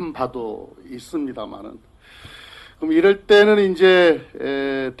노력을 한 바도 있습니다만은, 그럼 이럴 때는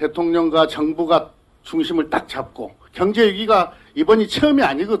이제 대통령과 정부가 중심을 딱 잡고, 경제 위기가 이번이 처음이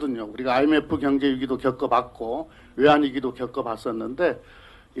아니거든요. 우리가 IMF 경제 위기도 겪어봤고 외환위기도 겪어봤었는데,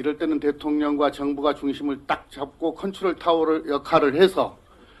 이럴 때는 대통령과 정부가 중심을 딱 잡고 컨트롤 타워를 역할을 해서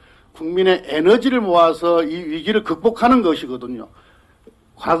국민의 에너지를 모아서 이 위기를 극복하는 것이거든요.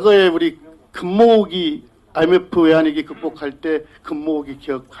 과거에 우리 금모으기, IMF 외환위기 극복할 때 금모으기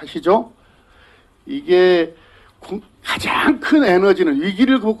기억하시죠? 이게 가장 큰 에너지는,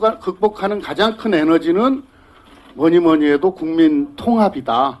 위기를 극복하는 가장 큰 에너지는 뭐니 해도 국민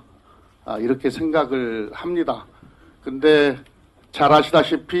통합이다. 이렇게 생각을 합니다. 근데 잘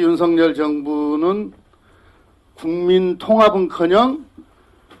아시다시피 윤석열 정부는 국민 통합은커녕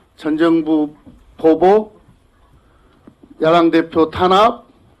전 정부 보복, 야당 대표 탄압,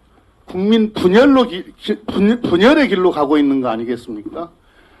 국민 분열의 길로 가고 있는 거 아니겠습니까?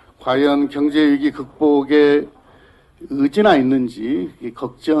 과연 경제 위기 극복에 의지나 있는지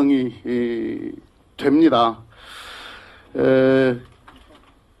걱정이 됩니다.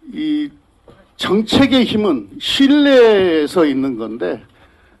 이 정책의 힘은 신뢰에서 있는 건데,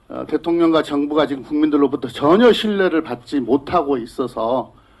 대통령과 정부가 지금 국민들로부터 전혀 신뢰를 받지 못하고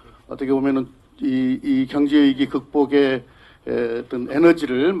있어서 어떻게 보면은 이 경제위기 극복에 어떤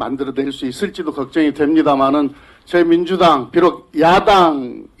에너지를 만들어낼 수 있을지도 걱정이 됩니다만은, 저희 민주당 비록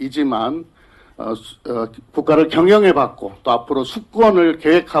야당이지만 국가를 경영해봤고 또 앞으로 수권을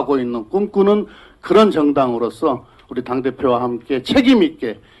계획하고 있는 꿈꾸는 그런 정당으로서 우리 당대표와 함께 책임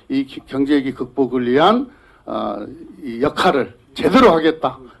있게 이 경제위기 극복을 위한 이 역할을 제대로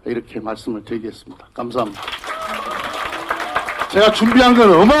하겠다, 이렇게 말씀을 드리겠습니다. 감사합니다. 제가 준비한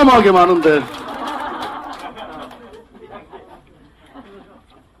건 어마어마하게 많은데.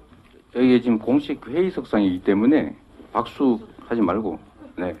 여기 지금 공식 회의석상이기 때문에 박수 하지 말고,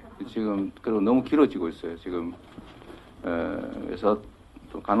 네, 지금 그리고 너무 길어지고 있어요. 지금 그래서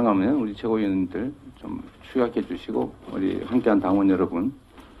또 가능하면 우리 최고위원들 좀 추격해 주시고, 우리 함께한 당원 여러분,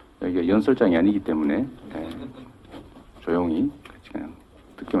 여기가 연설장이 아니기 때문에 조용히 그냥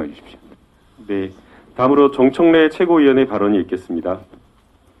듣기만 해주십시오. 네, 다음으로 정청래 최고위원의 발언이 있겠습니다.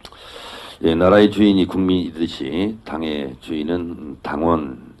 예, 나라의 주인이 국민이듯이 당의 주인은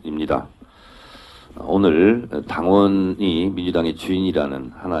당원입니다. 오늘 당원이 민주당의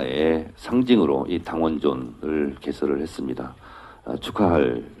주인이라는 하나의 상징으로 이 당원존을 개설을 했습니다.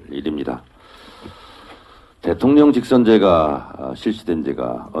 축하할 일입니다. 대통령 직선제가 실시된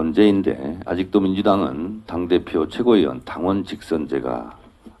지가 언제인데 아직도 민주당은 당대표, 최고위원, 당원 직선제가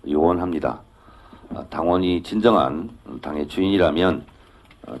요원합니다. 당원이 진정한 당의 주인이라면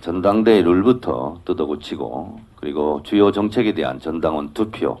전당대회 룰부터 뜯어고치고, 그리고 주요 정책에 대한 전당원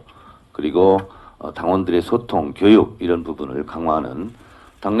투표, 그리고 당원들의 소통, 교육 이런 부분을 강화하는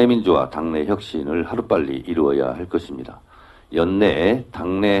당내 민주화, 당내 혁신을 하루빨리 이루어야 할 것입니다. 연내에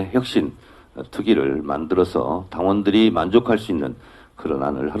당내 혁신 특위를 만들어서 당원들이 만족할 수 있는 그런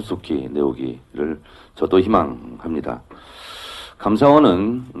안을 하루속히 내오기를 저도 희망합니다.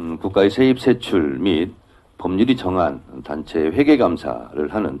 감사원은 국가의 세입 세출 및 법률이 정한 단체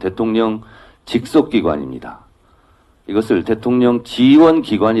회계감사를 하는 대통령 직속기관입니다. 이것을 대통령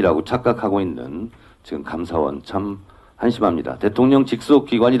지원기관이라고 착각하고 있는 지금 감사원 참 한심합니다. 대통령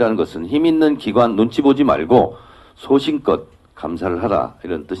직속기관이라는 것은 힘 있는 기관 눈치 보지 말고 소신껏 감사를 하라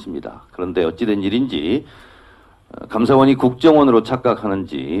이런 뜻입니다. 그런데 어찌된 일인지 감사원이 국정원으로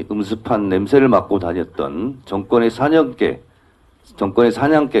착각하는지 음습한 냄새를 맡고 다녔던 정권의 사냥개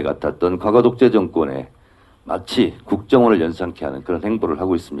같았던 과거 독재 정권에 마치 국정원을 연상케 하는 그런 행보를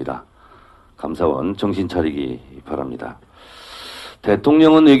하고 있습니다. 감사원 정신 차리기 바랍니다.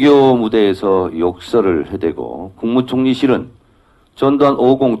 대통령은 외교 무대에서 욕설을 해대고 국무총리실은 전두환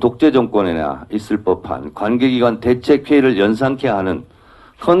 5.50 독재 정권에나 있을 법한 관계기관 대책회의를 연상케 하는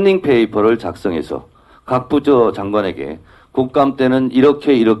컨닝 페이퍼를 작성해서 각 부처 장관에게 국감 때는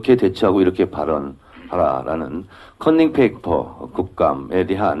이렇게 대처하고 이렇게 발언하라라는 컨닝 페이퍼 국감에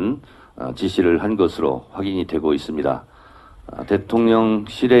대한 지시를 한 것으로 확인이 되고 있습니다.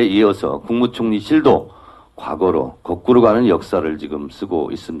 대통령실에 이어서 국무총리실도 과거로 거꾸로 가는 역사를 지금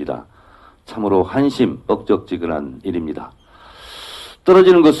쓰고 있습니다. 참으로 한심 뻑적지근한 일입니다.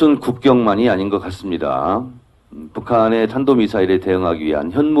 떨어지는 것은 국경만이 아닌 것 같습니다. 북한의 탄도미사일에 대응하기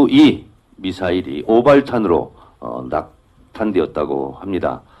위한 현무 2 미사일이 오발탄으로 낙탄되었다고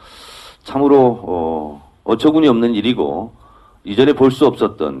합니다. 참으로 어처구니 없는 일이고 이전에 볼 수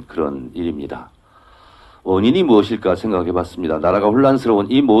없었던 그런 일입니다. 원인이 무엇일까 생각해 봤습니다. 나라가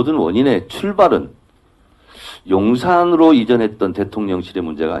혼란스러운 이 모든 원인의 출발은 용산으로 이전했던 대통령실의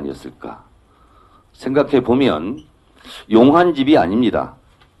문제가 아니었을까 생각해 보면 용한집이 아닙니다.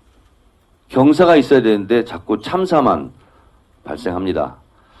 경사가 있어야 되는데 자꾸 참사만 발생합니다.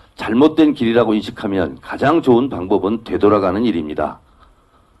 잘못된 길이라고 인식하면 가장 좋은 방법은 되돌아가는 일입니다.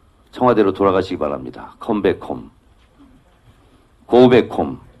 청와대로 돌아가시기 바랍니다. 컴백홈,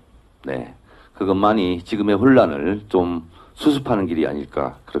 고백홈. 네, 그것만이 지금의 혼란을 좀 수습하는 길이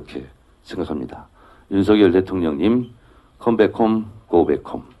아닐까 그렇게 생각합니다. 윤석열 대통령님, 컴백홈,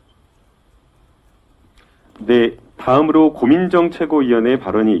 고백홈. 네, 다음으로 고민정 최고위원의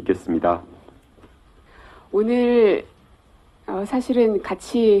발언이 있겠습니다. 오늘 사실은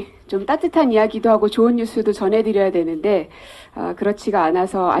같이 좀 따뜻한 이야기도 하고 좋은 뉴스도 전해드려야 되는데 그렇지가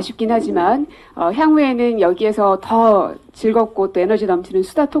않아서 아쉽긴 하지만 향후에는 여기에서 더 즐겁고 또 에너지 넘치는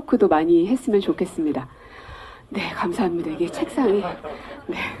수다 토크도 많이 했으면 좋겠습니다. 네, 감사합니다. 이게 책상이.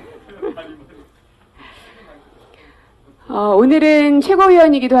 네. 오늘은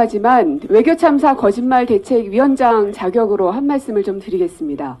최고위원이기도 하지만 외교참사 거짓말 대책위원장 자격으로 한 말씀을 좀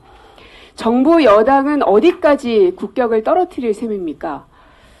드리겠습니다. 정부 여당은 어디까지 국격을 떨어뜨릴 셈입니까?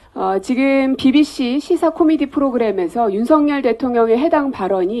 지금 BBC 시사 코미디 프로그램에서 윤석열 대통령의 해당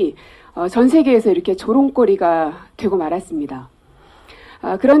발언이 전 세계에서 이렇게 조롱거리가 되고 말았습니다.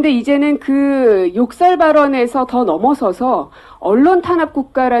 그런데 이제는 그 욕설 발언에서 더 넘어서서 언론 탄압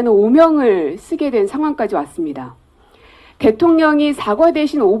국가라는 오명을 쓰게 된 상황까지 왔습니다. 대통령이 사과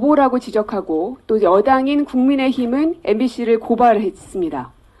대신 오보라고 지적하고 또 여당인 국민의힘은 MBC를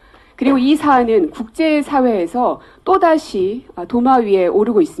고발했습니다. 그리고 이 사안은 국제사회에서 또다시 도마 위에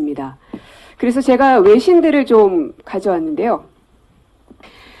오르고 있습니다. 그래서 제가 외신들을 좀 가져왔는데요.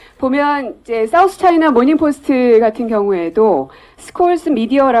 보면 이제 사우스 차이나 모닝포스트 같은 경우에도 스콜스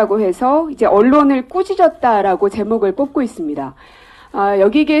미디어라고 해서 이제 언론을 꾸짖었다라고 제목을 뽑고 있습니다.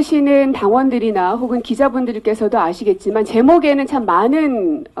 여기 계시는 당원들이나 혹은 기자분들께서도 아시겠지만 제목에는 참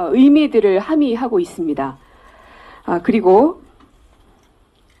많은 의미들을 함의하고 있습니다. 그리고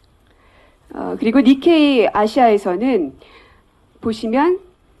니케이 아시아에서는 보시면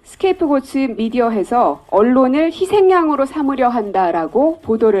스케이프고츠 미디어에서 언론을 희생양으로 삼으려 한다라고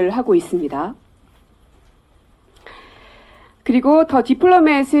보도를 하고 있습니다. 그리고 더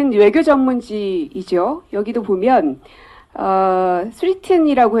디플로맷은 외교 전문지이죠. 여기도 보면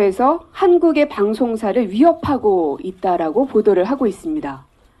스리튼이라고 해서 한국의 방송사를 위협하고 있다라고 보도를 하고 있습니다.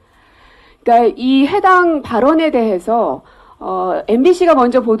 그러니까 이 해당 발언에 대해서 MBC가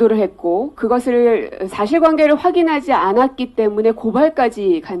먼저 보도를 했고 그것을 사실관계를 확인하지 않았기 때문에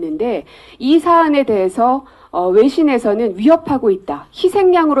고발까지 갔는데 이 사안에 대해서 외신에서는 위협하고 있다,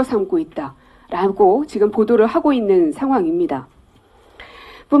 희생양으로 삼고 있다라고 지금 보도를 하고 있는 상황입니다.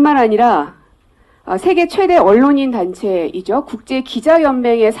 뿐만 아니라 세계 최대 언론인 단체이죠.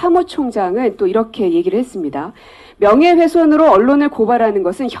 국제기자연맹의 사무총장은 또 이렇게 얘기를 했습니다. 명예훼손으로 언론을 고발하는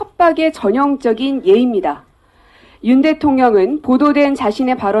것은 협박의 전형적인 예입니다. 윤 대통령은 보도된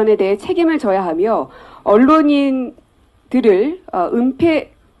자신의 발언에 대해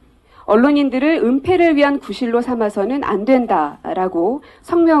언론인들을 은폐를 위한 구실로 삼아서는 안 된다라고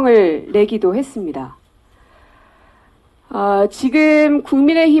성명을 내기도 했습니다. 지금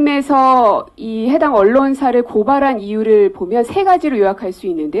국민의힘에서 이 해당 언론사를 고발한 이유를 보면 세 가지로 요약할 수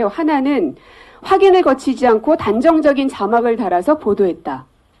있는데요. 하나는 확인을 거치지 않고 단정적인 자막을 달아서 보도했다.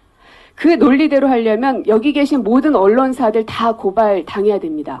 그 논리대로 하려면 여기 계신 모든 언론사들 다 고발당해야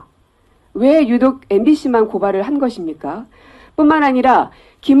됩니다. 왜 유독 MBC만 고발을 한 것입니까? 뿐만 아니라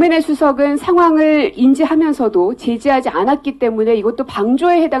김은혜 수석은 상황을 인지하면서도 제지하지 않았기 때문에 이것도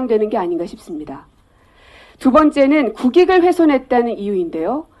방조에 해당되는 게 아닌가 싶습니다. 두 번째는 국익을 훼손했다는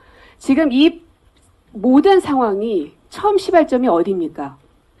이유인데요. 지금 이 모든 상황이 처음 시발점이 어디입니까?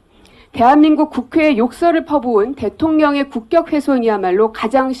 대한민국 국회에 욕설을 퍼부은 대통령의 국격 훼손이야말로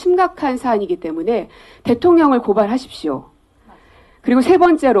가장 심각한 사안이기 때문에 대통령을 고발하십시오. 그리고 세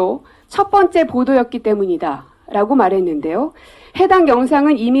번째로 첫 번째 보도였기 때문이다 라고 말했는데요. 해당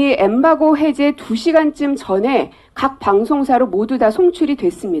영상은 이미 엠바고 해제 2시간쯤 전에 각 방송사로 모두 다 송출이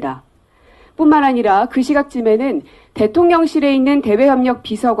됐습니다. 뿐만 아니라 그 시각쯤에는 대통령실에 있는 대외협력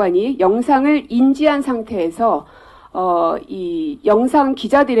비서관이 영상을 인지한 상태에서 이 영상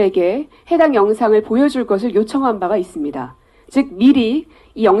기자들에게 해당 영상을 보여줄 것을 요청한 바가 있습니다. 즉 미리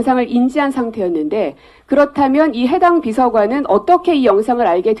이 영상을 인지한 상태였는데 그렇다면 이 해당 비서관은 어떻게 이 영상을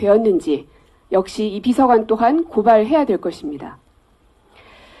알게 되었는지 역시 이 비서관 또한 고발해야 될 것입니다.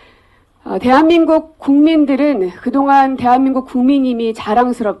 대한민국 국민들은 그동안 대한민국 국민임이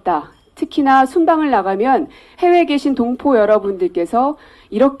자랑스럽다. 특히나 순방을 나가면 해외에 계신 동포 여러분들께서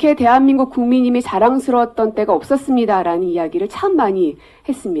이렇게 대한민국 국민임이 자랑스러웠던 때가 없었습니다라는 이야기를 참 많이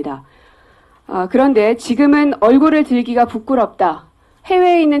했습니다. 그런데 지금은 얼굴을 들기가 부끄럽다.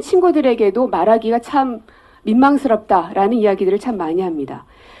 해외에 있는 친구들에게도 말하기가 참 민망스럽다라는 이야기들을 참 많이 합니다.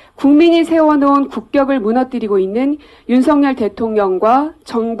 국민이 세워놓은 국격을 무너뜨리고 있는 윤석열 대통령과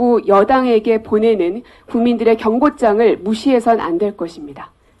정부 여당에게 보내는 국민들의 경고장을 무시해선 안 될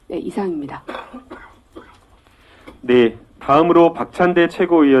것입니다. 네, 이상입니다. 네, 다음으로 박찬대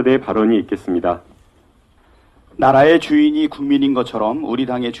최고위원의 발언이 있겠습니다. 나라의 주인이 국민인 것처럼 우리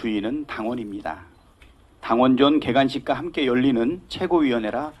당의 주인은 당원입니다. 당원전 개관식과 함께 열리는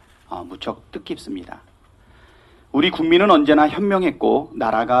최고위원회라 무척 뜻깊습니다. 우리 국민은 언제나 현명했고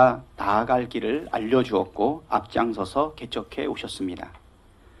나라가 나아갈 길을 알려주었고 앞장서서 개척해 오셨습니다.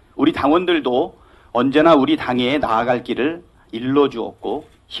 우리 당원들도 언제나 우리 당에 나아갈 길을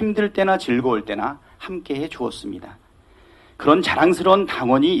일러주었고 힘들 때나 즐거울 때나 함께해 주었습니다. 그런 자랑스러운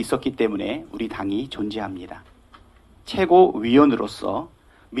당원이 있었기 때문에 우리 당이 존재합니다. 최고위원으로서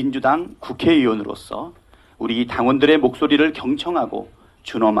민주당 국회의원으로서 우리 당원들의 목소리를 경청하고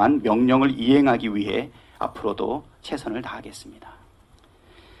준엄한 명령을 이행하기 위해 앞으로도 최선을 다하겠습니다.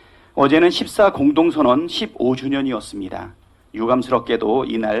 어제는 14 공동선언 15주년이었습니다. 유감스럽게도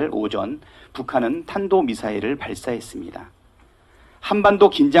이날 오전 북한은 탄도미사일을 발사했습니다. 한반도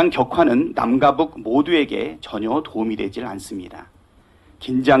긴장 격화는 남과 북 모두에게 전혀 도움이 되질 않습니다.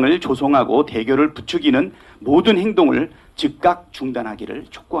 긴장을 조성하고 대결을 부추기는 모든 행동을 즉각 중단하기를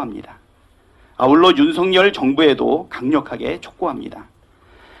촉구합니다. 아울러 윤석열 정부에도 강력하게 촉구합니다.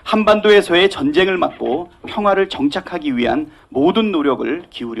 한반도에서의 전쟁을 막고 평화를 정착하기 위한 모든 노력을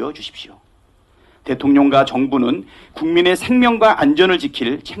기울여 주십시오. 대통령과 정부는 국민의 생명과 안전을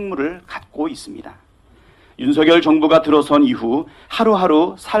지킬 책무를 갖고 있습니다. 윤석열 정부가 들어선 이후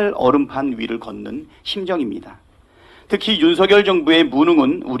하루하루 살 얼음판 위를 걷는 심정입니다. 특히 윤석열 정부의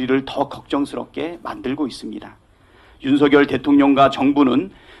무능은 우리를 더 걱정스럽게 만들고 있습니다. 윤석열 대통령과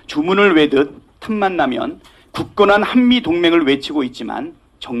정부는 주문을 외듯 틈만 나면 굳건한 한미 동맹을 외치고 있지만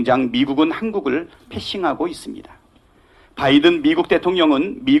정작 미국은 한국을 패싱하고 있습니다. 바이든 미국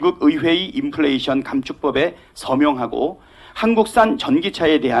대통령은 미국 의회의 인플레이션 감축법에 서명하고 한국산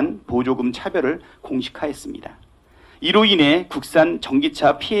전기차에 대한 보조금 차별을 공식화했습니다. 이로 인해 국산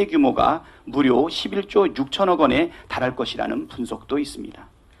전기차 피해 규모가 무려 11조 6천억 원에 달할 것이라는 분석도 있습니다.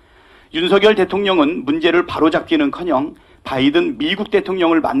 윤석열 대통령은 문제를 바로잡기는커녕 바이든 미국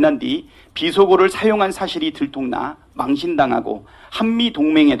대통령을 만난 뒤 비속어를 사용한 사실이 들통나 망신당하고 한미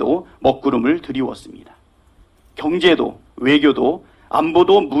동맹에도 먹구름을 들이웠습니다. 경제도 외교도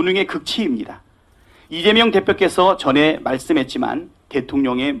안보도 무능의 극치입니다. 이재명 대표께서 전에 말씀했지만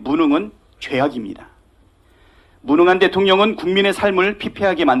대통령의 무능은 죄악입니다. 무능한 대통령은 국민의 삶을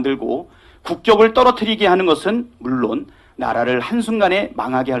피폐하게 만들고 국격을 떨어뜨리게 하는 것은 물론 나라를 한순간에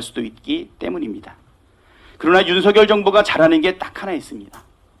망하게 할 수도 있기 때문입니다. 그러나 윤석열 정부가 잘하는 게 딱 하나 있습니다.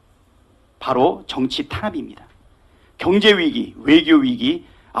 바로 정치 탄압입니다. 경제 위기, 외교 위기,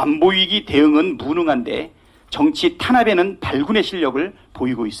 안보 위기 대응은 무능한데 정치 탄압에는 발군의 실력을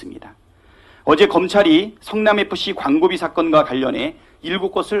보이고 있습니다. 어제 검찰이 성남FC 광고비 사건과 관련해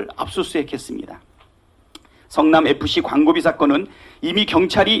 7곳을 압수수색했습니다. 성남FC 광고비 사건은 이미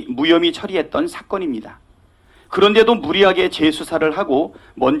경찰이 무혐의 처리했던 사건입니다. 그런데도 무리하게 재수사를 하고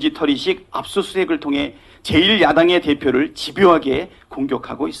먼지털이식 압수수색을 통해 제1야당의 대표를 집요하게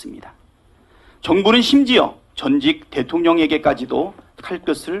공격하고 있습니다. 정부는 심지어 전직 대통령에게까지도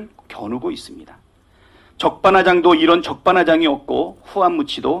칼끝을 겨누고 있습니다. 적반하장도 이런 적반하장이 없고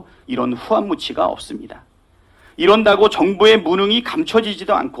후한무치도 이런 후한무치가 없습니다. 이런다고 정부의 무능이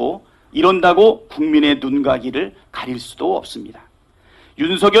감춰지지도 않고 이런다고 국민의 눈가기를 가릴 수도 없습니다.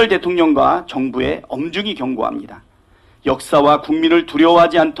 윤석열 대통령과 정부에 엄중히 경고합니다. 역사와 국민을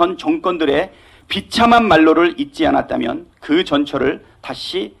두려워하지 않던 정권들의 비참한 말로를 잊지 않았다면 그 전철을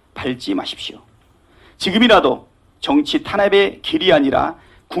다시 밟지 마십시오. 지금이라도 정치 탄압의 길이 아니라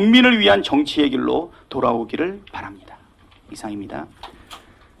국민을 위한 정치의 길로 돌아오기를 바랍니다. 이상입니다.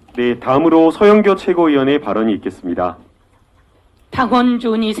 네, 다음으로 서영교 최고위원의 발언이 있겠습니다.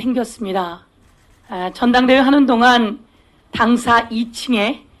 당원존이 생겼습니다. 전당대회 하는 동안 당사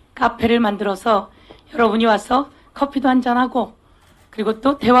 2층에 카페를 만들어서 여러분이 와서 커피도 한잔하고 그리고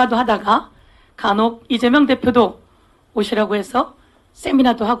또 대화도 하다가 간혹 이재명 대표도 오시라고 해서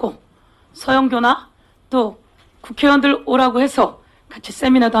세미나도 하고 서영교나 또 국회의원들 오라고 해서 같이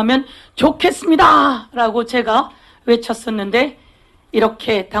세미나도 하면 좋겠습니다 라고 제가 외쳤었는데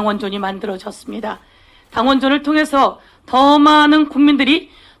이렇게 당원존이 만들어졌습니다. 당원존을 통해서 더 많은 국민들이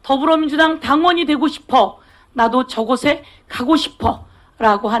더불어민주당 당원이 되고 싶어 나도 저곳에 가고 싶어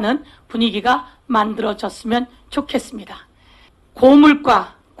라고 하는 분위기가 만들어졌으면 좋겠습니다.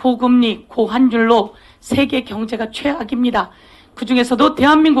 고물가, 고금리, 고환율로 세계 경제가 최악입니다. 그중에서도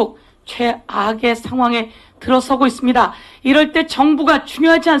대한민국 최악의 상황에 들어서고 있습니다. 이럴 때 정부가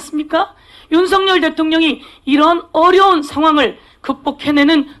중요하지 않습니까? 윤석열 대통령이 이런 어려운 상황을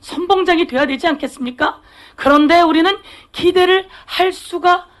극복해내는 선봉장이 돼야 되지 않겠습니까? 그런데 우리는 기대를 할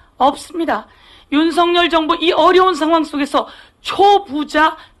수가 없습니다. 윤석열 정부 이 어려운 상황 속에서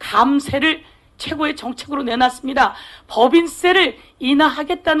초부자 감세를 최고의 정책으로 내놨습니다. 법인세를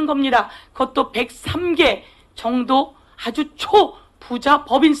인하하겠다는 겁니다. 그것도 103개 정도 아주 초부자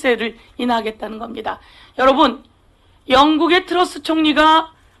법인세를 인하하겠다는 겁니다. 여러분, 영국의 트러스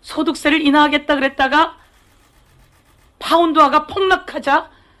총리가 소득세를 인하하겠다 그랬다가 파운드화가 폭락하자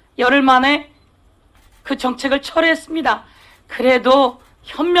열흘 만에 그 정책을 철회했습니다. 그래도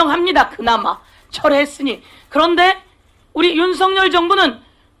현명합니다. 그나마 철회했으니. 그런데 우리 윤석열 정부는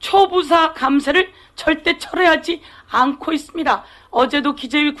초부자 감세를 절대 철회하지 않고 있습니다. 어제도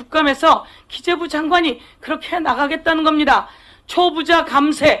기재위 국감에서 기재부 장관이 그렇게 나가겠다는 겁니다. 초부자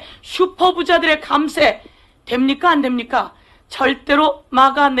감세, 슈퍼부자들의 감세 됩니까? 안 됩니까? 절대로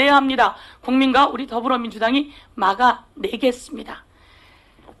막아내야 합니다. 국민과 우리 더불어민주당이 막아내겠습니다.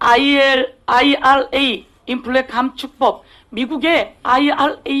 IRA, 인플레 감축법, 미국의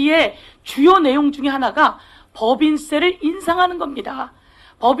IRA의 주요 내용 중에 하나가 법인세를 인상하는 겁니다.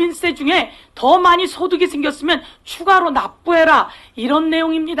 법인세 중에 더 많이 소득이 생겼으면 추가로 납부해라, 이런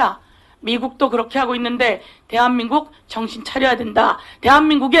내용입니다. 미국도 그렇게 하고 있는데 대한민국 정신 차려야 된다.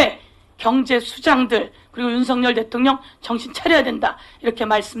 대한민국의 경제 수장들 그리고 윤석열 대통령 정신 차려야 된다. 이렇게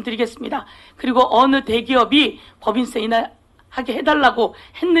말씀드리겠습니다. 그리고 어느 대기업이 법인세 인하하게 해달라고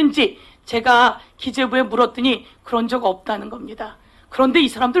했는지 제가 기재부에 물었더니 그런 적 없다는 겁니다. 그런데 이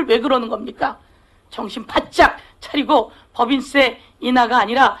사람들 왜 그러는 겁니까? 정신 바짝 차리고 법인세 인하가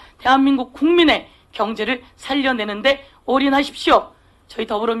아니라 대한민국 국민의 경제를 살려내는데 올인하십시오. 저희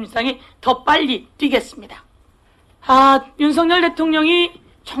더불어민주당이 더 빨리 뛰겠습니다. 윤석열 대통령이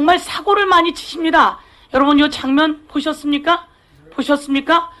정말 사고를 많이 치십니다. 여러분 이 장면 보셨습니까?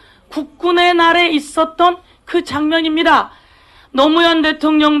 보셨습니까? 국군의 날에 있었던 그 장면입니다. 노무현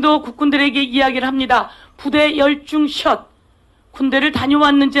대통령도 국군들에게 이야기를 합니다. 부대 열중샷. 군대를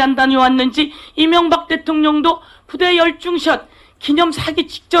다녀왔는지 안 다녀왔는지 이명박 대통령도 부대 열중샷. 기념사기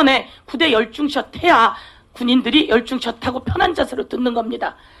직전에 부대 열중샷 해야 군인들이 열중샷하고 편한 자세로 듣는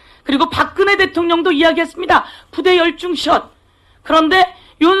겁니다. 그리고 박근혜 대통령도 이야기했습니다. 부대 열중샷. 그런데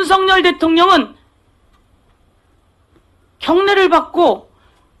윤석열 대통령은 경례를 받고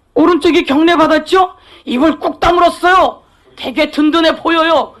오른쪽이 경례 받았죠? 입을 꾹 다물었어요. 되게 든든해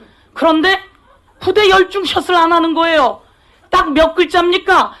보여요. 그런데 부대 열중샷을 안 하는 거예요. 딱 몇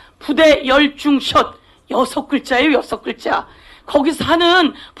글자입니까? 부대 열중샷. 6글자예요, 6글자. 거기서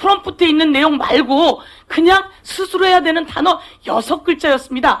하는 프롬프트에 있는 내용 말고 그냥 스스로 해야 되는 단어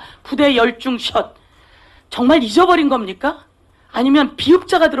 6글자였습니다. 부대 열중샷. 정말 잊어버린 겁니까? 아니면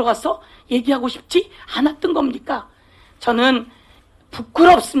비읍자가 들어가서 얘기하고 싶지 않았던 겁니까? 저는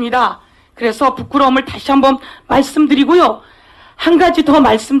부끄럽습니다. 그래서 부끄러움을 다시 한번 말씀드리고요. 한 가지 더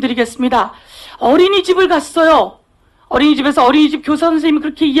말씀드리겠습니다. 어린이집을 갔어요. 어린이집에서 어린이집 교사 선생님이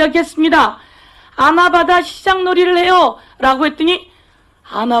그렇게 이야기했습니다. 아나바다 시장놀이를 해요 라고 했더니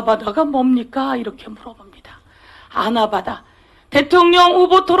아나바다가 뭡니까? 이렇게 물어봅니다. 아나바다. 대통령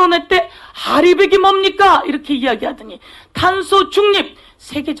후보 토론회 때 하리백이 뭡니까? 이렇게 이야기하더니 탄소 중립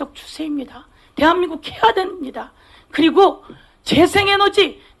세계적 추세입니다. 대한민국 해야 됩니다. 그리고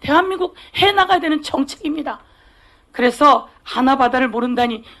재생에너지 대한민국 해나가야 되는 정책입니다. 그래서 아나바다를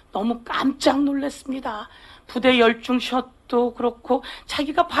모른다니 너무 깜짝 놀랐습니다. 부대 열중 샷도 그렇고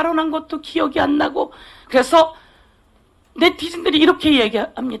자기가 발언한 것도 기억이 안 나고 그래서 네티즌들이 이렇게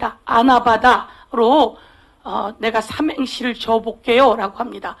얘기합니다. 아나바다로 내가 삼행시를 지어볼게요 라고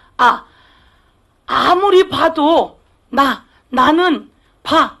합니다. 아무리 봐도 나는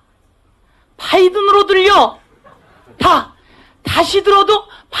바이든으로 들려. 다시 들어도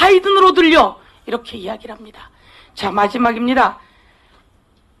바이든으로 들려. 이렇게 이야기를 합니다. 자, 마지막입니다.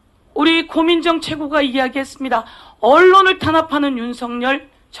 우리 고민정 최고가 이야기했습니다. 언론을 탄압하는 윤석열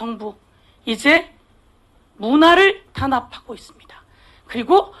정부 이제 문화를 탄압하고 있습니다.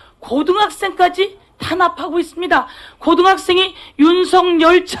 그리고 고등학생까지 탄압하고 있습니다. 고등학생이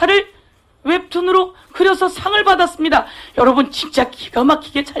윤석열차를 웹툰으로 그려서 상을 받았습니다. 여러분 진짜 기가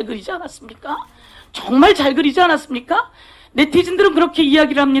막히게 잘 그리지 않았습니까? 정말 잘 그리지 않았습니까? 네티즌들은 그렇게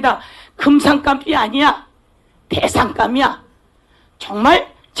이야기를 합니다. 금상감이 아니야. 대상감이야.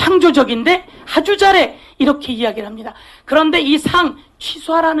 정말 창조적인데 아주 잘해. 이렇게 이야기를 합니다. 그런데 이 상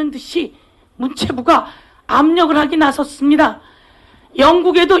취소하라는 듯이 문체부가 압력을 하기 나섰습니다.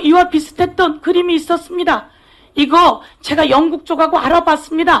 영국에도 이와 비슷했던 그림이 있었습니다. 이거 제가 영국 쪽하고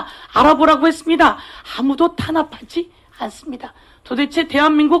알아봤습니다. 알아보라고 했습니다. 아무도 탄압하지 않습니다. 도대체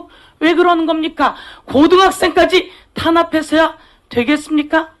대한민국 왜 그러는 겁니까? 고등학생까지 탄압해서야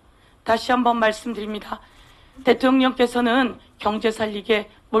되겠습니까? 다시 한번 말씀드립니다. 대통령께서는 경제 살리게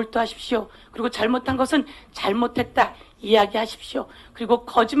몰두하십시오. 그리고 잘못한 것은 잘못했다 이야기하십시오. 그리고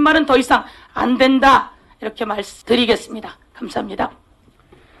거짓말은 더 이상 안 된다 이렇게 말씀드리겠습니다. 감사합니다.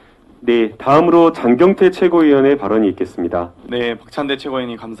 네, 다음으로 장경태 최고위원의 발언이 있겠습니다. 네, 박찬대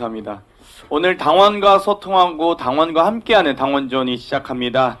최고위원님 감사합니다. 오늘 당원과 소통하고 당원과 함께하는 당원전이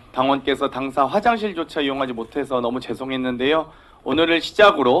시작합니다. 당원께서 당사 화장실조차 이용하지 못해서 너무 죄송했는데요. 오늘을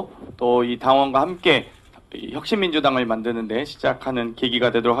시작으로 또 이 당원과 함께 혁신민주당을 만드는데 시작하는 계기가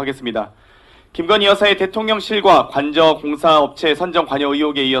되도록 하겠습니다. 김건희 여사의 대통령실과 관저공사업체 선정 관여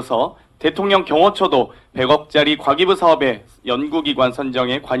의혹에 이어서 대통령 경호처도 100억짜리 과기부 사업의 연구기관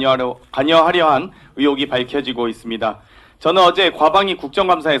선정에 관여하려 한 의혹이 밝혀지고 있습니다. 저는 어제 과방위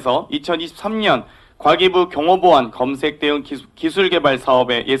국정감사에서 2023년 과기부 경호보안 검색 대응 기술개발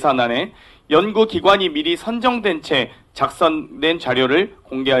사업의 예산안에 연구기관이 미리 선정된 채 작성된 자료를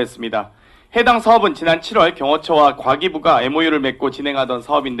공개하였습니다. 해당 사업은 지난 7월 경호처와 과기부가 MOU를 맺고 진행하던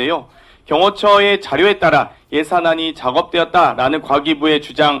사업인데요. 경호처의 자료에 따라 예산안이 작업되었다라는 과기부의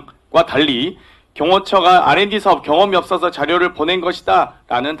주장과 달리 경호처가 R&D 사업 경험이 없어서 자료를 보낸 것이다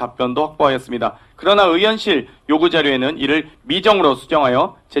라는 답변도 확보하였습니다. 그러나 의원실 요구자료에는 이를 미정으로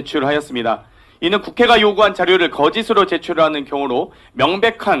수정하여 제출하였습니다. 이는 국회가 요구한 자료를 거짓으로 제출하는 경우로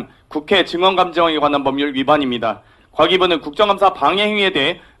명백한 국회 증언감정에 관한 법률 위반입니다. 과기부는 국정감사 방해 행위에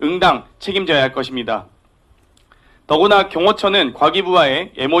대해 응당 책임져야 할 것입니다. 더구나 경호처는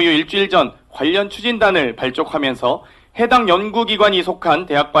과기부와의 MOU 일주일 전 관련 추진단을 발족하면서 해당 연구기관이 속한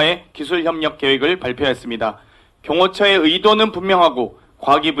대학과의 기술협력 계획을 발표했습니다. 경호처의 의도는 분명하고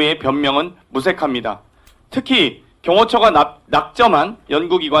과기부의 변명은 무색합니다. 특히 경호처가 낙점한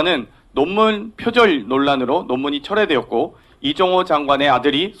연구기관은 논문 표절 논란으로 논문이 철회되었고 이종호 장관의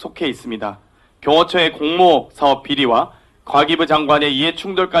아들이 속해 있습니다. 경호처의 공모 사업 비리와 과기부 장관의 이해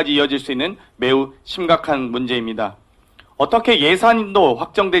충돌까지 이어질 수 있는 매우 심각한 문제입니다. 어떻게 예산도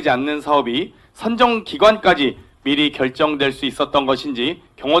확정되지 않는 사업이 선정기관까지 미리 결정될 수 있었던 것인지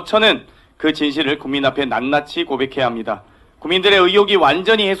경호처는 그 진실을 국민 앞에 낱낱이 고백해야 합니다. 국민들의 의혹이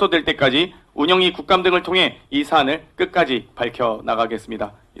완전히 해소될 때까지 운영위 국감 등을 통해 이 사안을 끝까지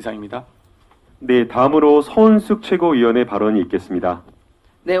밝혀나가겠습니다. 이상입니다. 네, 다음으로 서은숙 최고위원의 발언이 있겠습니다.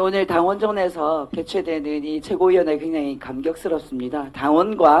 네, 오늘 당원전에서 개최되는 이 최고위원회 굉장히 감격스럽습니다.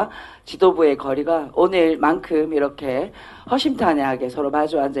 당원과 지도부의 거리가 오늘만큼 이렇게 허심탄회하게 서로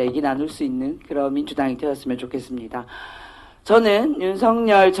마주 앉아 얘기 나눌 수 있는 그런 민주당이 되었으면 좋겠습니다. 저는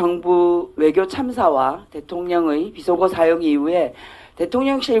윤석열 정부 외교 참사와 대통령의 비속어 사용 이후에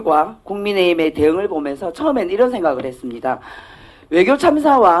대통령실과 국민의힘의 대응을 보면서 처음엔 이런 생각을 했습니다. 외교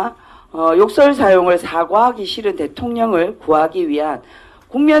참사와 욕설 사용을 사과하기 싫은 대통령을 구하기 위한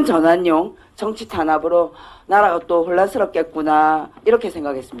국면 전환용 정치 탄압으로 나라가 또 혼란스럽겠구나 이렇게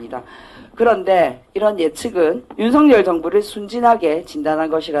생각했습니다. 그런데 이런 예측은 윤석열 정부를 순진하게 진단한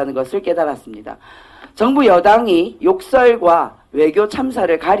것이라는 것을 깨달았습니다. 정부 여당이 욕설과 외교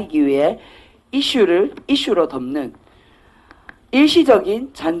참사를 가리기 위해 이슈로 덮는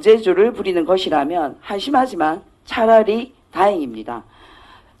일시적인 잔재주를 부리는 것이라면 한심하지만 차라리 다행입니다.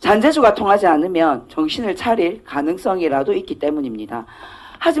 잔재주가 통하지 않으면 정신을 차릴 가능성이라도 있기 때문입니다.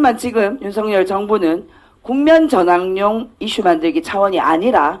 하지만 지금 윤석열 정부는 국면 전환용 이슈 만들기 차원이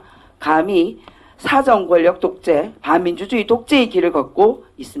아니라 감히 사정 권력 독재, 반민주주의 독재의 길을 걷고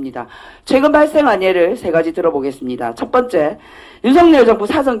있습니다. 최근 발생한 예를 세 가지 들어보겠습니다. 첫 번째, 윤석열 정부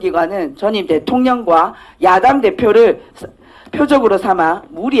사정기관은 전임 대통령과 야당 대표를 표적으로 삼아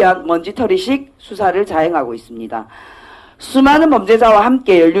무리한 먼지털이식 수사를 자행하고 있습니다. 수많은 범죄자와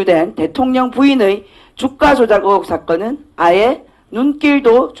함께 연루된 대통령 부인의 주가 조작 의혹 사건은 아예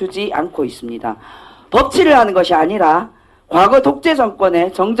눈길도 주지 않고 있습니다. 법치를 하는 것이 아니라 과거 독재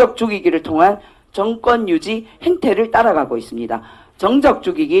정권의 정적 죽이기를 통한 정권 유지 행태를 따라가고 있습니다. 정적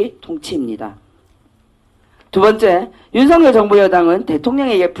죽이기 통치입니다. 두 번째, 윤석열 정부 여당은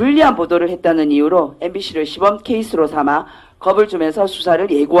대통령에게 불리한 보도를 했다는 이유로 MBC를 시범 케이스로 삼아 겁을 주면서 수사를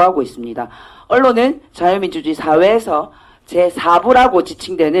예고하고 있습니다. 언론은 자유민주주의 사회에서 제4부라고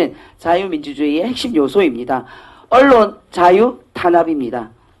지칭되는 자유민주주의의 핵심 요소입니다. 언론 자유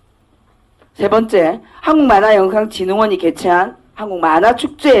탄압입니다. 세 번째, 한국만화영상진흥원이 개최한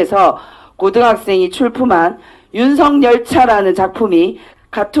한국만화축제에서 고등학생이 출품한 윤석열차라는 작품이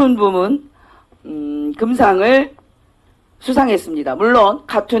카툰 부문 금상을 수상했습니다. 물론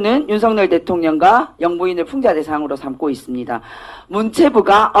카툰은 윤석열 대통령과 영부인을 풍자 대상으로 삼고 있습니다.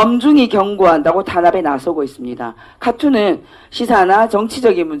 문체부가 엄중히 경고한다고 탄압에 나서고 있습니다. 카툰은 시사나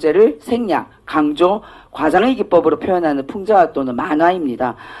정치적인 문제를 생략, 강조, 과장의 기법으로 표현하는 풍자 또는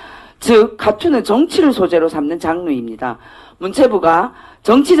만화입니다. 즉 카툰은 정치를 소재로 삼는 장르입니다. 문체부가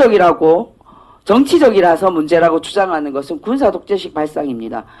정치적이라서 문제라고 주장하는 것은 군사독재식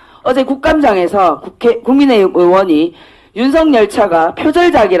발상입니다. 어제 국감장에서 국민의힘 의원이 윤석열차가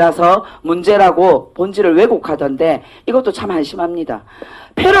표절작이라서 문제라고 본질을 왜곡하던데 이것도 참 한심합니다.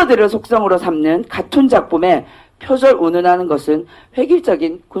 패러디를 속성으로 삼는 카툰 작품에 표절 운운하는 것은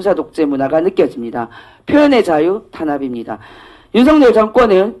획일적인 군사독재 문화가 느껴집니다. 표현의 자유 탄압입니다. 윤석열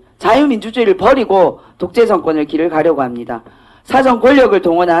정권은 자유민주주의를 버리고 독재 정권을 길을 가려고 합니다. 사정 권력을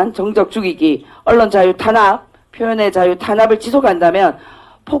동원한 정적 죽이기, 언론 자유 탄압, 표현의 자유 탄압을 지속한다면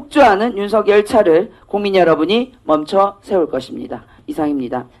폭주하는 윤석열차를 국민 여러분이 멈춰 세울 것입니다.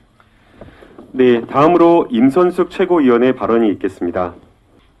 이상입니다. 네, 다음으로 임선숙 최고위원의 발언이 있겠습니다.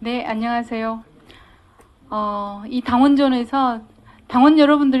 네, 안녕하세요. 이 당원전에서 당원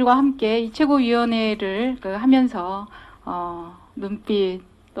여러분들과 함께 이 최고위원회를 하면서 눈빛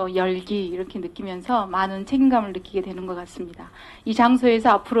또 열기 이렇게 느끼면서 많은 책임감을 느끼게 되는 것 같습니다. 이 장소에서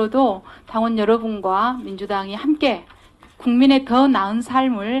앞으로도 당원 여러분과 민주당이 함께 국민의 더 나은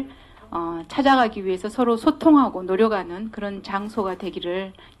삶을 찾아가기 위해서 서로 소통하고 노력하는 그런 장소가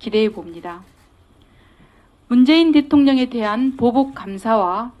되기를 기대해 봅니다. 문재인 대통령에 대한 보복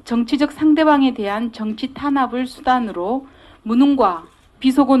감사와 정치적 상대방에 대한 정치 탄압을 수단으로 무능과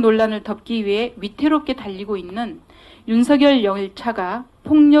비속어 논란을 덮기 위해 위태롭게 달리고 있는 윤석열 열차가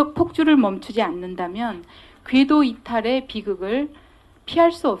폭주를 멈추지 않는다면 궤도 이탈의 비극을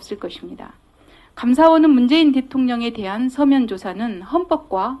피할 수 없을 것입니다. 감사원은 문재인 대통령에 대한 서면 조사는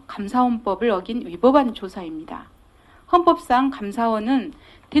헌법과 감사원법을 어긴 위법한 조사입니다. 헌법상 감사원은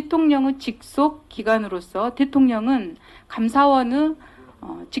대통령의 직속 기관으로서 대통령은 감사원의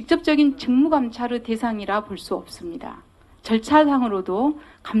직접적인 직무감찰의 대상이라 볼 수 없습니다. 절차상으로도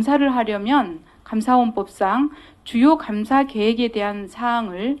감사를 하려면 감사원법상 주요 감사 계획에 대한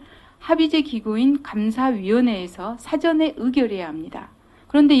사항을 합의제 기구인 감사위원회에서 사전에 의결해야 합니다.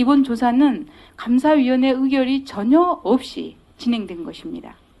 그런데 이번 조사는 감사위원회 의결이 전혀 없이 진행된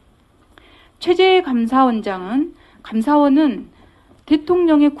것입니다. 최재해 감사원장은 감사원은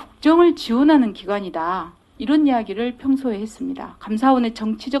대통령의 국정을 지원하는 기관이다. 이런 이야기를 평소에 했습니다. 감사원의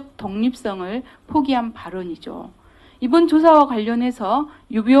정치적 독립성을 포기한 발언이죠. 이번 조사와 관련해서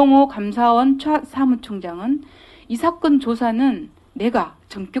유병호 감사원 사무총장은 이 사건 조사는 내가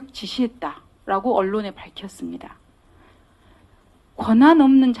전격 지시했다라고 언론에 밝혔습니다. 권한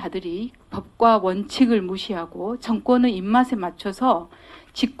없는 자들이 법과 원칙을 무시하고 정권의 입맛에 맞춰서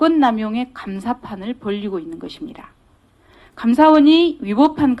직권남용의 감사판을 벌리고 있는 것입니다. 감사원이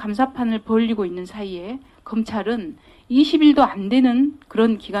위법한 감사판을 벌리고 있는 사이에 검찰은 20일도 안 되는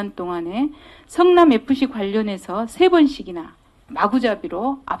그런 기간 동안에 성남FC 관련해서 3번씩이나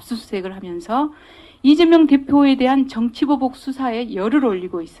마구잡이로 압수수색을 하면서 이재명 대표에 대한 정치보복 수사에 열을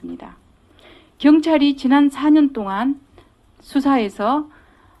올리고 있습니다. 경찰이 지난 4년 동안 수사에서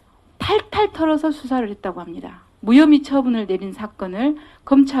탈탈 털어서 수사를 했다고 합니다. 무혐의 처분을 내린 사건을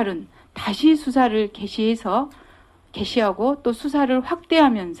검찰은 다시 수사를 개시하고 또 수사를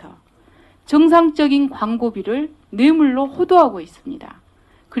확대하면서 정상적인 광고비를 뇌물로 호도하고 있습니다.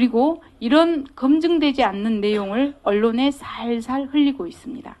 그리고 이런 검증되지 않는 내용을 언론에 살살 흘리고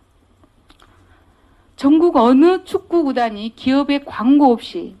있습니다. 전국 어느 축구구단이 기업의 광고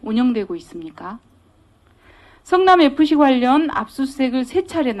없이 운영되고 있습니까? 성남FC 관련 압수수색을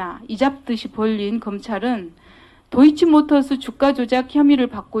 3차례나 이잡듯이 벌린 검찰은 도이치모터스 주가 조작 혐의를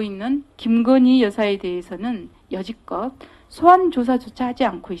받고 있는 김건희 여사에 대해서는 여지껏 소환 조사조차 하지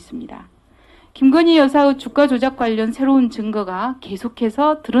않고 있습니다. 김건희 여사의 주가 조작 관련 새로운 증거가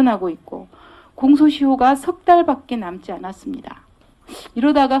계속해서 드러나고 있고 공소시효가 3달밖에 남지 않았습니다.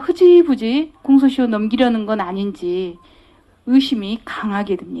 이러다가 흐지부지 공소시효 넘기려는 건 아닌지 의심이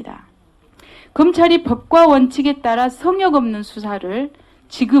강하게 듭니다. 검찰이 법과 원칙에 따라 성역 없는 수사를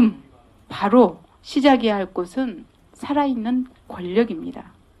지금 바로 시작해야 할 곳은 살아있는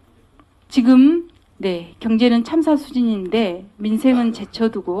권력입니다. 지금 경제는 참사 수준인데 민생은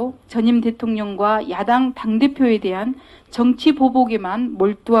제쳐두고 전임 대통령과 야당 당대표에 대한 정치 보복에만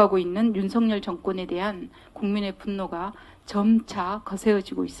몰두하고 있는 윤석열 정권에 대한 국민의 분노가 점차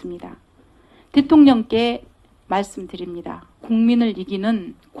거세어지고 있습니다. 대통령께 말씀드립니다. 국민을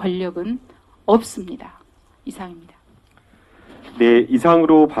이기는 권력은 없습니다. 이상입니다. 네,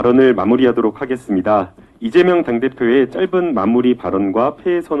 이상으로 발언을 마무리하도록 하겠습니다. 이재명 당대표의 짧은 마무리 발언과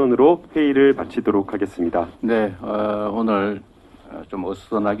폐회 선언으로 회의를 마치도록 하겠습니다. 네, 오늘 좀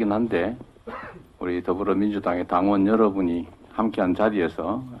어수선하긴 한데 우리 더불어민주당의 당원 여러분이 함께한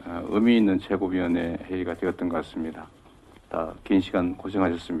자리에서 의미 있는 최고위원회 회의가 되었던 것 같습니다. 다 긴 시간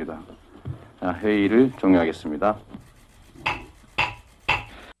고생하셨습니다. 회의를 종료하겠습니다.